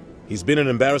 He's been an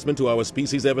embarrassment to our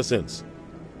species ever since.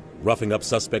 Roughing up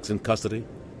suspects in custody,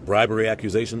 bribery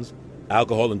accusations,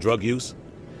 alcohol and drug use.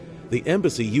 The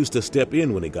embassy used to step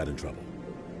in when he got in trouble.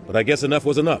 But I guess enough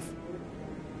was enough.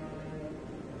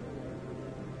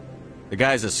 The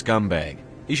guy's a scumbag.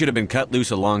 He should have been cut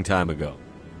loose a long time ago.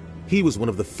 He was one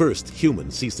of the first human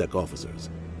CSEC officers.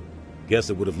 Guess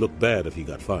it would have looked bad if he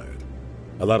got fired.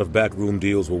 A lot of backroom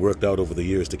deals were worked out over the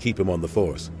years to keep him on the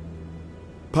force.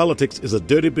 Politics is a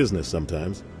dirty business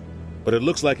sometimes, but it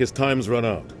looks like his time's run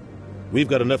out. We've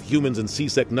got enough humans in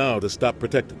CSEC now to stop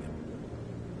protecting him.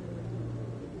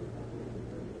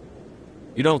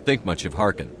 You don't think much of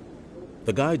Harkin.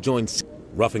 The guy joined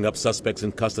roughing up suspects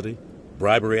in custody,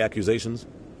 bribery accusations,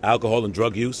 alcohol and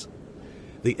drug use.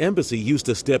 The embassy used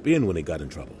to step in when he got in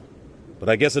trouble. But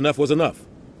I guess enough was enough.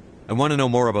 I want to know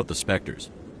more about the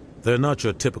Spectres. They're not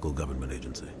your typical government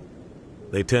agency.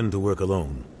 They tend to work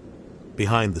alone,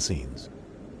 behind the scenes.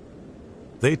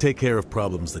 They take care of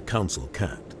problems the Council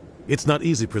can't. It's not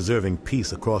easy preserving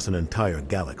peace across an entire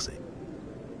galaxy.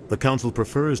 The Council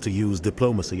prefers to use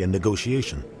diplomacy and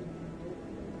negotiation.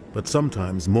 But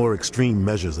sometimes more extreme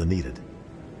measures are needed.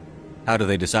 How do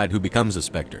they decide who becomes a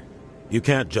Spectre? You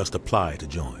can't just apply to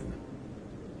join.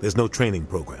 There's no training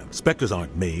program. Spectres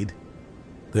aren't made.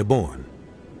 They're born.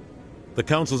 The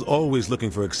Council's always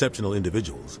looking for exceptional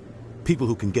individuals. People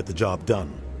who can get the job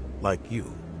done, like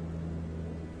you.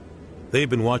 They've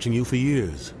been watching you for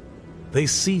years. They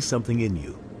see something in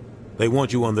you. They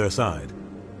want you on their side.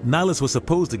 Nihilus was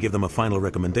supposed to give them a final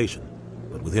recommendation,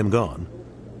 but with him gone,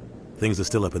 things are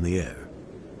still up in the air.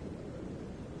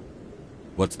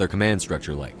 What's their command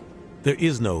structure like? There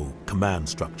is no command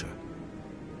structure.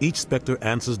 Each Spectre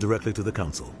answers directly to the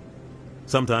Council.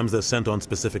 Sometimes they're sent on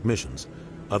specific missions.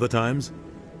 Other times,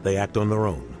 they act on their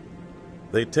own.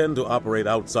 They tend to operate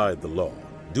outside the law,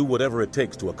 do whatever it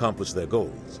takes to accomplish their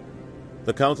goals.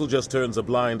 The Council just turns a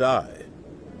blind eye.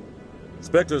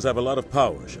 Spectres have a lot of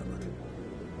power, Shepard.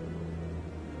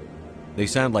 They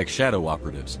sound like shadow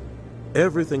operatives.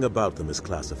 Everything about them is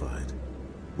classified.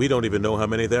 We don't even know how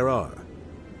many there are.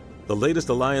 The latest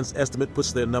Alliance estimate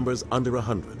puts their numbers under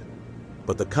 100.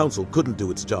 But the Council couldn't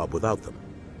do its job without them.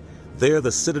 They're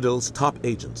the Citadel's top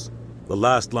agents, the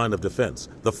last line of defense,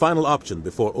 the final option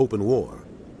before open war.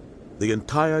 The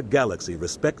entire galaxy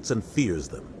respects and fears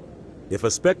them. If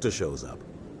a Spectre shows up,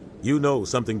 you know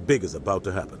something big is about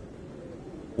to happen.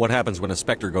 What happens when a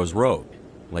Spectre goes rogue,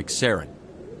 like Saren?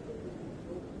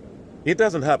 It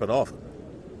doesn't happen often.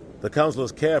 The Council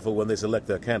is careful when they select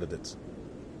their candidates.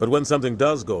 But when something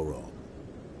does go wrong,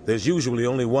 there's usually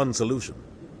only one solution.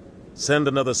 Send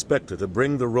another Spectre to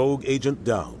bring the rogue agent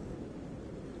down.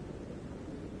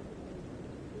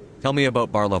 Tell me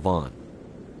about Barlavon.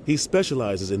 He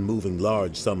specializes in moving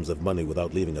large sums of money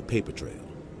without leaving a paper trail.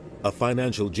 A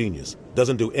financial genius,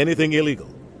 doesn't do anything illegal,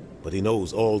 but he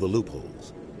knows all the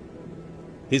loopholes.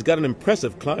 He's got an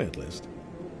impressive client list.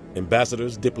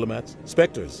 Ambassadors, diplomats,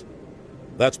 Spectres.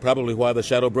 That's probably why the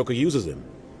Shadow Broker uses him.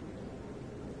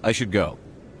 I should go.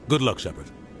 Good luck,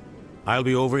 Shepard. I'll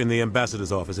be over in the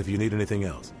Ambassador's office if you need anything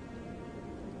else.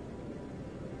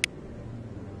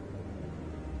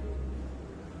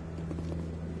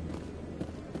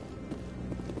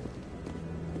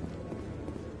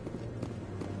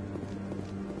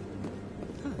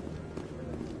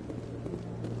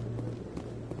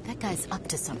 That guy's up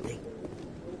to something.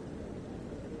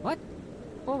 What?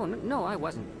 Oh, no, I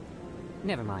wasn't.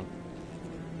 Never mind.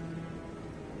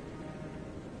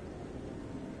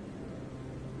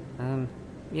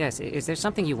 Yes, is there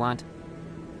something you want?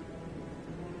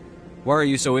 Why are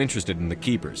you so interested in the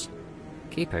Keepers?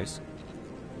 Keepers?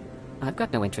 I've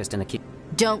got no interest in the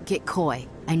Don't get coy.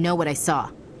 I know what I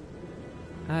saw.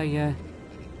 I'm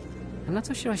not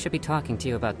so sure I should be talking to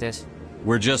you about this.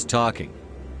 We're just talking.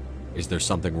 Is there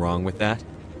something wrong with that?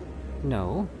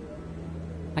 No.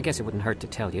 I guess it wouldn't hurt to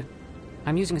tell you.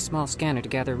 I'm using a small scanner to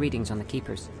gather readings on the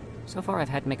Keepers. So far I've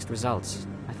had mixed results.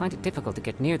 I find it difficult to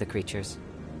get near the creatures.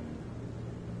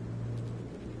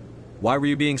 Why were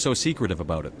you being so secretive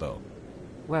about it, though?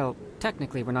 Well,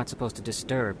 technically we're not supposed to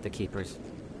disturb the Keepers.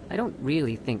 I don't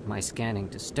really think my scanning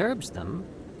disturbs them,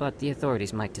 but the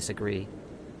authorities might disagree.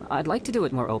 I'd like to do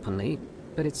it more openly,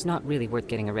 but it's not really worth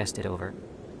getting arrested over.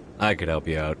 I could help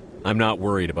you out. I'm not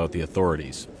worried about the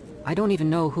authorities. I don't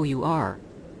even know who you are.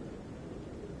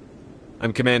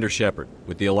 I'm Commander Shepard,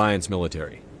 with the Alliance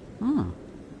military.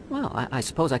 Well, I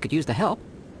suppose I could use the help.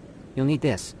 You'll need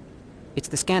this. It's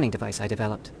the scanning device I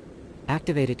developed.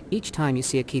 Activate it each time you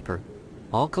see a Keeper.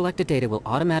 All collected data will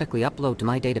automatically upload to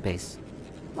my database.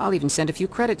 I'll even send a few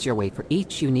credits your way for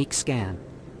each unique scan.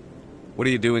 What are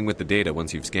you doing with the data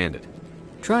once you've scanned it?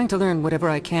 Trying to learn whatever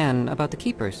I can about the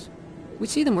Keepers. We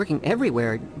see them working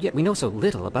everywhere, yet we know so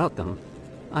little about them.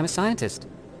 I'm a scientist.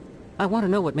 I want to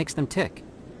know what makes them tick.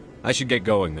 I should get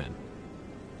going then.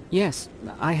 Yes,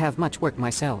 I have much work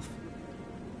myself.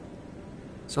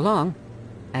 So long,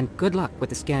 and good luck with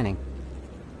the scanning.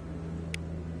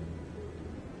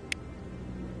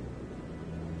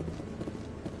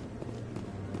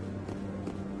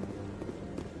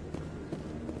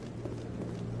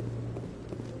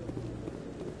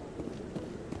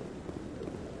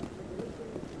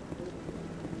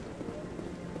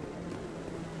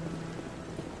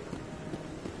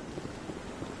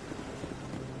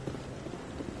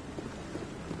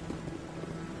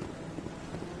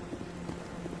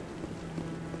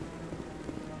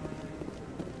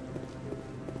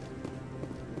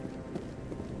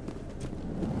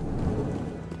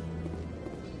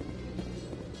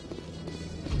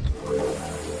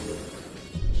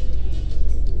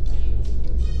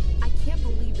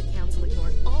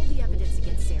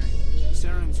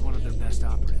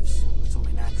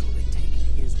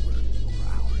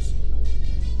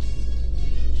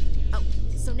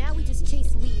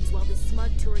 chase leads while this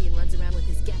smug Turian runs around with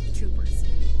his Geth troopers.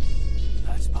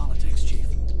 That's politics, Chief.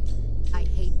 I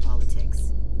hate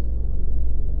politics.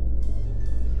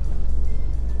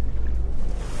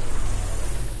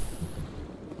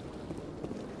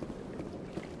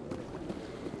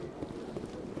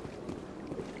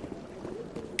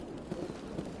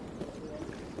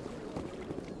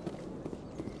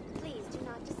 Please do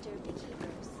not disturb the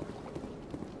keepers.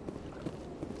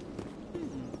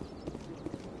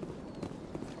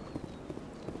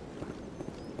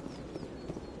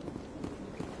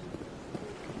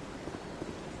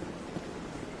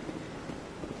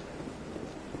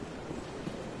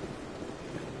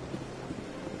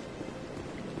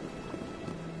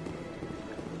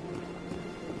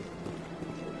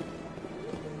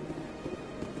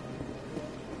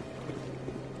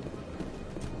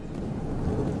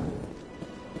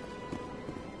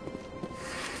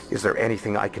 Is there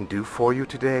anything I can do for you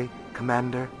today,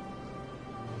 Commander?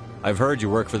 I've heard you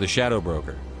work for the Shadow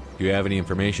Broker. Do you have any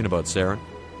information about Saren?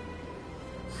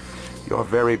 You're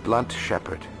very blunt,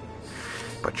 Shepard.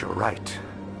 But you're right.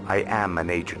 I am an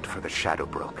agent for the Shadow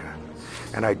Broker.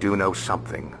 And I do know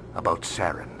something about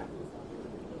Saren.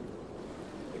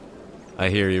 I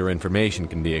hear your information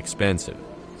can be expensive.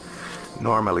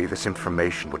 Normally, this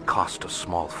information would cost a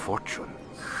small fortune.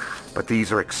 But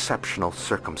these are exceptional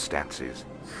circumstances.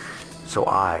 So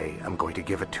I am going to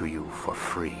give it to you for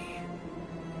free.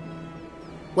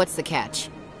 What's the catch?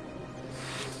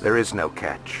 There is no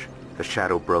catch. The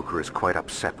Shadow Broker is quite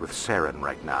upset with Saren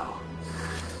right now.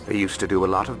 They used to do a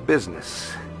lot of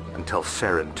business, until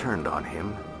Saren turned on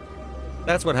him.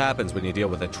 That's what happens when you deal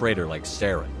with a traitor like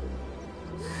Saren.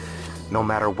 No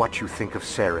matter what you think of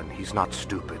Saren, he's not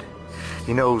stupid.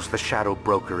 He knows the Shadow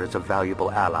Broker is a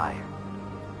valuable ally.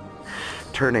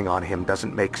 Turning on him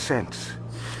doesn't make sense.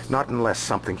 Not unless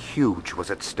something huge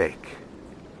was at stake.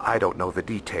 I don't know the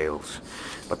details,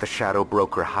 but the Shadow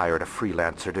Broker hired a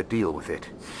freelancer to deal with it.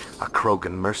 A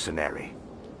Krogan mercenary.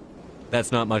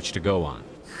 That's not much to go on.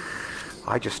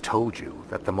 I just told you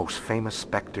that the most famous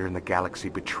Spectre in the galaxy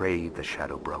betrayed the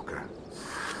Shadow Broker.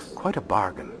 Quite a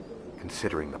bargain,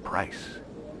 considering the price.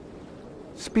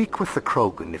 Speak with the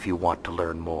Krogan if you want to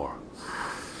learn more.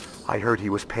 I heard he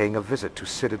was paying a visit to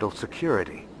Citadel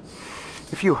security.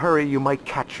 If you hurry, you might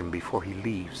catch him before he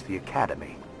leaves the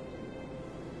Academy.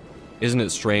 Isn't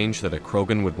it strange that a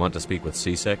Krogan would want to speak with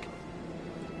C-Sec?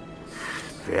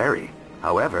 Very.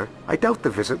 However, I doubt the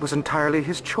visit was entirely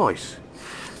his choice.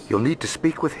 You'll need to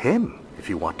speak with him if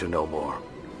you want to know more.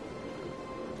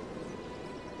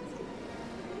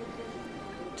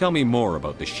 Tell me more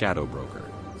about the Shadow Broker.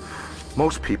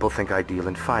 Most people think I deal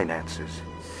in finances,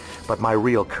 but my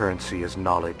real currency is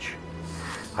knowledge.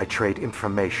 I trade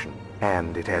information,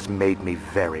 and it has made me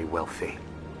very wealthy.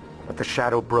 But the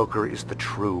Shadow Broker is the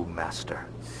true master.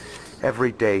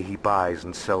 Every day he buys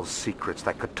and sells secrets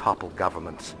that could topple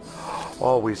governments,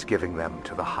 always giving them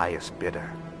to the highest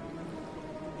bidder.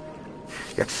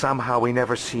 Yet somehow he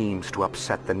never seems to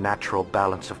upset the natural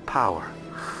balance of power.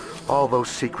 All those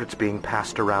secrets being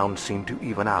passed around seem to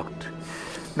even out.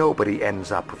 Nobody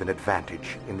ends up with an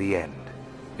advantage in the end.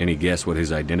 Any guess what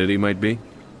his identity might be?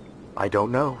 I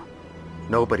don't know.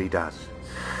 Nobody does.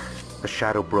 The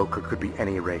Shadow Broker could be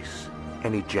any race,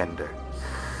 any gender.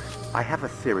 I have a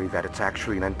theory that it's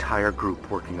actually an entire group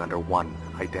working under one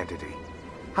identity.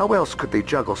 How else could they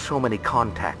juggle so many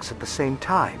contacts at the same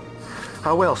time?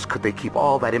 How else could they keep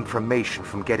all that information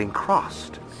from getting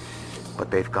crossed?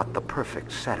 But they've got the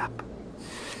perfect setup.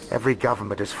 Every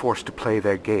government is forced to play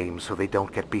their game so they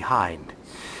don't get behind.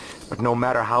 But no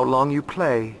matter how long you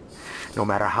play, no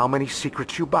matter how many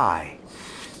secrets you buy,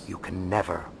 you can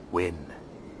never win.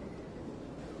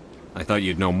 I thought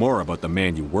you'd know more about the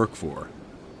man you work for.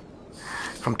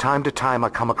 From time to time I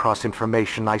come across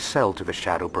information I sell to the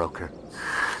Shadow Broker.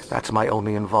 That's my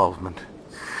only involvement.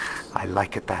 I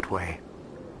like it that way.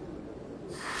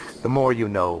 The more you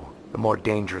know, the more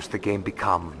dangerous the game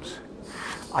becomes.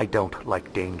 I don't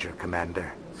like danger,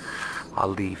 Commander. I'll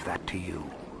leave that to you.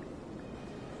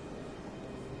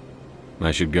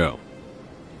 I should go.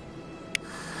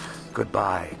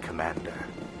 Goodbye, Commander.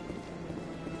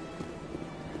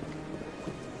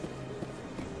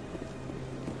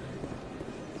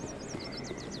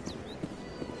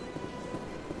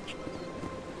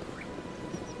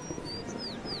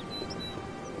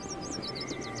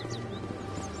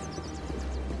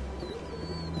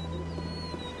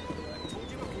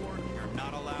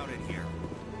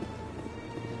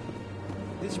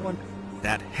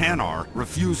 That Hanar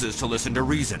refuses to listen to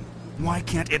reason. Why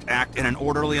can't it act in an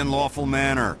orderly and lawful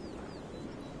manner?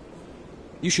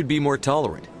 You should be more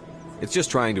tolerant. It's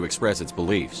just trying to express its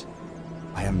beliefs.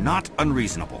 I am not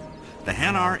unreasonable. The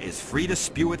Hanar is free to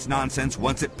spew its nonsense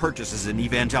once it purchases an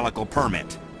evangelical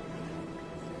permit.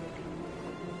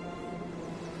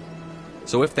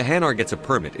 So if the Hanar gets a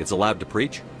permit, it's allowed to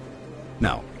preach?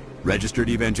 No. Registered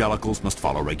evangelicals must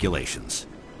follow regulations.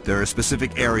 There are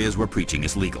specific areas where preaching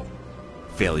is legal.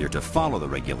 Failure to follow the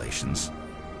regulations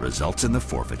results in the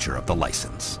forfeiture of the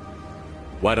license.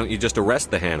 Why don't you just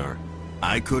arrest the Hanar?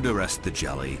 I could arrest the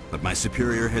jelly, but my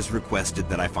superior has requested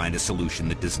that I find a solution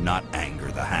that does not anger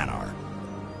the Hanar.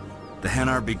 The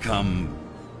Hanar become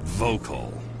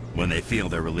vocal when they feel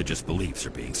their religious beliefs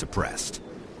are being suppressed.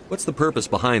 What's the purpose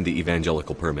behind the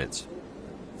evangelical permits?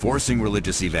 Forcing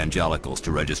religious evangelicals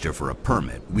to register for a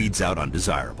permit weeds out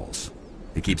undesirables.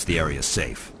 It keeps the area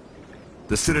safe.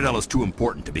 The Citadel is too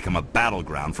important to become a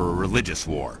battleground for a religious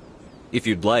war. If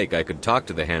you'd like, I could talk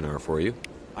to the Hanar for you.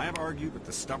 I have argued with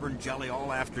the stubborn jelly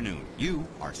all afternoon. You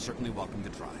are certainly welcome to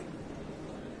try.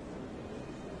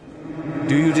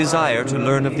 Do you desire to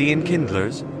learn of the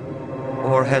Enkindlers?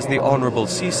 Or has the Honorable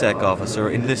CSEC officer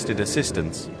enlisted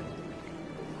assistance?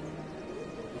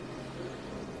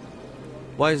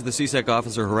 Why is the CSEC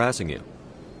officer harassing you?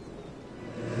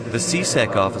 The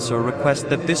CSEC officer requests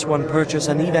that this one purchase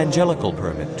an evangelical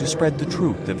permit to spread the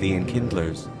truth of the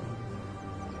Enkindlers.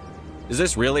 Is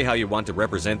this really how you want to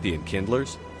represent the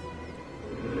Enkindlers?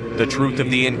 The truth of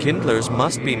the Enkindlers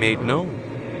must be made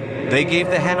known. They gave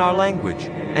the Hanar language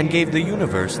and gave the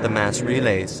universe the mass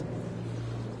relays.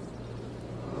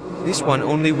 This one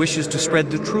only wishes to spread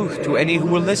the truth to any who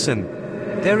will listen.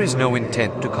 There is no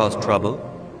intent to cause trouble.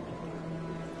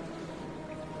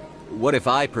 What if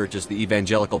I purchase the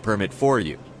evangelical permit for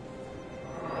you?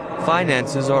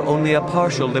 Finances are only a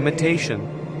partial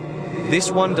limitation. This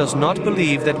one does not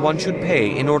believe that one should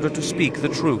pay in order to speak the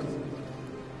truth.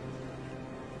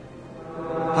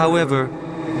 However,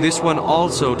 this one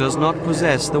also does not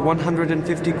possess the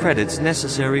 150 credits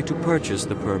necessary to purchase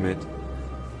the permit.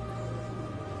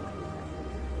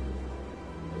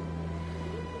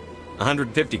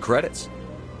 $150 credits?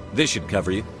 This should cover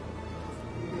you.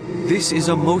 This is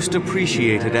a most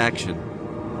appreciated action.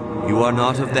 You are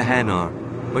not of the Hanar,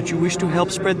 but you wish to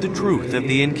help spread the truth of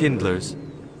the Enkindlers.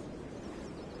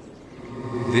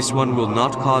 This one will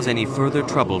not cause any further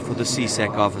trouble for the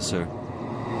CSEC officer.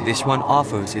 This one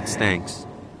offers its thanks.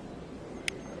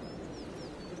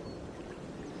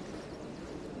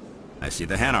 I see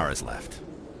the Hanar is left.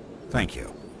 Thank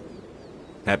you.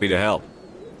 Happy to help.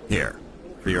 Here,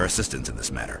 for your assistance in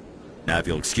this matter. Now, if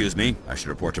you'll excuse me, I should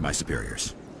report to my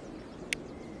superiors.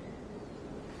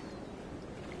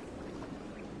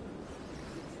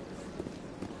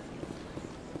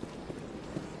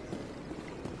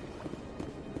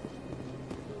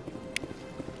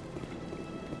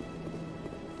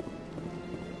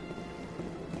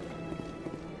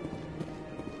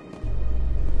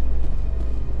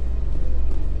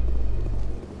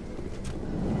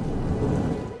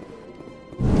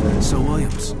 So,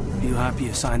 Williams, you happy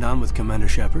you signed on with Commander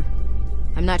Shepard?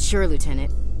 I'm not sure,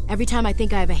 Lieutenant. Every time I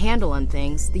think I have a handle on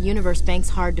things, the universe bank's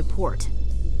hard to port.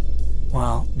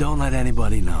 Well, don't let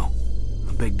anybody know.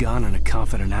 A big gun and a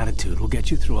confident attitude will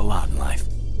get you through a lot in life.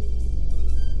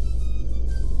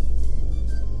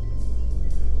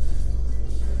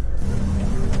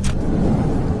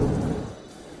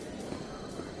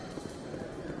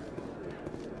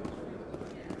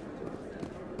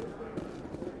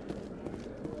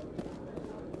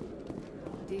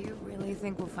 Do you really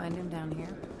think we'll find him down here?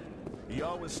 He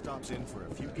always stops in for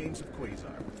a few games of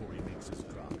Quasar before he makes his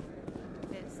drop.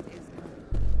 This is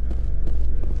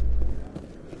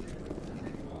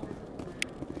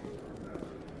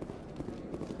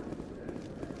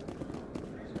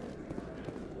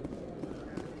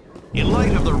In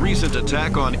light of the recent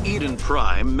attack on Eden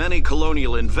Prime, many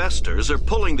colonial investors are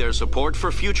pulling their support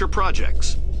for future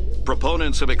projects.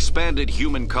 Proponents of expanded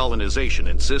human colonization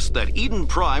insist that Eden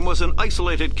Prime was an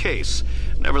isolated case.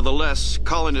 Nevertheless,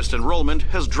 colonist enrollment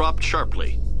has dropped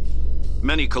sharply.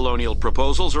 Many colonial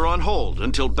proposals are on hold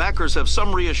until backers have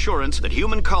some reassurance that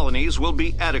human colonies will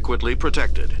be adequately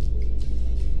protected.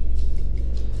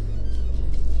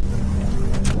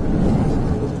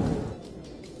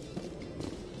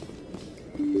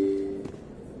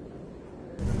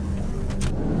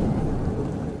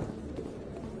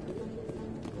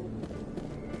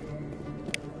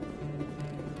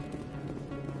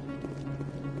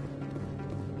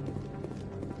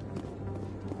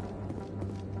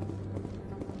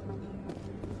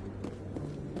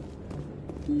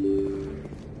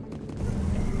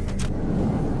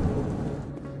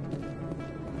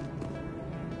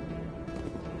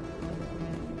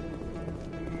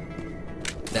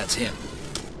 That's him.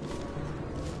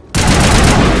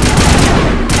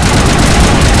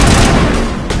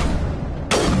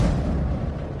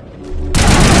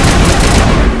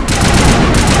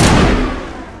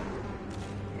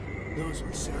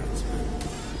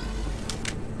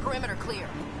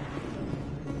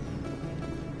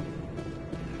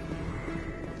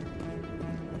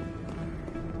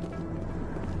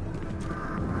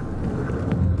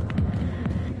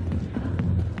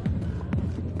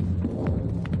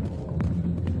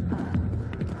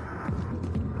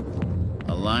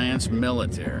 Alliance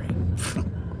military.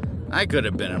 I could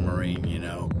have been a Marine, you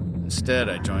know. Instead,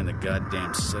 I joined the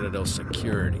goddamn Citadel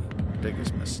security.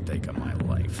 Biggest mistake of my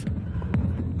life.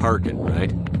 Harkin,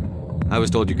 right? I was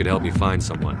told you could help me find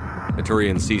someone. A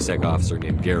Turian CSEC officer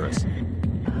named Garrus.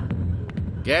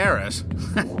 Garrus?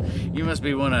 You must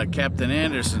be one of Captain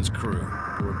Anderson's crew.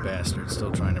 Poor bastard,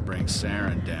 still trying to bring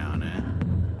Saren down, eh?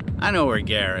 I know where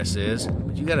Garrus is,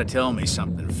 but you gotta tell me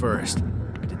something first.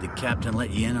 Did the captain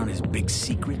let you in on his big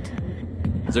secret?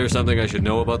 Is there something I should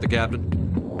know about the captain?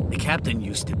 The captain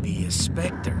used to be a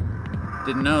Spectre.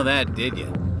 Didn't know that, did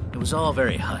you? It was all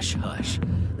very hush-hush.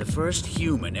 The first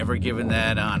human ever given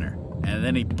that honor, and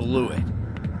then he blew it.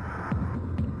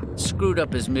 Screwed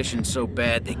up his mission so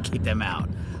bad they kicked him out.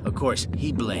 Of course,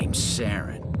 he blames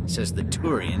Saren. Says the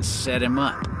Turians set him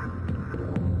up.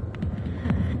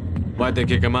 Why'd they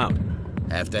kick him out?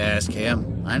 Have to ask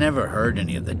him. I never heard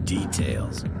any of the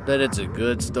details. Bet it's a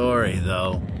good story,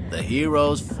 though. The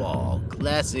heroes fall.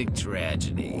 Classic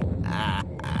tragedy.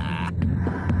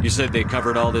 You said they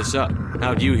covered all this up.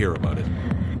 How'd you hear about it?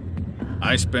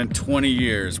 I spent 20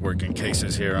 years working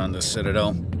cases here on the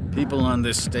Citadel. People on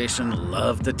this station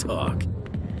love to talk.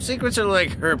 Secrets are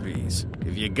like herpes.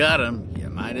 If you got them, you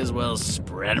might as well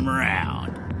spread them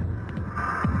around.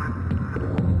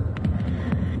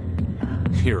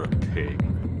 You're a pig.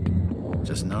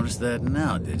 Just noticed that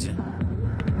now, did you?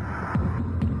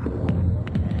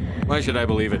 Why should I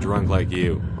believe a drunk like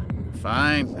you?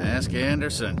 Fine, ask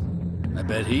Anderson. I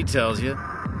bet he tells you.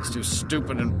 He's too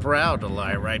stupid and proud to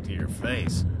lie right to your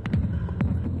face.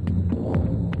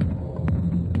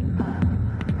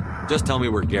 Just tell me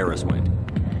where Garrus went.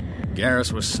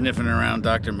 Garrus was sniffing around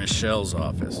Dr. Michelle's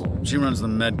office. She runs the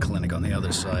med clinic on the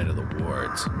other side of the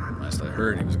wards. Last I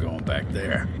heard, he was going back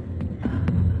there.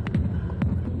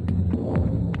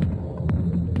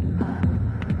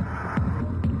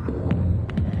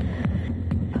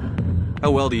 How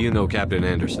well do you know Captain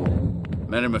Anderson?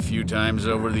 Met him a few times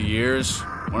over the years.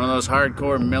 One of those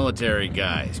hardcore military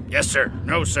guys. Yes, sir.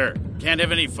 No, sir. Can't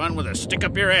have any fun with a stick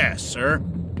up your ass, sir.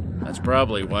 That's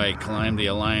probably why he climbed the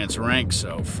Alliance ranks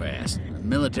so fast. The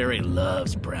military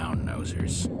loves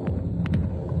brown-nosers.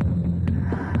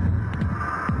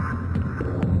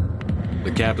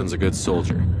 The captain's a good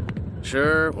soldier.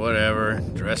 Sure, whatever.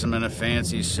 Dress him in a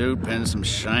fancy suit, pin some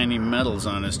shiny medals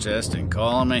on his chest, and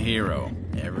call him a hero.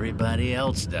 Everybody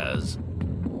else does.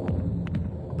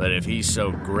 But if he's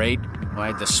so great,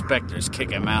 why'd the Spectres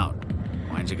kick him out?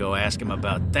 Why'd you go ask him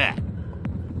about that?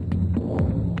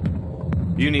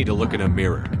 You need to look in a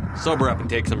mirror. Sober up and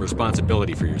take some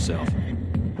responsibility for yourself.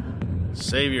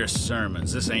 Save your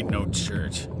sermons. This ain't no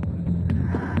church.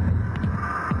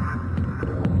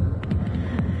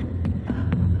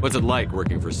 What's it like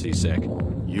working for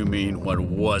CSEC? You mean, what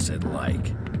was it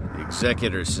like? The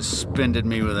executor suspended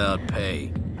me without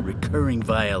pay. Recurring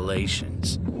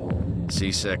violations.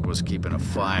 CSEC was keeping a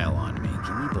file on me.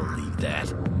 Can you believe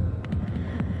that?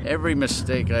 Every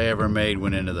mistake I ever made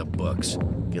went into the books.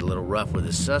 Get a little rough with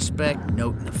a suspect,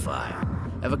 note in the file.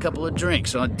 Have a couple of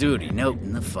drinks on duty, note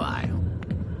in the file.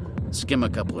 Skim a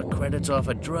couple of credits off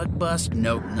a drug bust,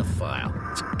 note in the file.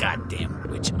 It's a goddamn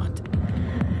witch hunt.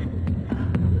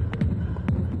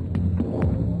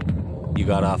 You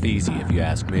got off easy, if you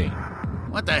ask me.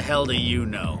 What the hell do you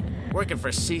know? Working for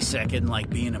CSEC isn't like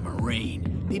being a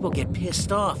Marine. People get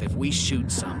pissed off if we shoot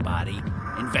somebody.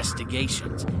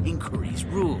 Investigations, inquiries,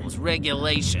 rules,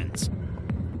 regulations.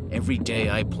 Every day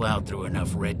I plowed through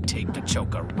enough red tape to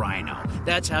choke a rhino.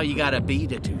 That's how you gotta be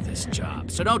to do this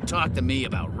job. So don't talk to me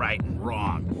about right and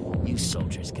wrong. You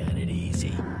soldiers got it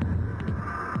easy.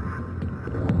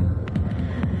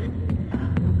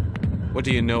 What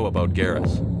do you know about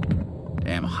Garrus?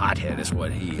 Damn hothead is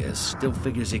what he is. Still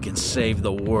figures he can save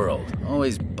the world.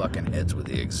 Always bucking heads with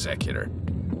the executor.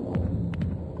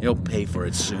 He'll pay for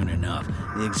it soon enough.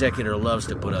 The executor loves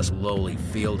to put us lowly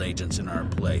field agents in our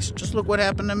place. Just look what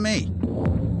happened to me.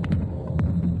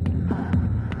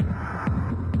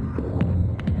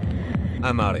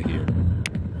 I'm out of here.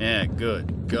 Yeah,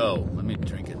 good. Go. Let me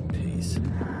drink in peace.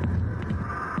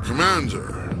 Commander.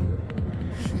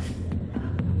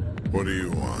 What do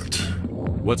you want?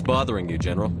 What's bothering you,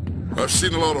 General? I've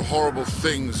seen a lot of horrible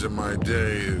things in my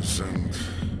days, and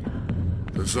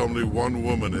there's only one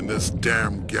woman in this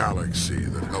damn galaxy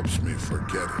that helps me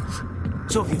forget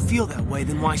it. So if you feel that way,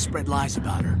 then why spread lies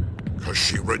about her? 'Cause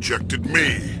she rejected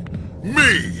me!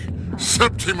 Me!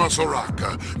 Septimus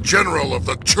Oraka, General of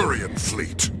the Turian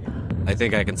Fleet! I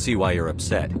think I can see why you're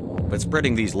upset, but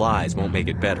spreading these lies won't make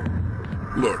it better.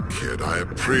 Look, kid, I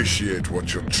appreciate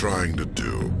what you're trying to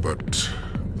do, but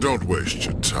don't waste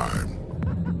your time.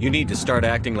 You need to start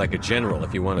acting like a general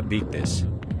if you want to beat this.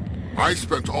 I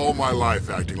spent all my life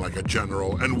acting like a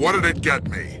general, and what did it get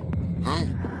me? Huh?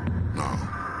 No,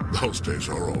 those days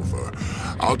are over.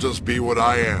 I'll just be what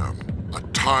I am. A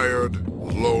tired,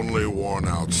 lonely,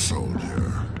 worn-out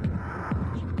soldier.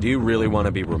 Do you really want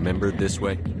to be remembered this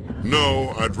way?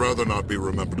 No, I'd rather not be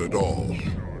remembered at all.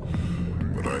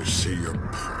 But I see your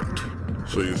point.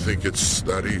 So you think it's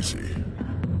that easy?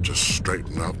 Just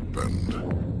straighten up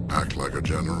and act like a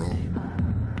general?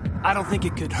 I don't think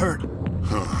it could hurt.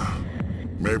 Huh.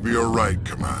 Maybe you're right,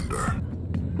 Commander.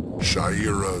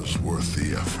 Shaira's worth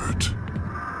the effort.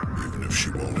 Even if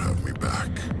she won't have me back.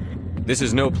 This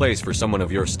is no place for someone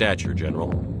of your stature,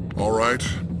 General. All right.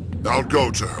 I'll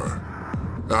go to her.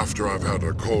 After I've had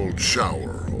a cold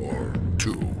shower or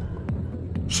two.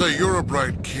 Say, you're a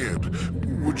bright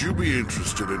kid. Would you be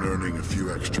interested in earning a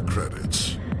few extra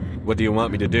credits? What do you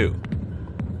want me to do?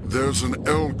 There's an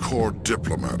L-Corps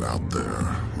diplomat out there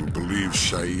who believes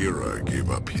Shaira gave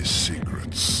up his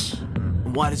secrets.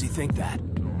 Why does he think that?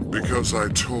 Because I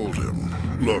told him.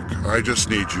 Look, I just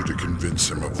need you to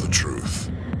convince him of the truth.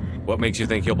 What makes you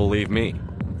think he'll believe me?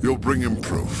 You'll bring him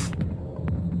proof.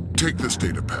 Take this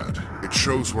datapad. It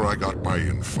shows where I got my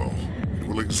info. It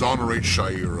will exonerate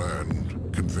Shaira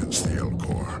and convince the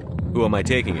L-Corps. Who am I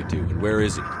taking it to, and where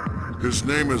is he? His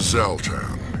name is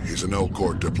Zaltan. He's an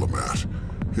L-Corps diplomat.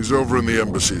 He's over in the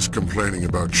embassies complaining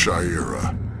about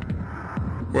Shaira.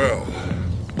 Well,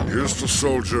 here's to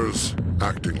soldiers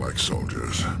acting like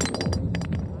soldiers.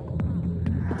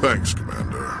 Thanks,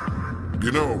 Commander.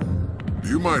 You know,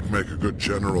 you might make a good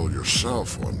general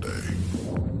yourself one day.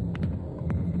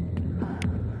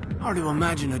 Hard to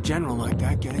imagine a general like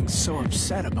that getting so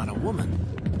upset about a woman.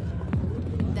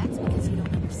 That's because you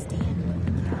don't understand.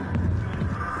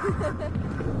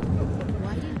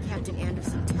 Why didn't Captain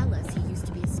Anderson tell us he used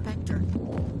to be a Spectre?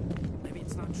 Maybe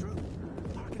it's not true.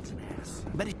 Target's an ass.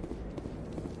 But it...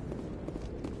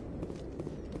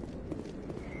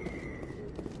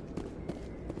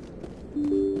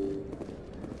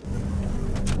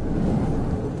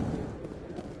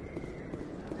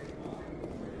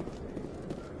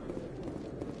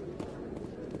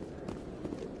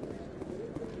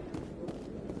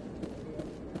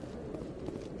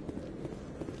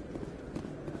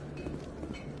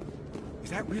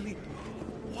 Is that really?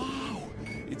 Wow,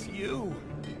 it's you.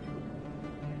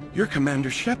 You're Commander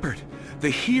Shepard, the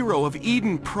hero of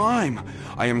Eden Prime.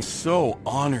 I am so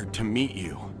honored to meet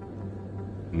you.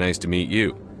 Nice to meet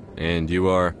you. And you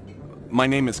are? My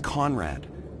name is Conrad.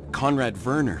 Conrad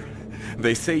Werner.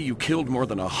 They say you killed more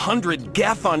than 100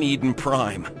 Geth on Eden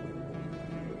Prime.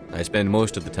 I spend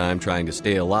most of the time trying to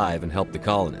stay alive and help the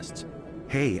colonists.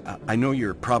 Hey, I know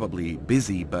you're probably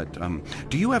busy, but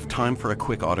do you have time for a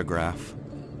quick autograph?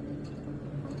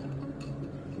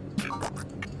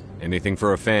 Anything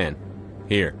for a fan.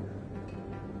 Here.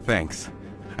 Thanks.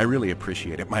 I really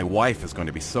appreciate it. My wife is going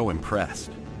to be so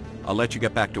impressed. I'll let you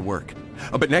get back to work.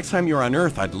 But next time you're on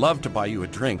Earth, I'd love to buy you a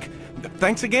drink.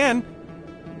 Thanks again!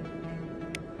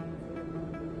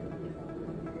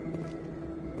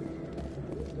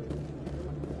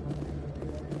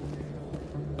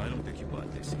 I don't think you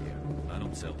bought this here. I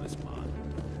don't sell this mod.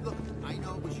 Look, I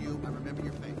know it was you. I remember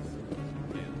your face.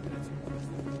 Yeah, that's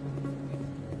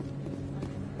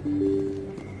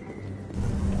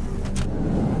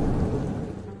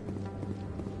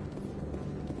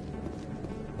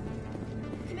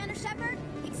Commander Shepard?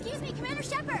 Excuse me, Commander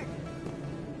Shepard!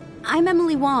 I'm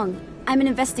Emily Wong. I'm an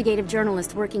investigative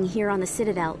journalist working here on the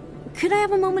Citadel. Could I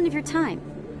have a moment of your time?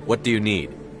 What do you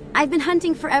need? I've been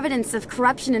hunting for evidence of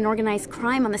corruption and organized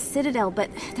crime on the Citadel, but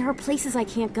there are places I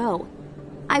can't go.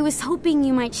 I was hoping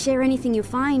you might share anything you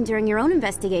find during your own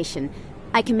investigation.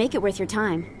 I can make it worth your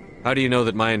time. How do you know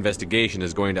that my investigation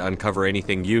is going to uncover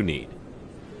anything you need?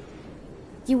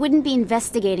 You wouldn't be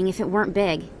investigating if it weren't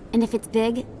big. And if it's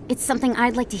big, it's something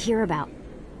I'd like to hear about.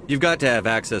 You've got to have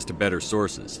access to better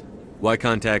sources. Why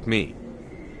contact me?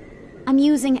 I'm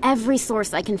using every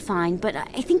source I can find, but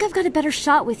I think I've got a better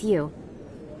shot with you.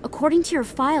 According to your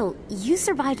file, you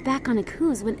survived back on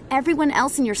Akuz when everyone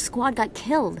else in your squad got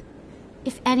killed.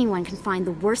 If anyone can find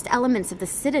the worst elements of the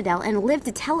Citadel and live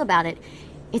to tell about it,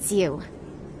 it's you.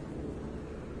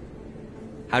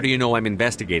 How do you know I'm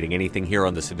investigating anything here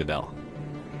on the Citadel?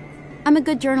 I'm a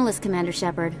good journalist, Commander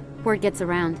Shepard. Word gets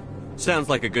around. Sounds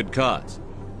like a good cause.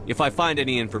 If I find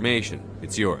any information,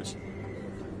 it's yours.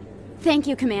 Thank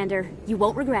you, Commander. You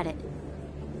won't regret it.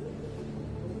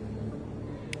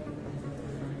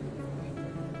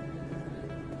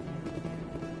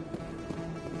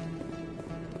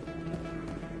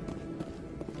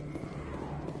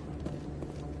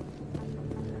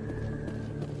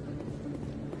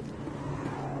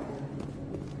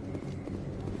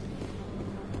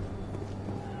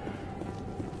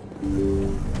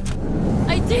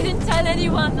 I didn't tell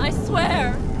anyone, I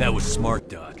swear! That was smart,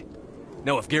 Doc.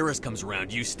 Now if Garrus comes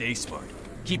around, you stay smart.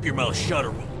 Keep your mouth shut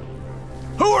or we'll...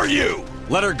 Who are you?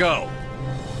 Let her go!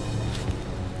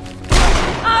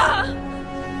 Ah!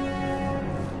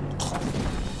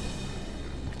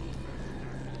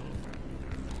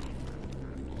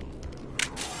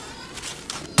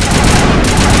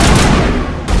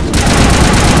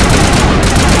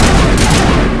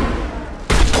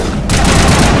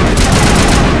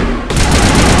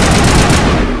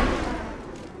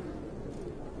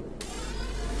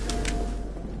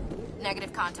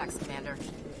 Negative contacts, Commander.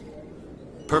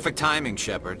 Perfect timing,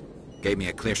 Shepard. Gave me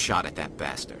a clear shot at that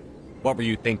bastard. What were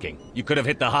you thinking? You could have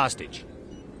hit the hostage.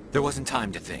 There wasn't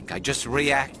time to think. I just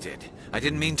reacted. I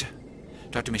didn't mean to...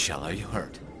 Dr. Michelle, are you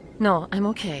hurt? No, I'm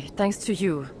okay. Thanks to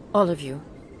you. All of you.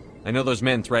 I know those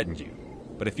men threatened you,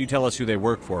 but if you tell us who they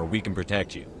work for, we can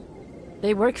protect you.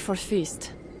 They work for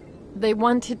Feast. They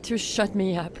wanted to shut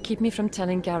me up, keep me from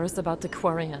telling Garrus about the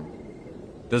Quarian.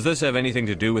 Does this have anything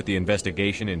to do with the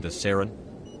investigation into Saren?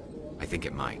 I think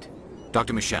it might.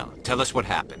 Dr. Michelle, tell us what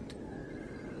happened.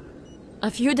 A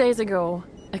few days ago,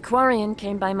 a Quarian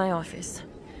came by my office.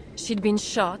 She'd been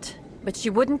shot, but she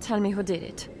wouldn't tell me who did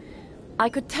it. I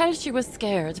could tell she was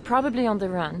scared, probably on the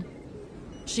run.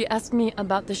 She asked me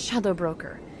about the Shadow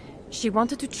Broker. She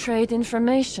wanted to trade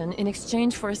information in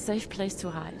exchange for a safe place to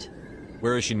hide.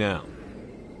 Where is she now?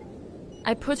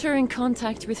 I put her in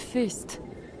contact with Fist.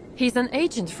 He's an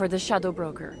agent for the Shadow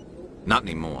Broker. Not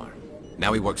anymore.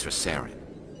 Now he works for Saren.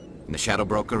 And the Shadow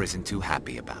Broker isn't too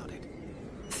happy about it.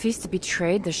 Fist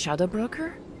betrayed the Shadow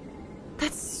Broker?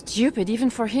 That's stupid even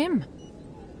for him.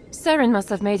 Saren must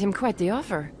have made him quite the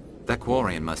offer. That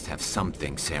Quarian must have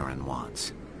something Saren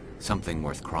wants. Something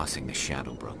worth crossing the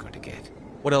Shadow Broker to get.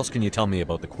 What else can you tell me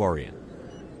about the Quarian?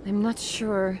 I'm not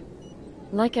sure.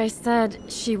 Like I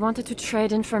said, she wanted to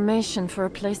trade information for a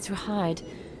place to hide.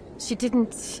 She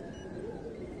didn't...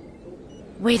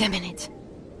 Wait a minute.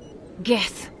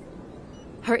 Geth.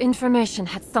 Her information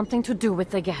had something to do with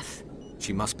the Geth.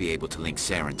 She must be able to link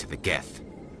Saren to the Geth.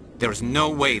 There is no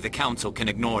way the Council can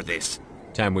ignore this.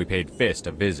 Time we paid Fist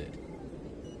a visit.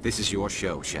 This is your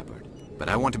show, Shepard. But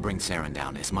I want to bring Saren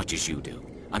down as much as you do.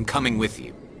 I'm coming with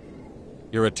you.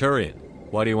 You're a Turian.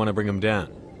 Why do you want to bring him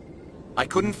down? I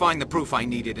couldn't find the proof I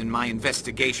needed in my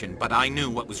investigation, but I knew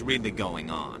what was really going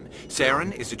on.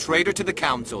 Saren is a traitor to the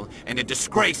Council and a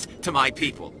disgrace to my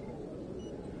people.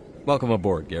 Welcome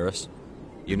aboard, Garrus.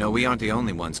 You know, we aren't the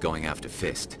only ones going after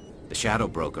Fist. The Shadow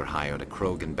Broker hired a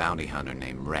Krogan bounty hunter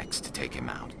named Rex to take him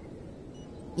out.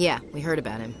 Yeah, we heard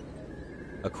about him.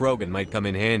 A Krogan might come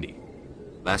in handy.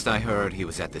 Last I heard, he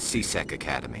was at the CSEC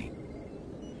Academy.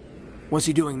 What's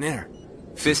he doing there?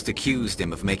 Fist accused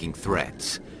him of making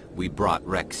threats. We brought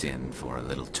Rex in for a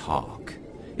little talk.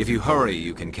 If you hurry,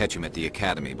 you can catch him at the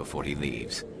Academy before he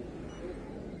leaves.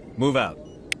 Move out.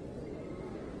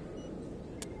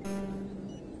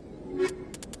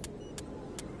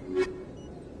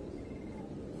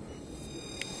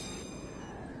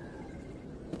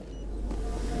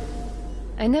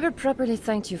 I never properly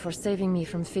thanked you for saving me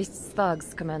from Fist's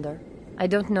thugs, Commander. I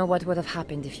don't know what would have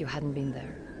happened if you hadn't been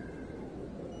there.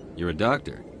 You're a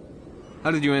doctor. How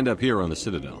did you end up here on the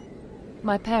Citadel?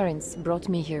 My parents brought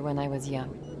me here when I was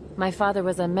young. My father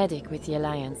was a medic with the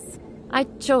Alliance. I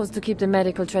chose to keep the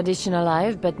medical tradition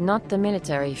alive, but not the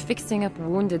military. Fixing up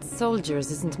wounded soldiers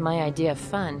isn't my idea of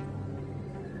fun.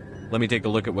 Let me take a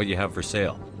look at what you have for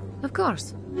sale. Of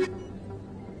course.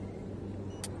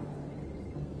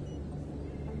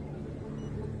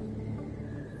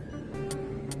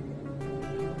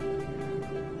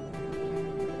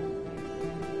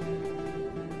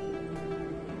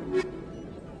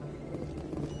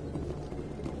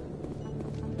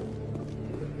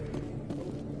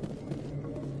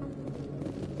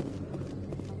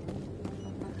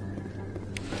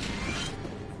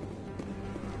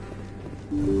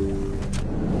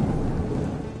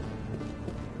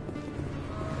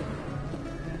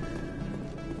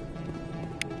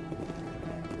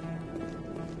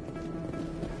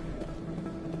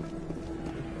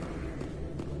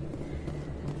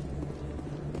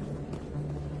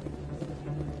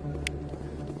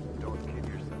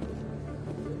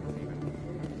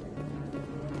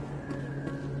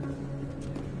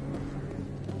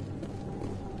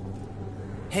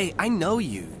 Hey, I know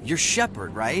you. You're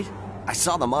Shepard, right? I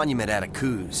saw the monument at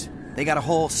Akuz. They got a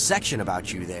whole section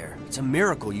about you there. It's a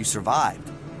miracle you survived.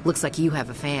 Looks like you have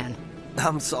a fan.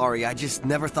 I'm sorry, I just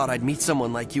never thought I'd meet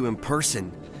someone like you in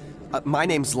person. My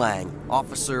name's Lang,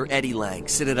 Officer Eddie Lang,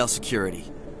 Citadel Security.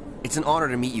 It's an honor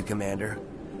to meet you, Commander.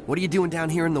 What are you doing down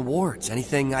here in the wards?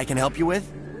 Anything I can help you with?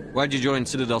 Why'd you join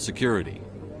Citadel Security?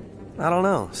 I don't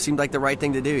know. Seemed like the right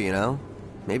thing to do, you know?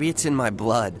 Maybe it's in my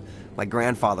blood. My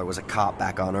grandfather was a cop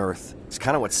back on Earth. It's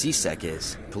kind of what CSEC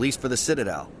is. Police for the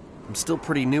Citadel. I'm still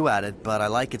pretty new at it, but I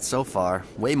like it so far.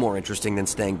 Way more interesting than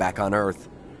staying back on Earth.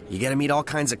 You get to meet all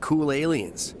kinds of cool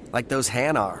aliens, like those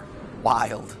Hanar.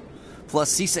 Wild.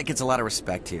 Plus, CSEC gets a lot of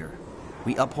respect here.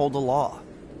 We uphold the law.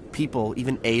 People,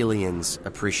 even aliens,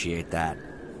 appreciate that.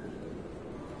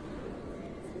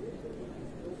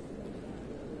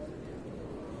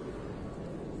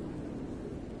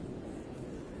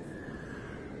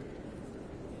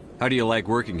 How do you like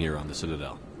working here on the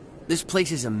Citadel? This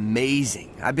place is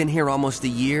amazing. I've been here almost a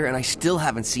year, and I still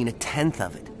haven't seen a tenth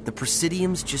of it. The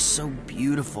Presidium's just so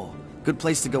beautiful. Good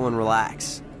place to go and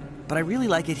relax. But I really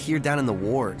like it here down in the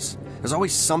wards. There's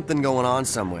always something going on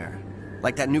somewhere.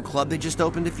 Like that new club they just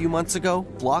opened a few months ago,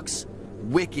 Flux.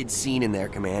 Wicked scene in there,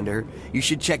 Commander. You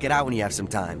should check it out when you have some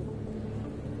time.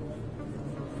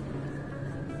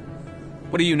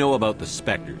 What do you know about the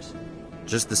Spectres?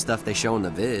 Just the stuff they show in the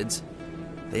vids.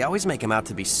 They always make them out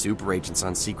to be super agents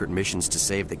on secret missions to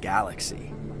save the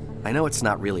galaxy. I know it's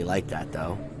not really like that,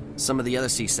 though. Some of the other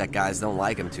CSEC guys don't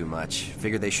like them too much,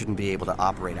 figure they shouldn't be able to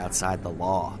operate outside the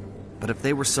law. But if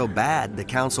they were so bad, the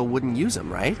Council wouldn't use them,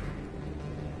 right?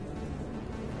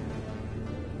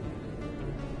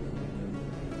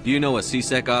 Do you know a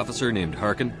CSEC officer named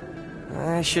Harkin?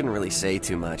 I shouldn't really say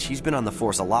too much. He's been on the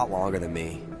force a lot longer than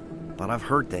me. But I've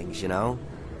heard things, you know?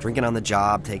 Drinking on the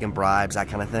job, taking bribes, that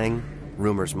kind of thing.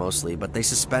 Rumors mostly, but they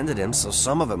suspended him, so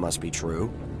some of it must be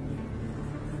true.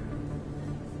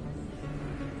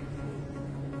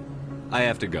 I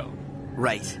have to go.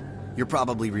 Right. You're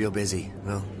probably real busy.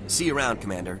 Well, see you around,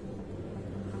 Commander.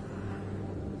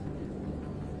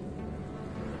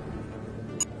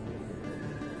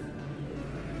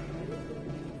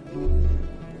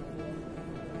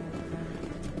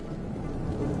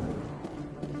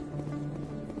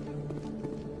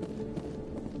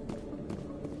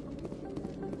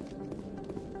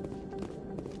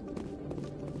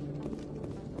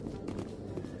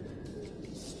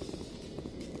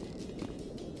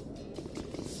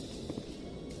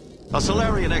 A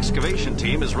Solarian excavation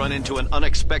team has run into an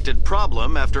unexpected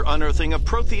problem after unearthing a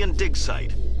Prothean dig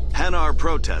site. Hanar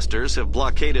protesters have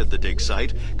blockaded the dig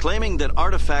site, claiming that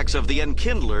artifacts of the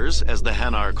Enkindlers, as the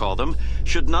Hanar call them,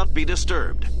 should not be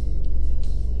disturbed.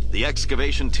 The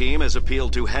excavation team has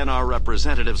appealed to Hanar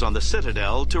representatives on the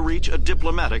Citadel to reach a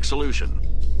diplomatic solution.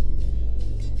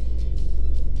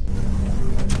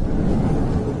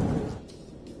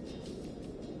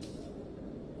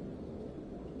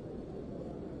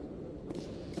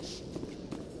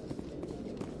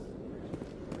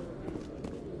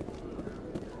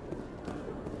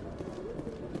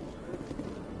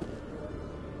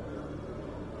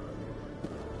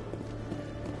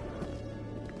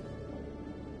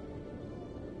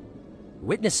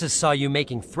 Witnesses saw you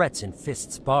making threats in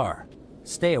Fist's bar.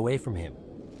 Stay away from him.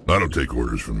 I don't take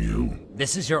orders from you.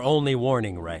 This is your only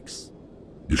warning, Rex.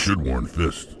 You should warn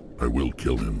Fist. I will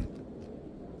kill him.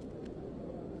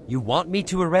 You want me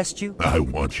to arrest you? I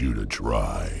want you to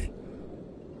try.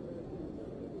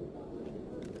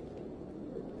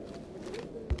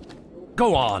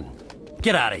 Go on.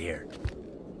 Get out of here.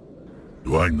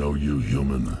 Do I know you,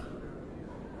 human?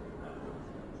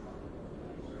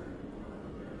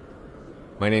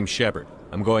 My name's Shepard.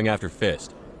 I'm going after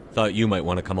Fist. Thought you might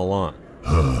want to come along.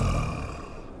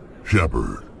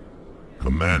 Shepard.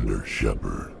 Commander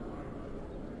Shepard.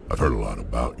 I've heard a lot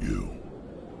about you.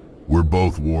 We're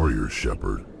both warriors,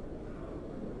 Shepard.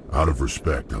 Out of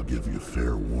respect, I'll give you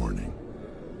fair warning.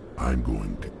 I'm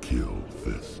going to kill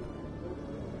Fist.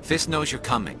 Fist knows you're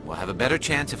coming. We'll have a better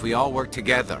chance if we all work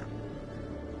together.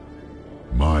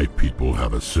 My people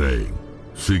have a saying.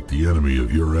 Seek the enemy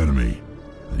of your enemy,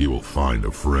 and you will find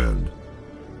a friend.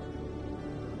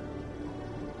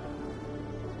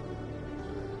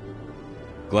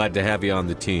 Glad to have you on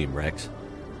the team, Rex.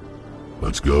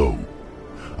 Let's go.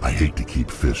 I hate to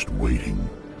keep Fist waiting.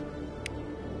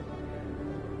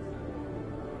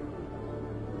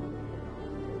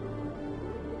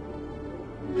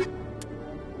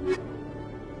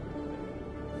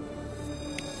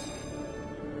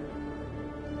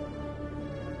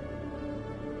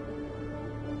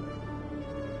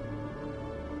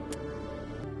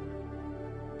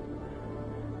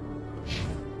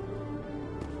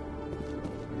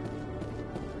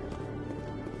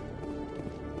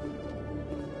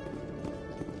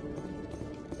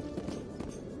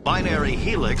 Binary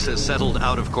Helix has settled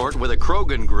out of court with a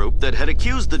Krogan group that had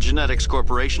accused the Genetics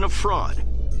Corporation of fraud.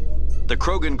 the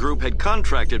Krogan group had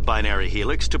contracted Binary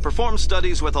Helix to perform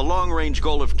studies with a long-range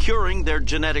goal of curing their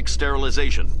genetic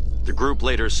sterilization. The group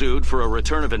later sued for a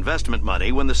return of investment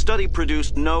money when the study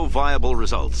produced no viable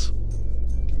results.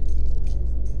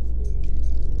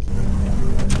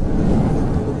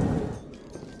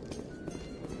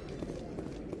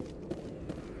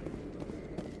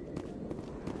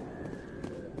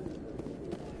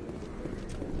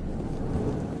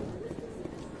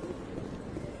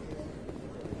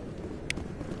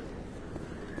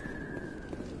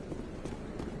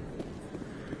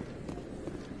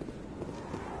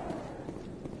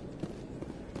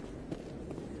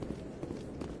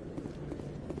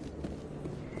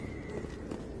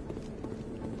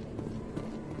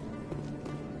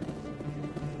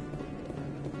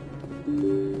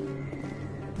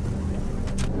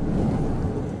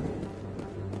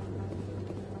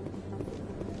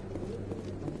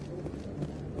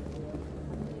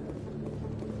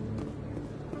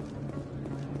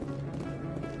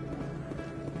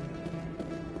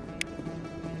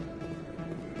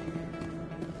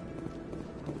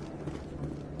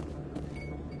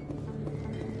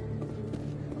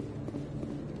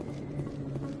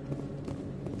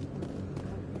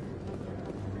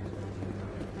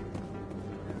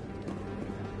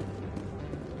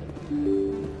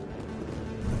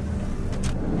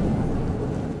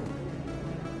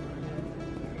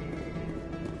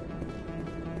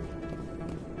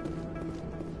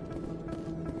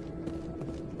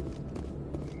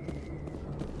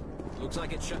 Looks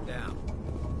like it's shut down.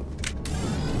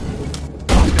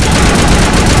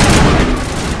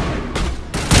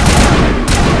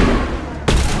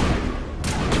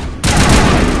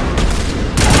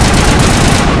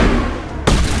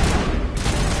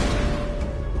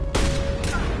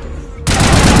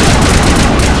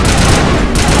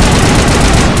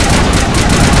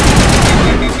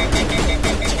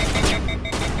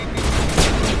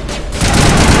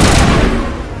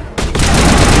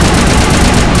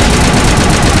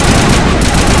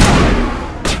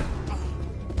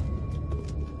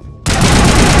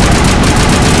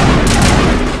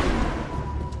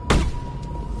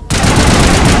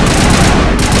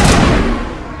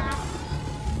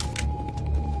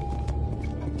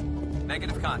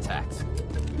 Negative contact.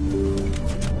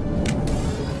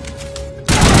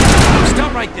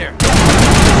 Stop right there!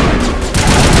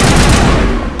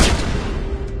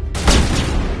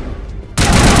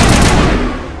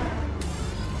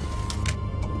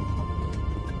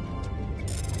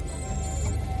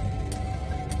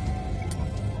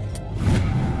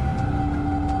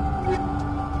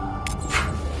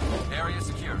 Area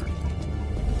secure.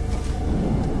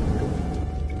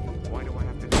 Why do I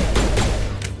have to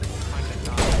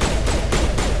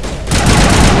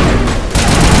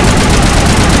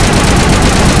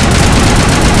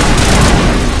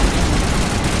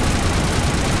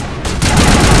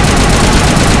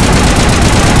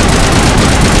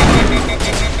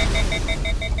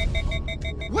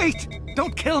Wait!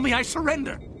 Don't kill me, I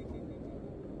surrender!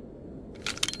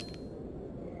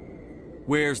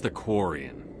 Where's the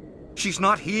Quarian? She's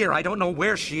not here. I don't know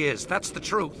where she is. That's the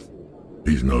truth.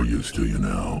 He's no use to you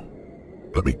now.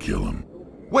 Let me kill him.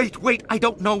 Wait, I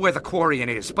don't know where the Quarian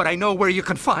is, but I know where you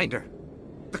can find her.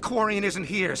 The Quarian isn't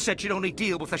here. Said she'd only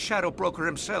deal with the Shadow Broker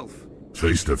himself.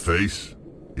 Face to face?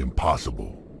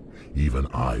 Impossible. Even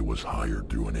I was hired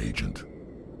through an agent.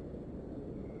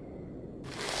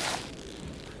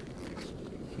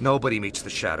 Nobody meets the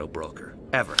Shadow Broker.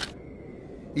 Ever.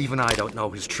 Even I don't know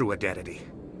his true identity.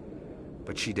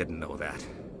 But she didn't know that.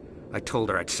 I told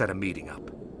her I'd set a meeting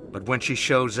up. But when she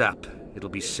shows up, it'll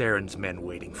be Saren's men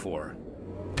waiting for her.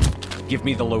 Give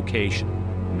me the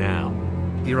location. Now.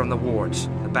 Here on the wards,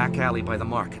 the back alley by the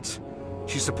markets.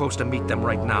 She's supposed to meet them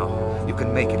right now. You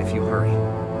can make it if you hurry.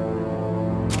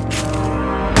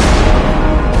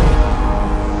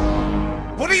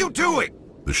 What are you doing?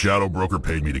 The Shadow Broker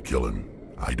paid me to kill him.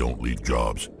 I don't leave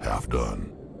jobs half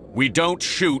done. We don't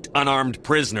shoot unarmed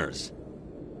prisoners.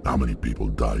 How many people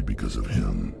died because of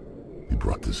him? He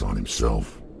brought this on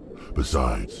himself.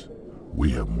 Besides, we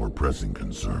have more pressing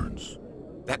concerns.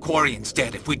 That Quarian's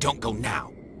dead if we don't go now.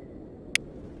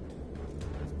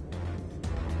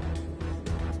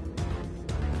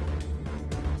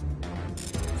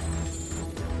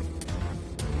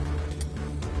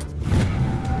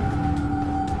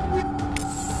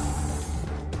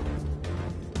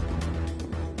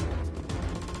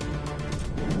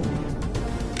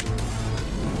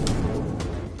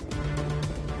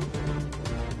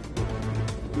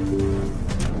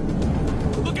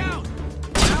 Look out!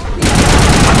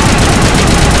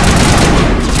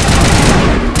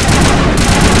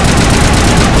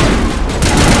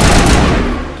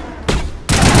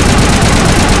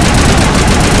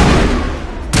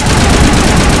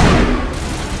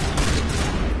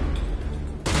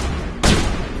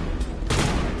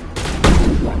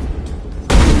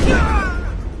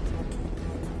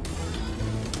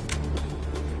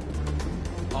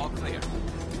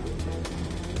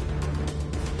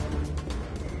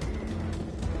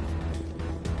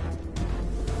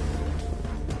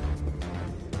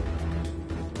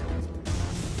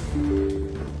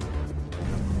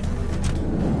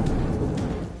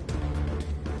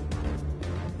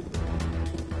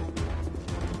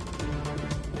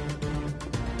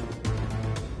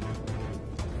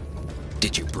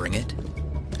 Did you bring it?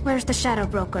 Where's the Shadow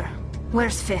Broker?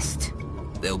 Where's Fist?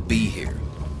 They'll be here.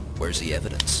 Where's the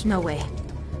evidence? No way.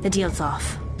 The deal's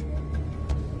off.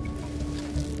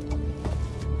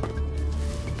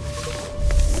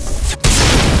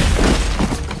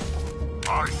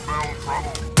 I smell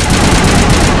trouble.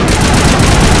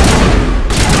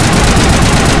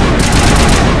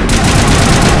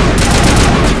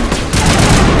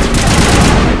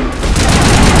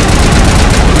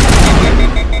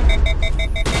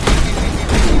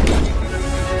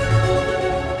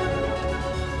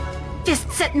 Fist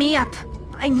set me up.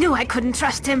 I knew I couldn't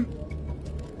trust him.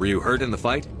 Were you hurt in the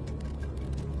fight?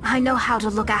 I know how to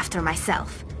look after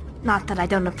myself. Not that I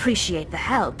don't appreciate the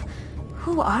help.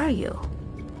 Who are you?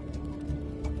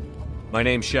 My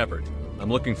name's Shepard. I'm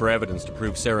looking for evidence to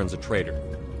prove Saren's a traitor.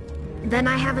 Then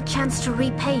I have a chance to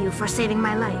repay you for saving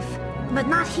my life. But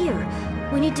not here.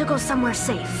 We need to go somewhere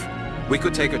safe. We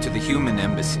could take her to the human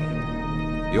embassy.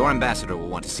 Your ambassador will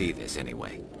want to see this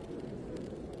anyway.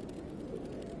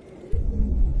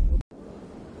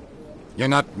 You're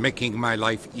not making my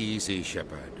life easy,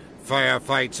 Shepard.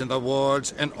 Firefights in the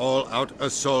wards, an all-out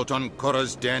assault on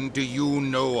Korra's den. Do you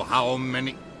know how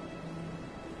many...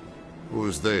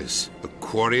 Who's this? A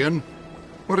Quarian?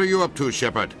 What are you up to,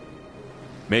 Shepard?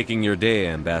 Making your day,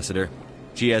 Ambassador.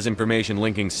 She has information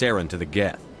linking Saren to the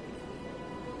Geth.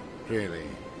 Really?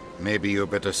 Maybe you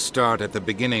better start at the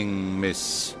beginning,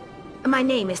 Miss... My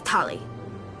name is Tali.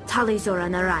 Tali Zora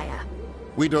Naraya.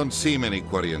 We don't see many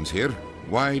Quarians here.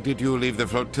 Why did you leave the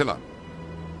flotilla?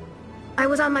 I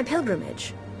was on my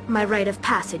pilgrimage. My rite of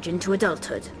passage into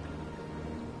adulthood.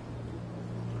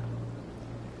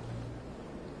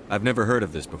 I've never heard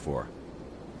of this before.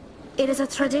 It is a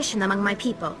tradition among my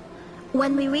people.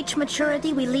 When we reach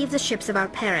maturity, we leave the ships of our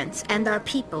parents and our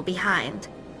people behind.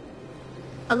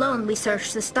 Alone, we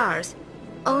search the stars,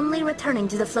 only returning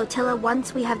to the flotilla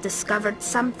once we have discovered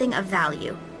something of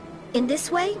value. In this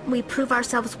way, we prove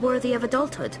ourselves worthy of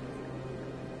adulthood.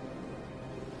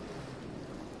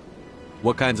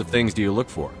 What kinds of things do you look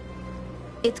for?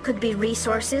 It could be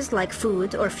resources like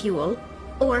food or fuel,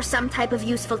 or some type of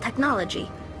useful technology,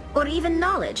 or even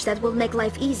knowledge that will make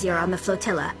life easier on the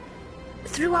flotilla.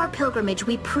 Through our pilgrimage,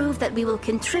 we prove that we will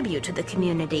contribute to the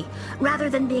community, rather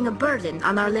than being a burden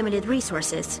on our limited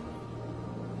resources.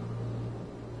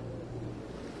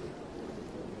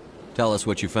 Tell us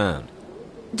what you found.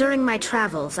 During my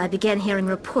travels, I began hearing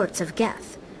reports of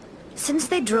Geth. Since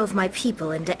they drove my people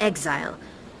into exile,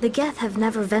 the Geth have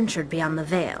never ventured beyond the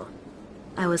Veil.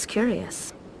 I was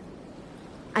curious.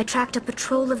 I tracked a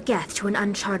patrol of Geth to an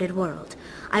uncharted world.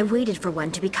 I waited for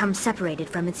one to become separated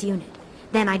from its unit.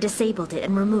 Then I disabled it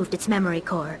and removed its memory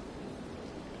core.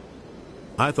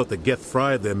 I thought the Geth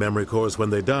fried their memory cores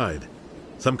when they died.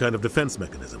 Some kind of defense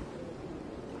mechanism.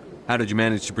 How did you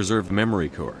manage to preserve the memory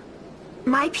core?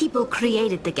 My people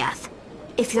created the Geth.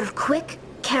 If you're quick,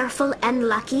 careful, and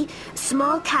lucky,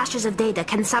 small caches of data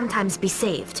can sometimes be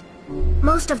saved.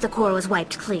 Most of the core was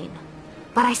wiped clean,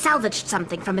 but I salvaged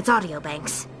something from its audio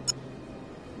banks.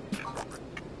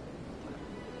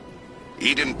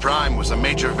 Eden Prime was a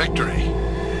major victory.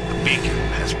 The beacon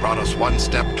has brought us one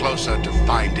step closer to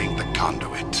finding the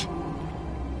conduit.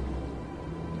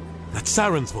 That's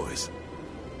Saren's voice.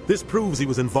 This proves he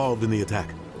was involved in the attack.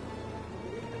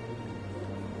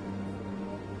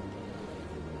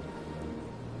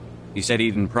 He said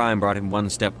Eden Prime brought him one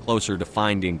step closer to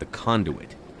finding the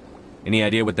conduit. Any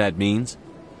idea what that means?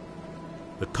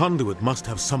 The conduit must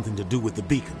have something to do with the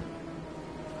beacon.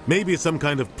 Maybe it's some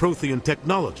kind of Prothean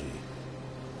technology.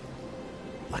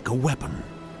 Like a weapon.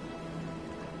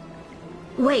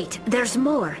 Wait, there's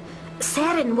more.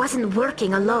 Saren wasn't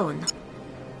working alone.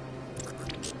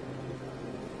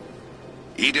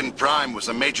 Eden Prime was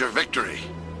a major victory.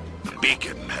 The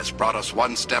beacon has brought us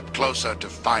one step closer to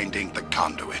finding the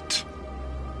conduit.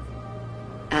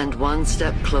 And one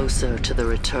step closer to the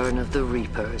return of the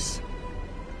Reapers.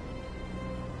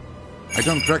 I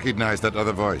don't recognize that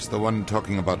other voice, the one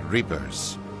talking about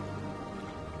Reapers.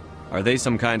 Are they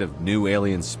some kind of new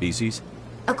alien species?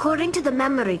 According to the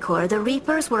memory core, the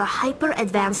Reapers were a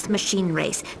hyper-advanced machine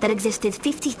race that existed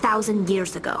 50,000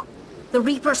 years ago. The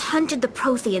Reapers hunted the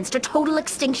Protheans to total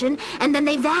extinction, and then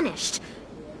they vanished.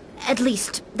 At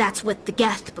least, that's what the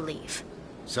Geth believe.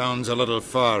 Sounds a little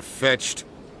far-fetched.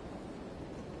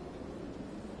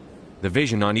 The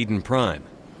vision on Eden Prime.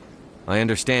 I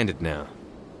understand it now.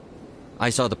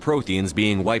 I saw the Protheans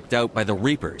being wiped out by the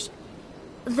Reapers.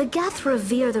 The Geth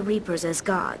revere the Reapers as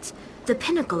gods, the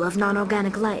pinnacle of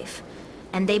non-organic life.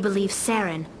 And they believe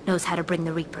Saren knows how to bring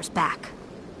the Reapers back.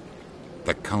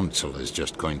 The Council is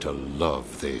just going to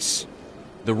love this.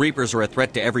 The Reapers are a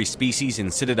threat to every species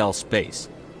in Citadel space.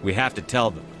 We have to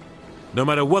tell them. No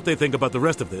matter what they think about the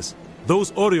rest of this,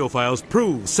 those audio files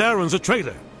prove Saren's a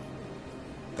traitor.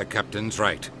 The captain's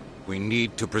right. We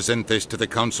need to present this to the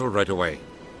Council right away.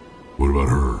 What about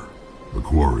her? The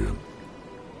Quarian?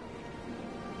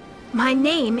 My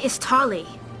name is Tali.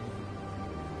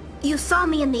 You saw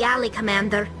me in the alley,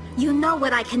 Commander. You know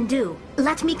what I can do.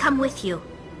 Let me come with you.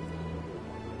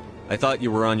 I thought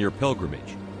you were on your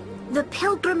pilgrimage. The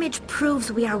pilgrimage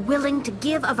proves we are willing to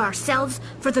give of ourselves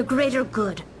for the greater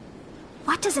good.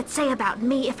 What does it say about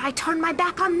me if I turn my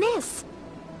back on this?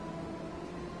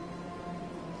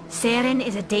 Saren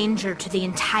is a danger to the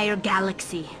entire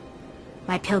galaxy.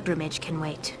 My pilgrimage can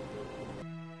wait.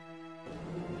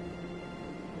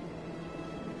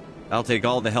 I'll take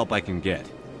all the help I can get.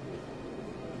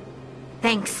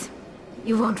 Thanks.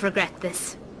 You won't regret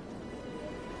this.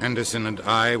 Anderson and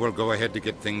I will go ahead to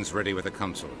get things ready with the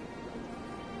Council.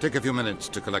 Take a few minutes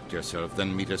to collect yourself,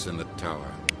 then meet us in the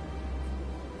tower.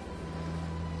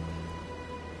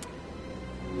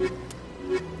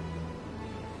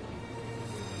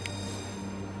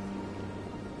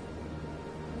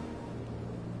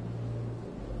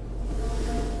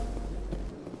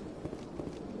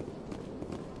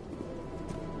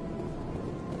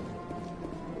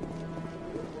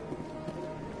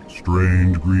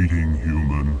 Strange greeting,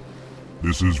 human.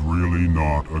 This is really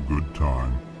not a good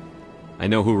time. I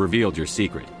know who revealed your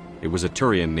secret. It was a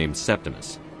Turian named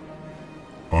Septimus.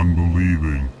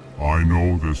 Unbelieving. I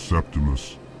know this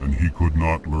Septimus, and he could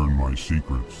not learn my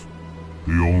secrets.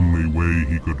 The only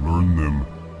way he could learn them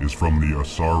is from the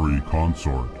Asari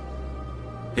consort.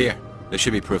 Here, there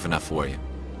should be proof enough for you.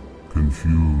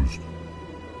 Confused.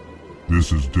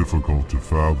 This is difficult to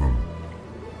fathom.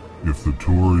 If the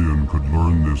Turian could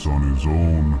learn this on his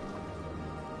own,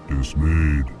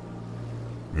 dismayed,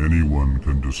 anyone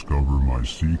can discover my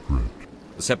secret.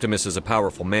 Septimus is a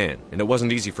powerful man, and it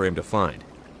wasn't easy for him to find.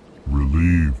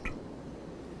 Relieved.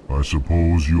 I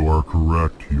suppose you are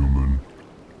correct, human.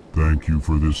 Thank you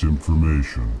for this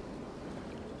information.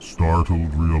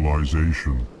 Startled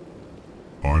realization.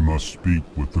 I must speak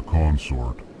with the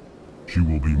consort. She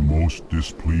will be most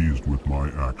displeased with my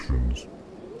actions.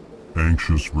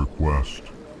 Anxious request.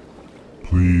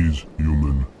 Please,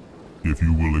 human, if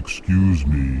you will excuse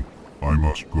me, I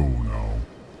must go now.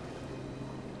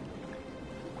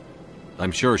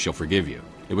 I'm sure she'll forgive you.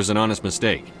 It was an honest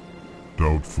mistake.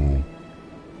 Doubtful.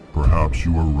 Perhaps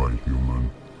you are right,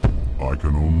 human. I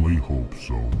can only hope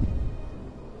so.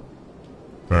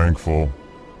 Thankful.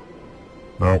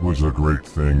 That was a great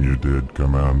thing you did,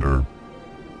 Commander.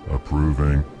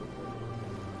 Approving.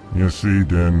 You see,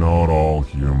 Din, not all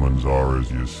humans are as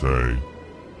you say.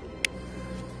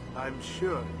 I'm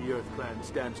sure the Earth Clan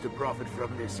stands to profit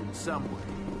from this in some way.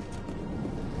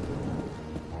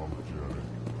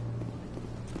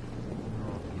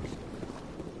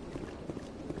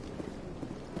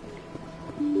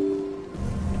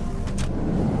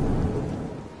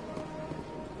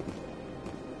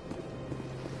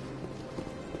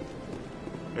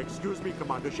 Excuse me,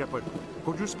 Commander Shepard.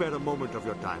 Could you spare a moment of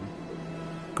your time?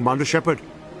 Commander Shepard,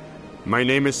 my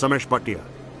name is Samesh Bhatia.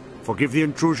 Forgive the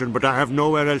intrusion, but I have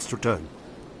nowhere else to turn.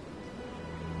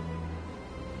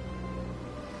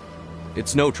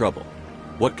 It's no trouble.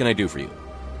 What can I do for you?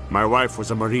 My wife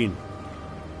was a Marine.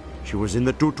 She was in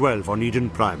the 212 on Eden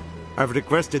Prime. I've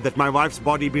requested that my wife's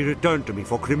body be returned to me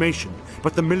for cremation,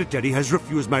 but the military has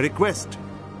refused my request.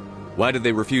 Why did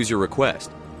they refuse your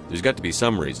request? There's got to be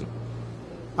some reason.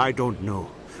 I don't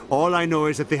know. All I know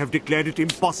is that they have declared it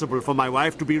impossible for my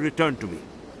wife to be returned to me.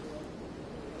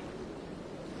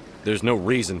 There's no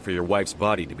reason for your wife's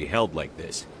body to be held like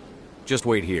this. Just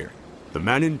wait here. The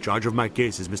man in charge of my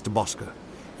case is Mr. Bosker.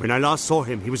 When I last saw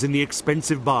him, he was in the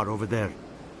expensive bar over there.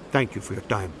 Thank you for your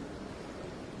time.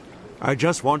 I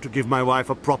just want to give my wife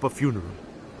a proper funeral,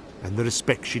 and the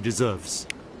respect she deserves.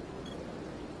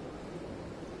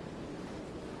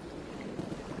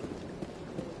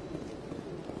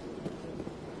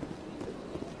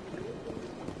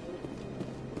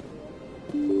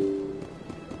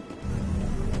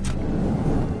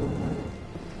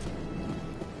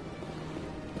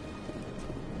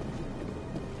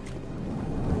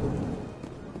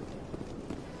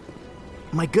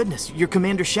 My goodness, you're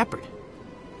Commander Shepard.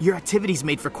 Your activities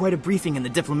made for quite a briefing in the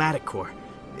Diplomatic Corps.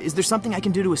 Is there something I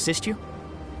can do to assist you?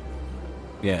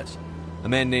 Yes. A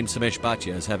man named Samesh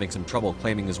Bhatia is having some trouble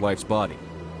claiming his wife's body.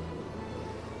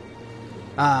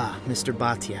 Ah, Mr.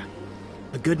 Bhatia.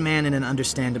 A good man in an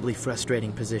understandably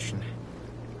frustrating position.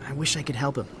 I wish I could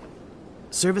help him.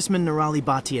 Serviceman Nirali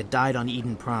Bhatia died on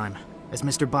Eden Prime, as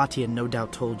Mr. Bhatia no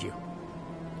doubt told you.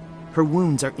 Her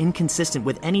wounds are inconsistent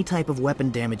with any type of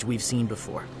weapon damage we've seen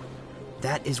before.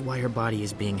 That is why her body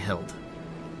is being held.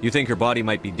 You think her body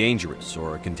might be dangerous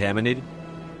or contaminated?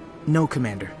 No,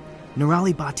 Commander.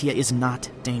 Nirali Bhatia is not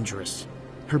dangerous.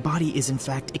 Her body is in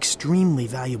fact extremely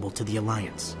valuable to the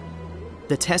Alliance.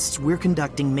 The tests we're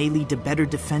conducting may lead to better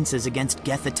defenses against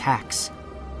Geth attacks.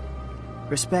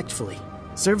 Respectfully,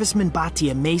 Serviceman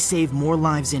Bhatia may save more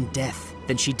lives in death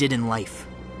than she did in life.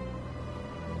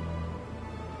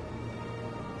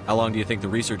 How long do you think the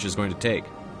research is going to take?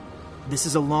 This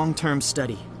is a long-term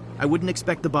study. I wouldn't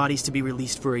expect the bodies to be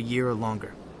released for a year or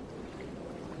longer.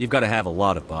 You've got to have a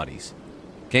lot of bodies.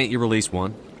 Can't you release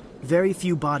one? Very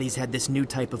few bodies had this new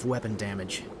type of weapon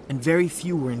damage, and very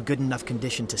few were in good enough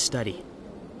condition to study.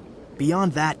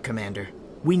 Beyond that, Commander,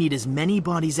 we need as many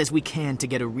bodies as we can to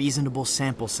get a reasonable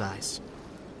sample size.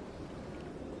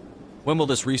 When will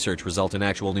this research result in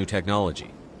actual new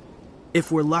technology?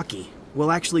 If we're lucky,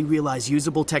 we'll actually realize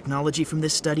usable technology from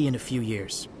this study in a few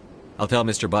years. I'll tell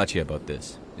Mr. Bhatia about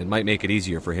this. It might make it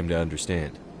easier for him to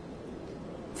understand.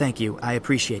 Thank you, I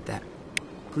appreciate that.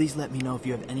 Please let me know if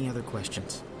you have any other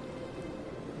questions.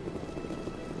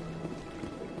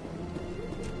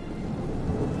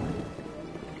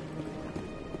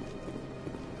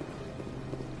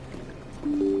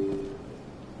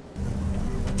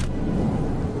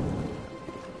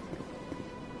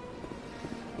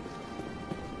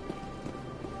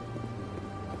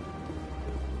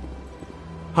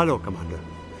 Hello, Commander.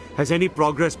 Has any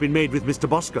progress been made with Mr.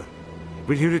 Bosker?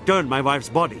 Will he return my wife's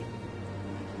body?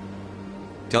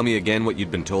 Tell me again what you'd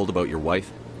been told about your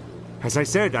wife. As I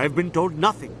said, I've been told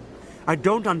nothing. I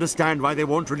don't understand why they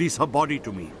won't release her body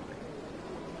to me.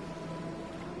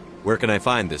 Where can I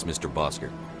find this, Mr. Bosker?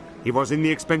 He was in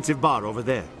the expensive bar over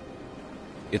there.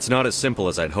 It's not as simple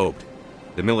as I'd hoped.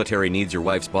 The military needs your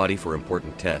wife's body for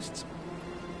important tests.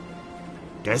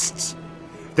 Tests?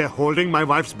 They're holding my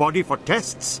wife's body for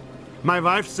tests? My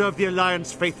wife served the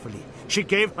Alliance faithfully. She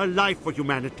gave her life for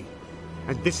humanity.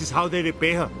 And this is how they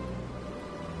repay her.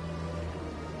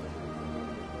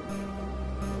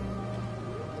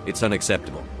 It's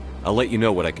unacceptable. I'll let you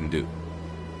know what I can do.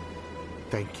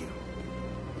 Thank you.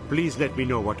 Please let me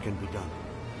know what can be done.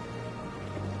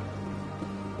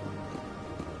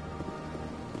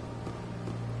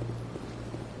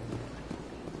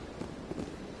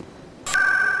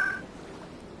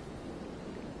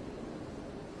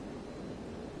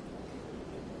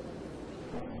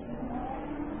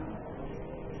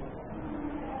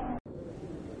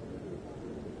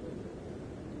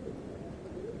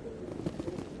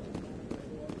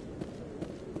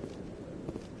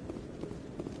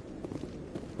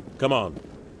 Come on.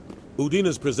 Udine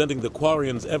is presenting the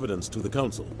Quarian's evidence to the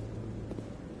Council.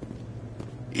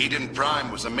 Eden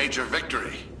Prime was a major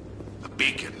victory. The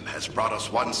beacon has brought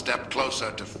us one step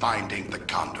closer to finding the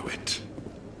conduit.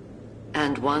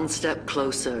 And one step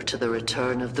closer to the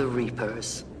return of the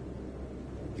Reapers.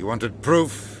 You wanted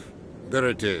proof? There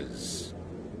it is.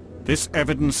 This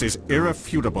evidence is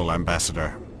irrefutable,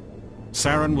 Ambassador.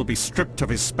 Saren will be stripped of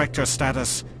his Spectre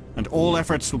status, and all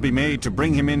efforts will be made to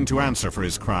bring him in to answer for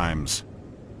his crimes.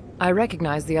 I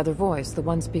recognize the other voice, the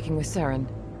one speaking with Saren.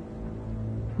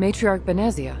 Matriarch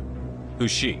Benezia.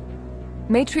 Who's she?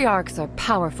 Matriarchs are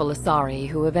powerful Asari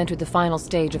who have entered the final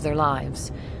stage of their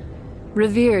lives.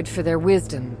 Revered for their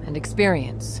wisdom and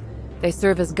experience, they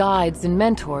serve as guides and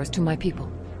mentors to my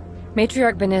people.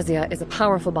 Matriarch Benezia is a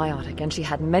powerful biotic, and she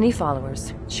had many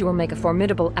followers. She will make a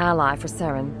formidable ally for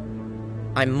Saren.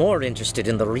 I'm more interested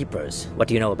in the Reapers. What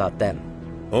do you know about them?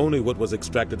 Only what was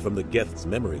extracted from the Geth's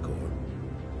memory core.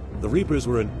 The Reapers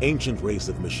were an ancient race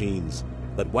of machines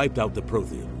that wiped out the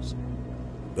Protheans.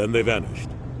 Then they vanished.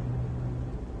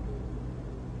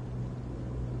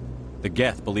 The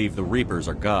Geth believe the Reapers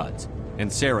are gods,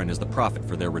 and Saren is the prophet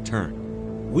for their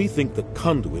return. We think the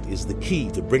conduit is the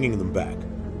key to bringing them back.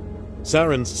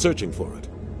 Saren's searching for it.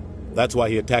 That's why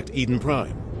he attacked Eden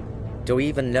Prime. Do we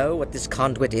even know what this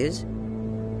conduit is?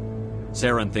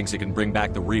 Saren thinks it can bring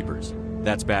back the Reapers.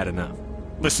 That's bad enough.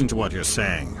 Listen to what you're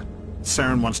saying.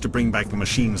 Saren wants to bring back the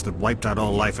machines that wiped out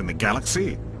all life in the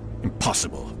galaxy?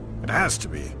 Impossible. It has to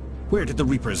be. Where did the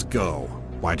Reapers go?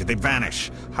 Why did they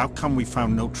vanish? How come we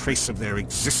found no trace of their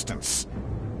existence?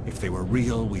 If they were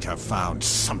real, we'd have found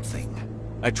something.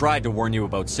 I tried to warn you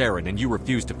about Saren, and you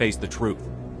refused to face the truth.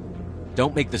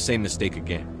 Don't make the same mistake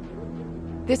again.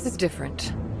 This is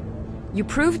different. You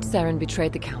proved Saren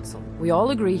betrayed the Council. We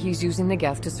all agree he's using the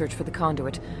Geth to search for the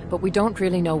conduit, but we don't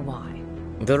really know why.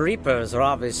 The Reapers are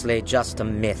obviously just a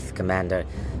myth, Commander.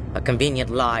 A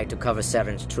convenient lie to cover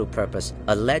Saren's true purpose.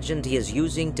 A legend he is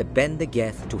using to bend the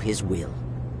Geth to his will.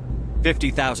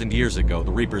 50,000 years ago,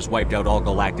 the Reapers wiped out all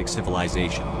galactic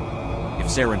civilization. If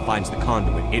Saren finds the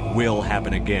conduit, it will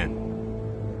happen again.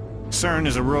 Saren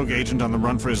is a rogue agent on the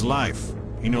run for his life.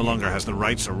 He no longer has the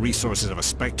rights or resources of a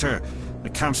Spectre. The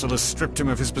Council has stripped him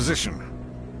of his position.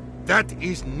 That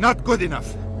is not good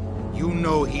enough. You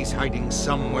know he's hiding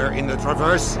somewhere in the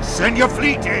Traverse. Send your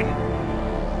fleet in!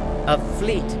 A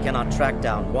fleet cannot track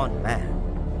down one man.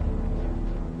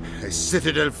 A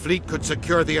Citadel fleet could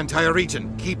secure the entire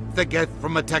region, keep the Geth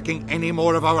from attacking any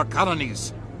more of our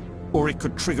colonies. Or it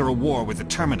could trigger a war with the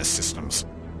Terminus systems.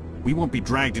 We won't be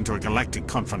dragged into a galactic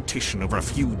confrontation over a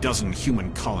few dozen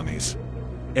human colonies.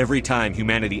 Every time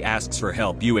humanity asks for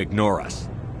help, you ignore us.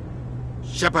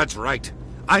 Shepard's right.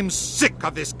 I'm sick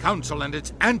of this council and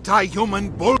its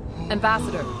anti-human bull...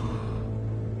 Ambassador,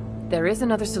 there is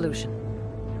another solution.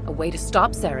 A way to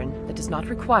stop Saren that does not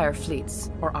require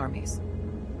fleets or armies.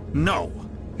 No,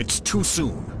 it's too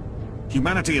soon.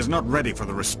 Humanity is not ready for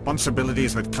the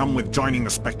responsibilities that come with joining the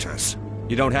Spectres.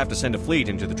 You don't have to send a fleet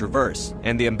into the Traverse,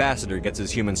 and the Ambassador gets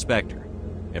his human Spectre.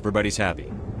 Everybody's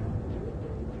happy.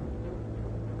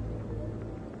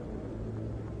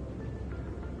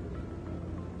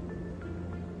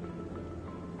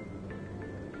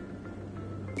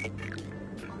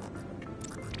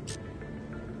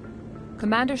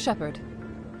 Commander Shepard,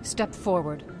 step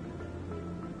forward.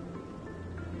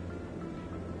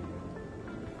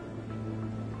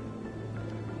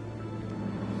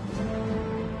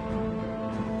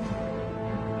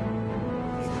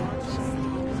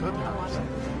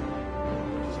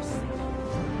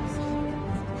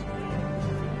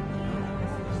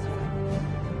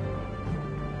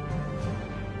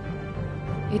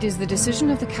 It is the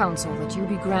decision of the Council that you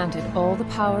be granted all the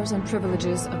powers and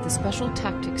privileges of the Special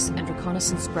Tactics and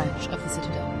Reconnaissance Branch of the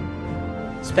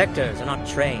Citadel. Spectres are not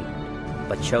trained,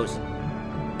 but chosen.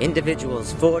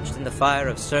 Individuals forged in the fire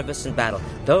of service and battle.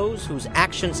 Those whose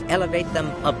actions elevate them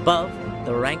above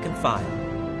the rank and file.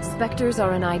 Spectres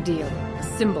are an ideal, a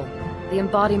symbol, the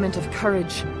embodiment of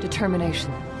courage,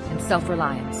 determination, and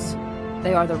self-reliance.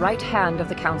 They are the right hand of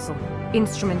the Council,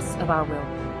 instruments of our will.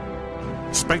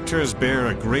 Spectres bear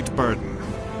a great burden.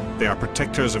 They are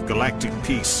protectors of galactic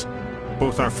peace,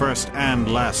 both our first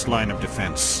and last line of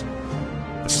defense.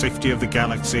 The safety of the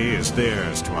galaxy is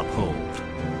theirs to uphold.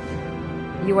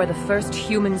 You are the first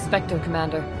human Spectre,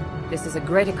 Commander. This is a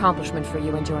great accomplishment for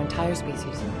you and your entire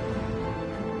species.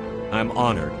 I'm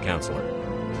honored, Counselor.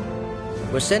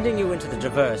 We're sending you into the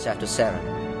Traverse after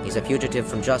Saren. He's a fugitive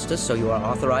from justice, so you are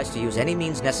authorized to use any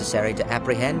means necessary to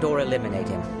apprehend or eliminate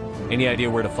him. Any idea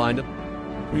where to find him?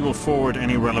 We will forward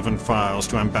any relevant files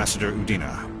to Ambassador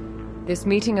Udina. This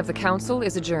meeting of the Council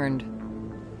is adjourned.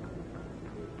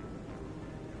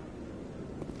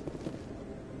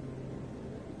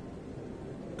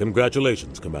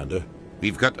 Congratulations, Commander.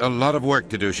 We've got a lot of work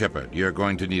to do, Shepard. You're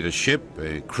going to need a ship,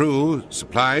 a crew,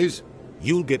 supplies.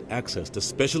 You'll get access to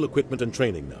special equipment and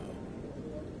training now.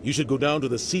 You should go down to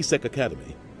the C-Sec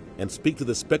Academy and speak to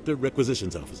the Spectre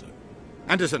Requisitions Officer.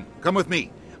 Anderson, come with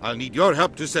me. I'll need your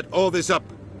help to set all this up.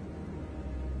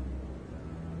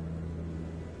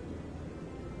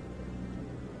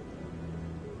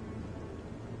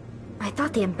 I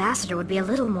thought the ambassador would be a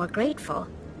little more grateful.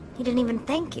 He didn't even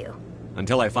thank you.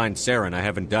 Until I find Saren, I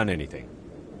haven't done anything.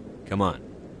 Come on.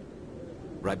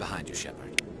 Right behind you,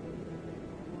 Shepard.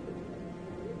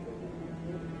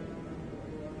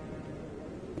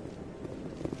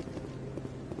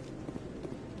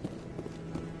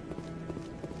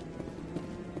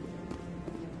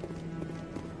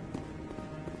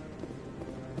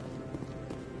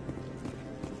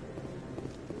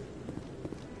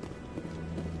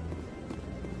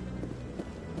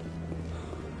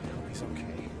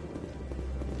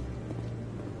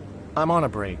 I'm on a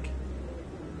break.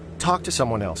 Talk to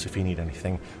someone else if you need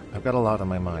anything. I've got a lot on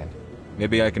my mind.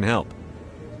 Maybe I can help.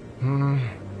 Well,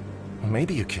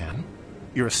 maybe you can.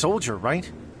 You're a soldier,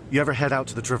 right? You ever head out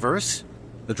to the Traverse?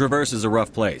 The Traverse is a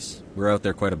rough place. We're out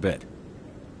there quite a bit.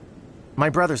 My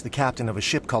brother's the captain of a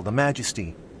ship called the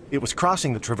Majesty. It was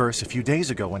crossing the Traverse a few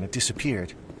days ago when it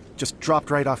disappeared. Just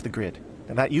dropped right off the grid.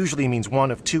 And that usually means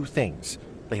one of two things.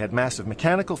 They had massive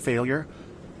mechanical failure,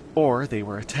 or they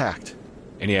were attacked.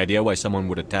 Any idea why someone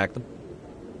would attack them?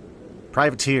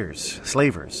 Privateers,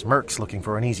 slavers, mercs looking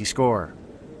for an easy score.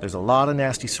 There's a lot of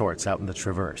nasty sorts out in the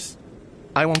Traverse.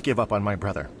 I won't give up on my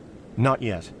brother. Not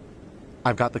yet.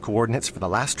 I've got the coordinates for the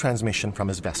last transmission from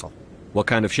his vessel. What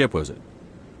kind of ship was it?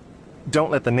 Don't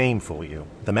let the name fool you.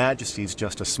 The Majesty's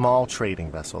just a small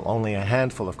trading vessel, only a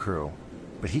handful of crew.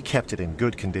 But he kept it in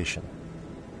good condition.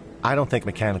 I don't think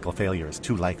mechanical failure is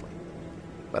too likely.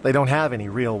 But they don't have any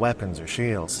real weapons or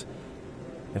shields.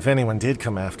 If anyone did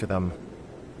come after them,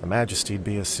 the Majesty'd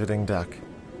be a sitting duck.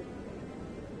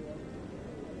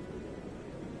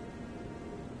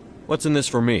 What's in this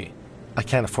for me? I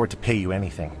can't afford to pay you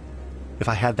anything. If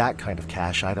I had that kind of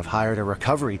cash, I'd have hired a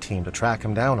recovery team to track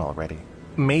him down already.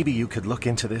 Maybe you could look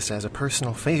into this as a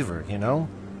personal favor, you know?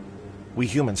 We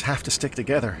humans have to stick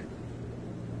together.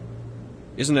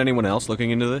 Isn't anyone else looking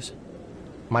into this?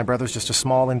 My brother's just a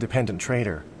small independent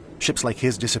trader. Ships like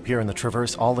his disappear in the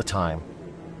Traverse all the time.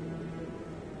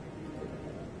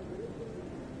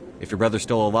 If your brother's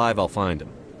still alive, I'll find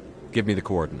him. Give me the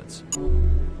coordinates.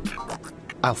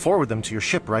 I'll forward them to your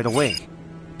ship right away.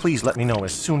 Please let me know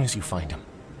as soon as you find him.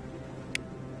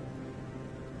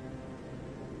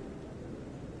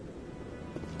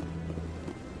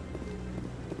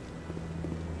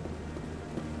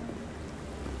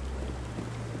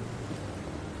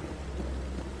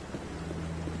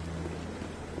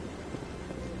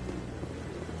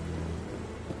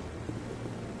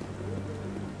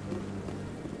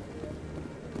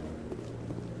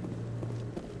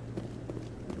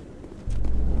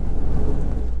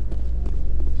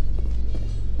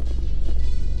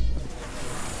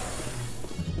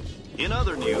 In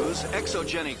other news,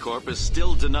 Exogeny Corp is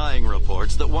still denying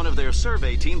reports that one of their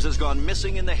survey teams has gone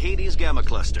missing in the Hades Gamma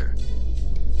Cluster.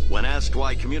 When asked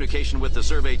why communication with the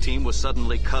survey team was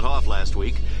suddenly cut off last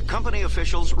week, company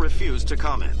officials refused to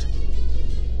comment.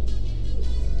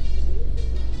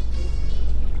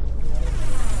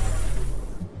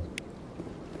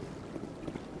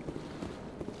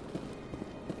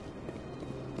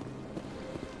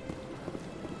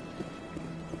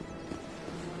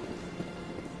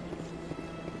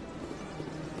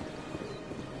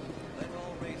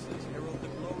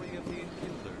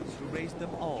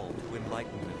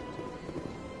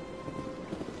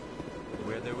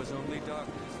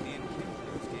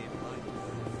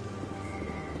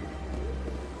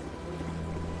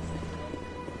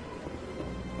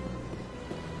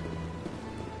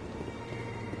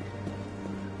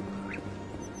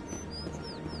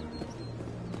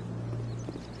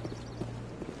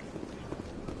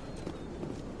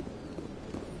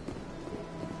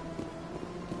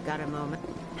 Got a moment?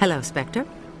 Hello, Spectre.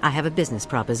 I have a business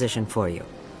proposition for you.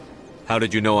 How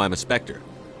did you know I'm a Spectre?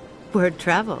 Word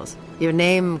travels. Your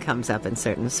name comes up in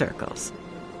certain circles.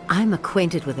 I'm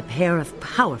acquainted with a pair of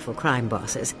powerful crime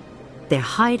bosses. They're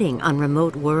hiding on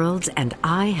remote worlds, and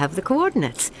I have the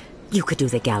coordinates. You could do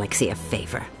the galaxy a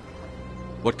favor.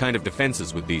 What kind of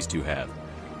defenses would these two have?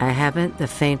 I haven't the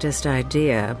faintest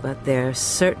idea, but they're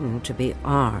certain to be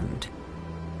armed.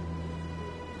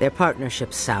 Their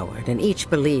partnership's soured, and each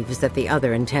believes that the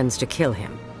other intends to kill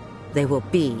him. They will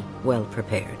be well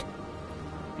prepared.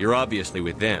 You're obviously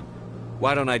with them.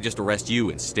 Why don't I just arrest you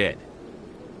instead?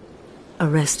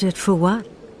 Arrested for what?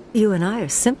 You and I are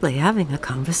simply having a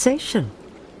conversation.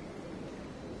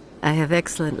 I have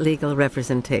excellent legal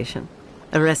representation.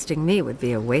 Arresting me would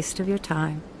be a waste of your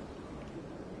time.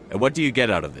 And what do you get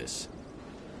out of this?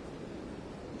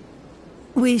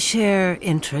 We share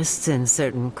interests in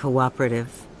certain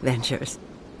cooperative ventures,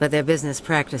 but their business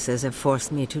practices have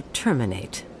forced me to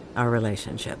terminate our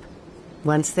relationship.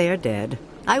 Once they are dead,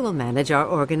 I will manage our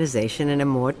organization in a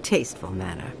more tasteful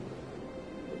manner.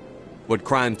 What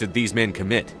crimes did these men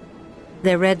commit?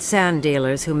 They're red sand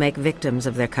dealers who make victims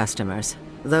of their customers.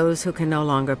 Those who can no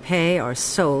longer pay are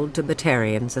sold to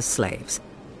Batarians as slaves.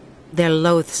 They're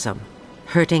loathsome,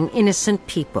 hurting innocent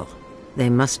people.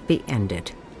 They must be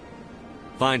ended.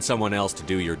 Find someone else to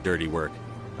do your dirty work.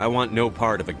 I want no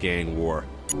part of a gang war.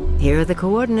 Here are the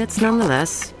coordinates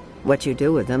nonetheless. What you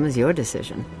do with them is your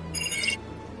decision.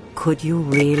 Could you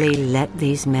really let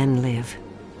these men live,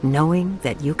 knowing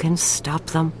that you can stop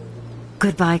them?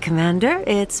 Goodbye, Commander.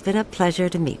 It's been a pleasure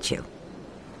to meet you.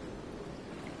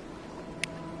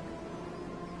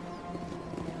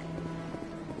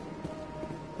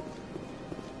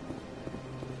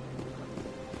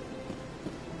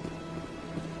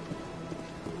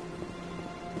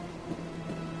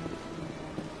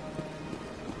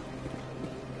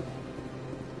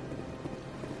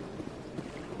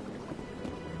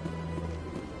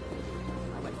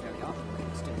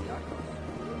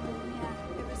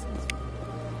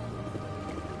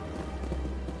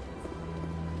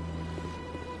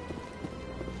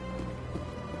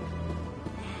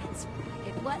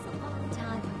 It was a long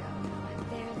time ago. I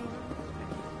barely remember.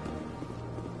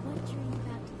 What drew you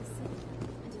back to the city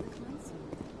and to the console?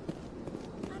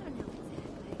 I don't know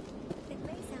exactly. It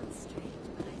may sound strange,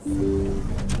 but I...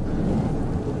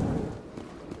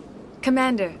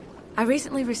 Commander, I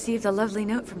recently received a lovely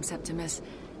note from Septimus.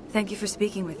 Thank you for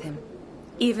speaking with him.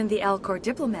 Even the Alcor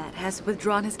diplomat has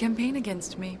withdrawn his campaign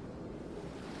against me.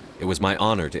 It was my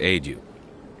honor to aid you.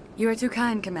 You are too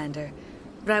kind, Commander,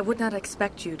 but I would not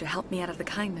expect you to help me out of the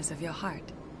kindness of your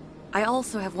heart. I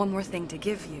also have one more thing to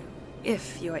give you,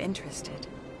 if you are interested.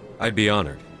 I'd be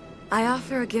honored. I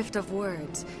offer a gift of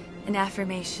words, an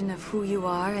affirmation of who you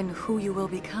are and who you will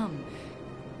become.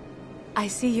 I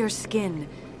see your skin,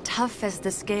 tough as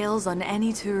the scales on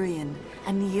any Turian,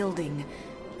 unyielding,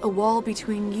 a wall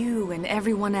between you and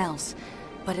everyone else,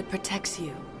 but it protects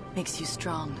you, makes you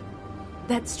strong.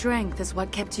 That strength is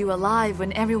what kept you alive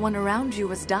when everyone around you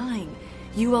was dying.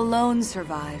 You alone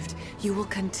survived. You will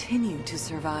continue to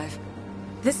survive.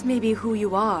 This may be who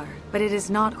you are, but it is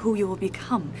not who you will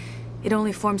become. It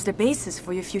only forms the basis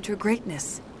for your future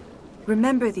greatness.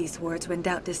 Remember these words when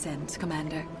doubt descends,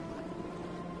 Commander.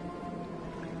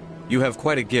 You have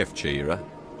quite a gift, Shaira.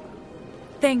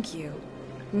 Thank you.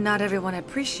 Not everyone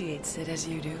appreciates it as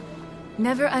you do.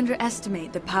 Never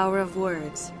underestimate the power of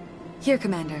words. Here,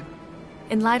 Commander.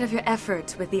 In light of your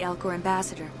efforts with the Elcor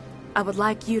ambassador, I would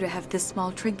like you to have this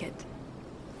small trinket.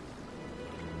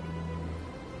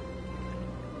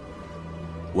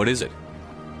 What is it?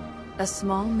 A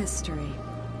small mystery.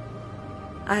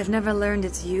 I have never learned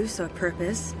its use or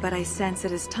purpose, but I sense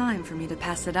it is time for me to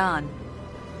pass it on.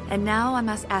 And now I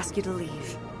must ask you to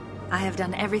leave. I have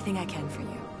done everything I can for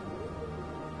you.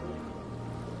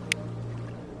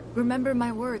 Remember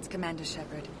my words, Commander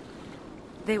Shepard.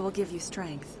 They will give you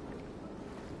strength.